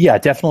think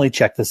definitely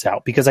check this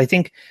out, because I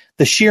think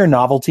the sheer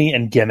novelty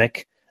and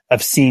gimmick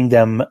of seeing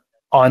them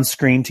on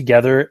screen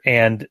together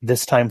and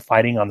this time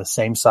fighting on the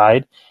same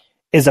side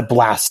is a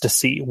blast to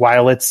see.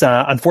 While it's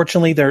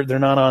unfortunately they're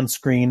not on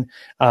screen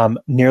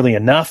nearly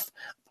enough,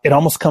 it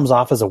almost comes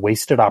off as a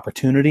wasted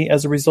opportunity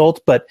as a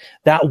result. But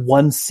that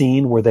one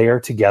scene where they are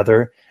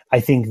together, I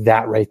think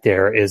that right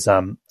there is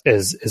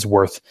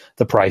worth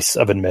the price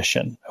of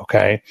admission.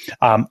 Okay,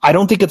 I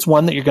don't think it's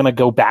one that you're going to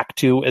go back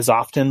to as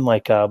often,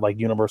 like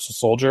Universal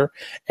Soldier,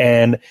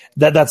 and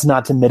that's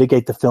not to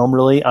mitigate the film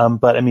really.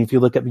 But I mean, if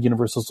you look at the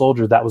Universal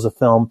Soldier, that was a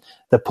film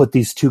that put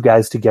these two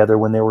guys together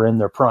when they were in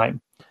their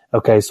prime.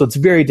 Okay, so it's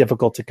very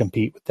difficult to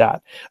compete with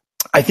that.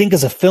 I think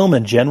as a film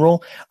in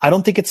general, I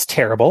don't think it's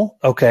terrible.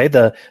 Okay,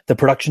 the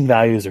production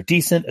values are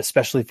decent,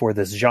 especially for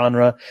this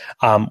genre.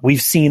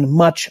 We've seen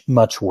much,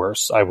 much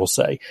worse, I will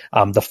say.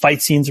 The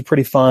fight scenes are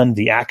pretty fun.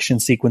 The action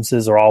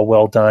sequences are all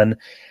well done.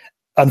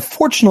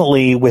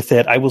 Unfortunately, with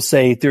it, I will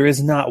say there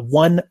is not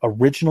one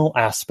original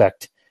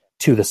aspect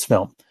to this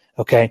film.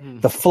 Okay,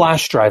 the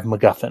flash drive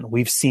MacGuffin,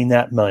 we've seen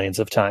that millions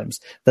of times.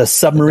 The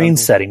submarine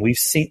setting, we've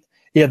seen.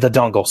 Yeah, the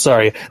dongle,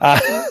 sorry.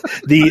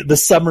 The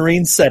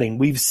submarine setting,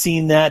 we've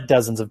seen that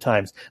dozens of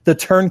times. The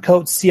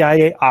turncoat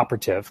CIA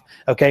operative,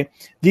 okay?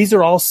 These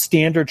are all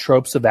standard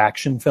tropes of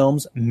action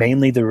films,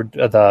 mainly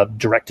the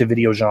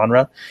direct-to-video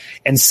genre.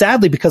 And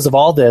sadly, because of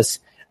all this,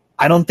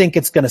 I don't think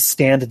it's going to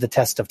stand the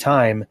test of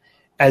time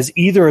as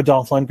either a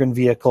Dolph Lundgren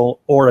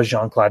vehicle or a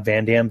Jean-Claude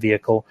Van Damme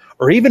vehicle,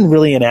 or even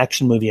really an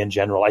action movie in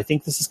general. I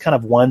think this is kind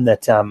of one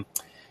that...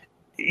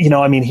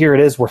 here it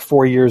is. We're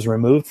 4 years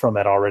removed from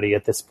it already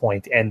at this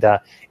point, and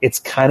it's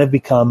kind of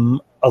become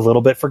a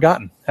little bit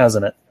forgotten,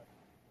 hasn't it?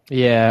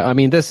 Yeah, I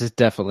mean, this is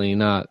definitely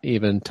not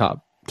even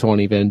top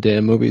 20 Van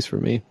Damme movies for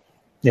me.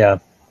 Yeah.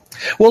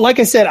 Well, like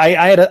I said,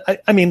 I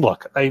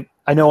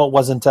know it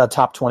wasn't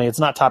top 20. It's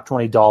not top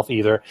 20 Dolph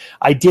either.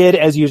 I did,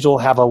 as usual,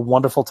 have a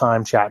wonderful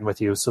time chatting with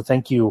you, so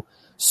thank you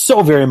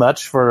so very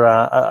much for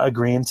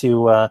agreeing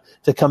to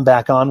come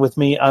back on with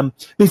me.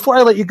 Before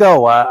I let you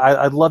go,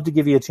 I'd love to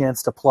give you a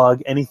chance to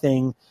plug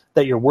anything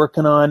that you're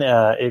working on.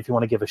 If you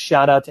want to give a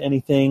shout out to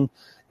anything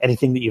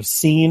that you've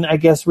seen, I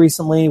guess,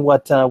 recently,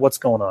 what's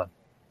going on?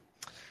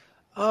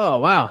 Oh,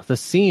 wow. The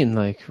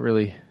scene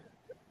really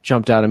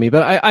jumped out at me.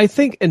 But I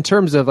think in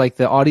terms of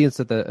the audience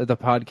of the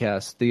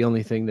podcast, the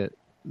only thing that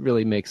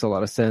really makes a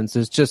lot of sense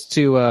is just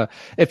to,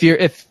 if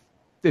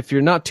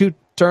you're not too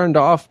turned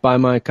off by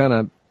my kind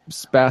of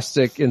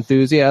spastic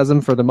enthusiasm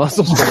for the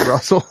muscles from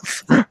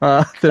Brussels.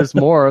 There's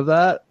more of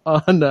that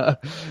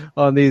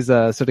on these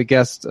sort of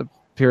guest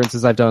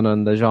appearances I've done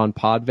on the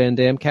Jean-Claude Van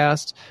Damme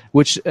cast,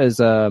 which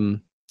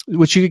you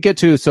could get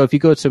to. So if you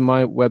go to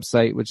my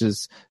website, which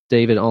is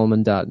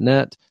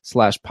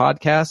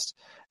davidullman.net/podcast,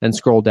 and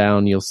scroll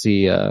down, you'll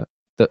see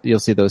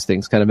those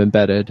things kind of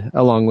embedded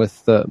along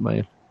with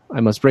my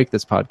I Must Break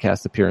This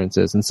podcast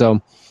appearances. And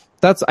so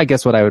that's, I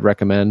guess, what I would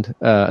recommend.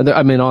 On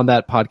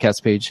that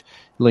podcast page,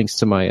 links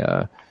to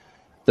my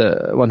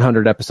the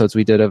 100 episodes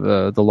we did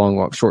of the Long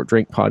Walk Short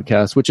Drink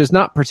podcast, which is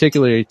not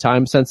particularly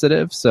time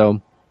sensitive.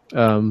 So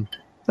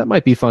that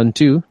might be fun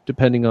too,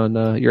 depending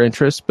on your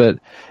interest. But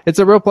it's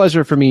a real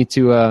pleasure for me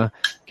to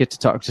get to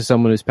talk to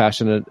someone who's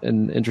passionate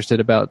and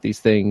interested about these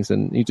things.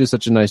 And you do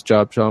such a nice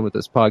job, Sean, with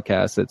this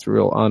podcast. It's a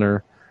real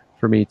honor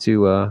for me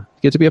to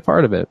get to be a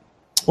part of it.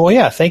 Well,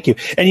 yeah, thank you.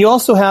 And you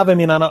also have, I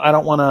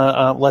don't want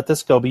to let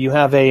this go, but you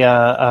have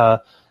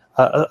a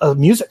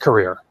music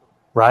career,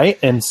 right?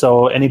 And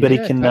so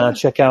anybody can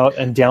check out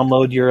and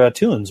download your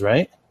tunes,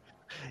 right?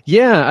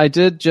 Yeah, I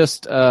did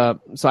just, so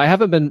I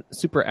haven't been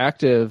super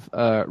active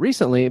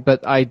recently,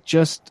 but I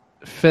just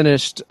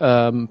finished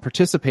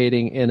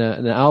participating in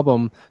an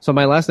album. So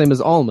my last name is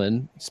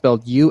Ullman,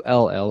 spelled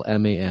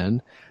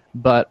Ullman.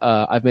 But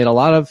I've made a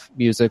lot of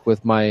music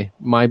with my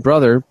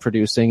brother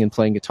producing and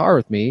playing guitar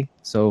with me,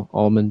 so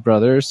Ullman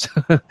Brothers.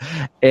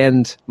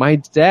 And my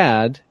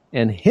dad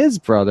and his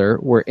brother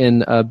were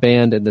in a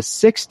band in the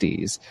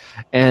 60s.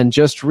 And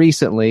just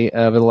recently,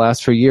 over the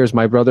last few years,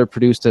 my brother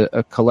produced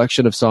a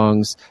collection of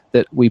songs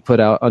that we put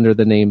out under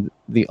the name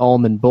The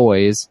Ullman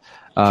Boys,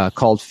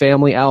 called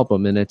Family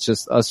Album. And it's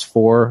just us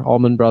four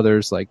Ullman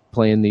Brothers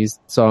playing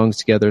these songs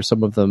together,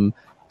 some of them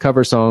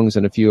cover songs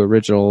and a few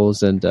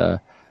originals. And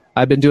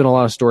I've been doing a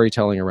lot of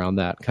storytelling around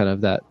that, kind of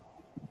that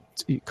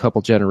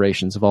couple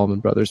generations of Ullman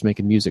Brothers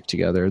making music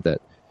together. That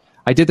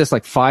I did this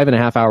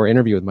 5.5 hour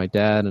interview with my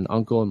dad and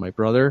uncle and my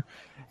brother.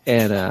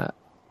 And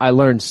I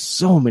learned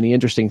so many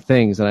interesting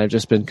things. And I've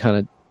just been kind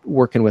of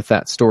working with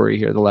that story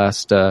here the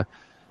last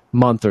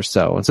month or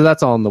so. And so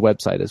that's all on the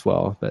website as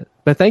well.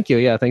 But thank you.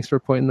 Yeah. Thanks for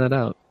pointing that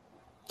out.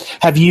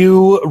 Have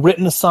you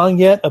written a song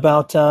yet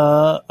about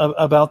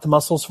the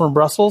muscles from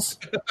Brussels?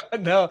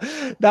 No,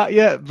 not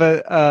yet.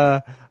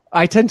 But,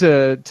 I tend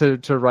to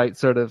write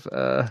sort of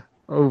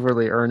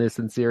overly earnest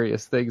and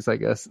serious things, I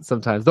guess,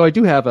 sometimes. Though I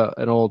do have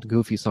an old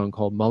goofy song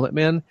called Mullet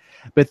Man,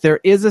 but there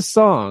is a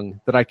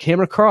song that I came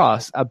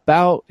across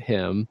about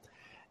him,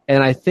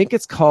 and I think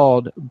it's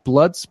called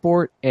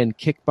Bloodsport and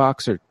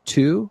Kickboxer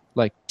 2,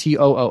 like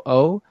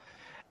T-O-O-O.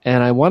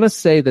 And I want to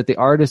say that the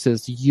artist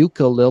is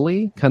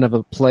Ukulele, kind of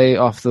a play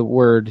off the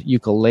word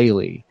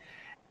ukulele.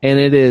 And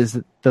it is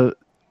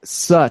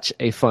such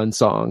a fun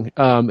song.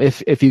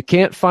 If you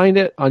can't find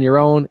it on your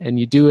own and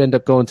you do end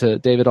up going to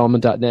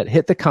davidullman.net,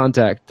 hit the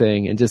contact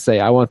thing and just say,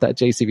 I want that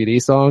JCVD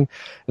song,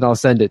 and I'll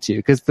send it to you.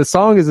 Because the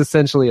song is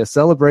essentially a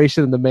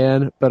celebration of the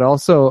man, but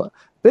also a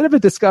bit of a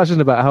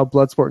discussion about how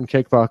Bloodsport and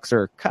Kickboxer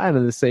are kind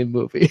of the same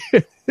movie.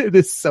 It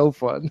is so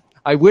fun.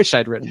 I wish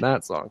I'd written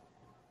that song.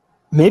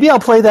 Maybe I'll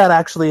play that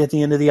actually at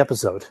the end of the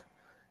episode.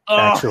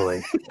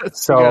 Actually.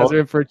 So you guys are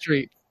in for a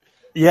treat.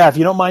 Yeah, if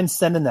you don't mind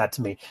sending that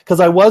to me. Because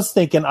I was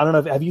thinking, I don't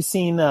know, have you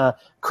seen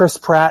Chris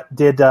Pratt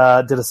did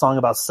a song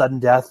about sudden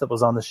death that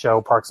was on the show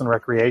Parks and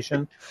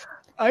Recreation?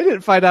 I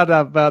didn't find out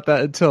about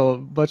that until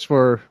much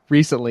more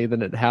recently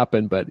than it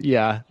happened. But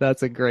yeah,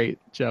 that's a great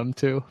gem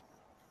too.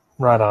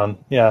 Right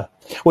on. Yeah.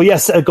 Well,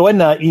 yes, go ahead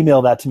and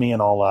email that to me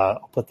and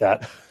I'll put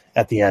that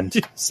at the end.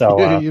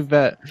 So you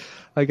bet.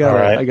 I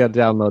got to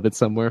download it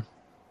somewhere.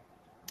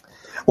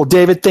 Well,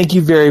 David, thank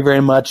you very, very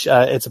much.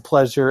 It's a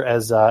pleasure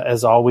as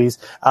always.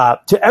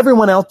 To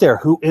everyone out there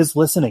who is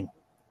listening,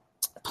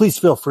 please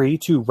feel free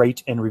to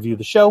rate and review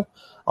the show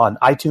on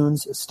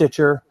iTunes,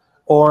 Stitcher,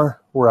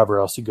 or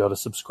wherever else you go to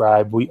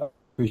subscribe. We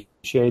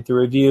appreciate the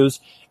reviews,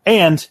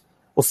 and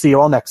we'll see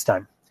you all next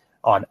time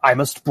on I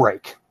Must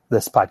Break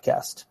This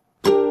Podcast.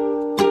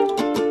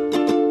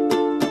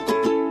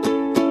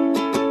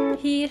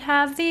 He'd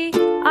have the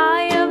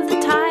eye of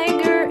the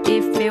tiger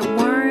if it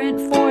weren't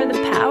for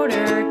the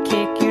powder.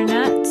 Kick your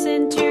nuts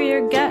into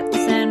your guts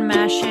and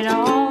mash it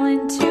all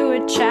into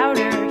a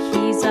chowder.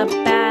 He's a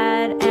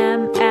bad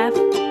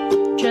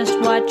MF, just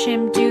watch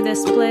him do the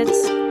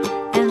splits.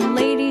 And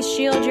ladies,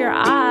 shield your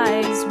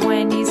eyes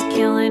when he's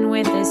killing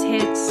with his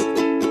hits.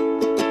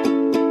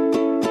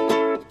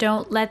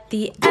 Don't let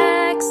the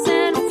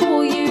accent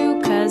fool you,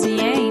 'cause he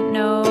ain't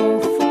no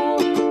fool.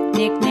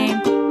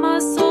 Nickname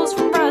Muscles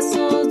from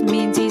Brussels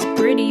means he's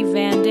pretty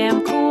Van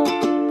Damme cool.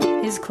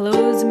 His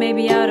clothes may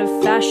be out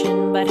of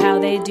fashion, but how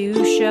they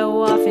do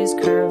show off his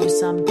curves.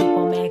 Some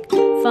people make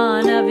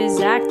fun of his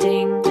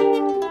acting.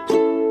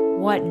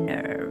 What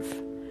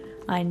nerve.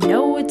 I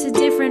know it's a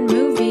different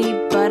movie,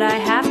 but I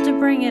have to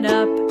bring it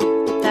up.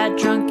 That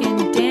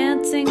drunken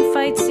dancing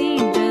fight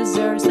scene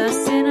deserves the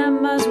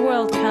Cinema's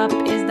World Cup.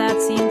 Is that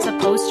scene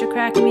supposed to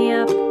crack me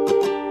up?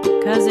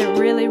 'Cause it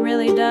really,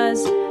 really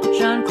does.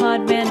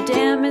 Jean-Claude Van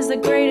Damme is the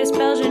greatest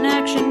Belgian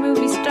action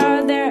movie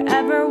star there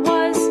ever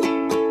was.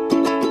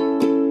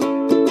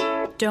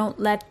 Don't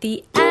let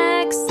the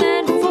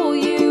accent fool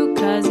you,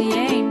 'cause he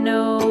ain't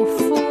no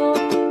fool.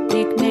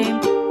 Nickname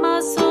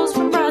Muscles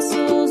from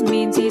Brussels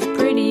means he's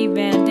pretty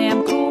Van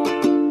Damme cool.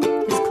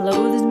 His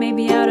clothes may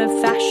be out of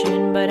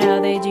fashion, but how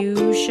they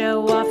do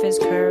show off his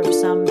curves.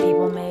 Some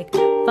people make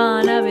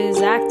fun of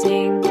his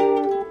acting.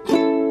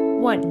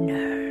 What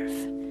nerve.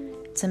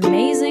 It's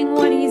amazing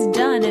what he's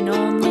done and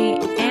only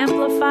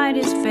amplified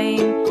his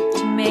fame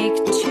to make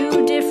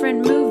two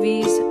different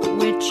movies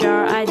which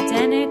are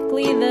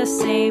identically the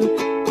same.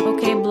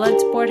 Okay,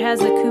 Bloodsport has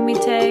the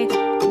kumite,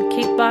 and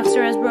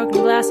Kickboxer has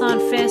broken glass on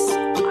fists.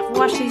 I've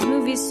watched these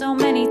movies so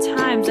many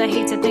times, I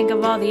hate to think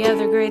of all the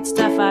other great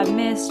stuff I've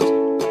missed.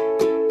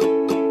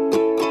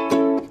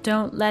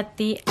 Don't let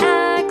the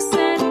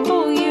accent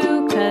fool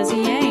you, 'cause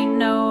he ain't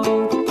no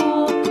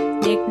fool.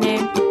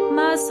 Nickname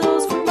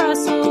Muscles from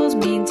Brussels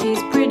means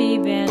he's pretty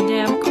Van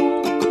Damme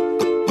cool.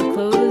 His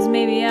clothes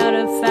may be out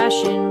of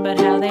fashion, but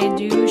how they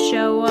do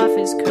show off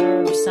his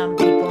curves. Some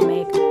people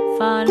make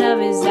fun of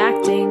his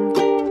acting.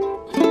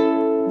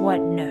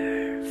 What nerve.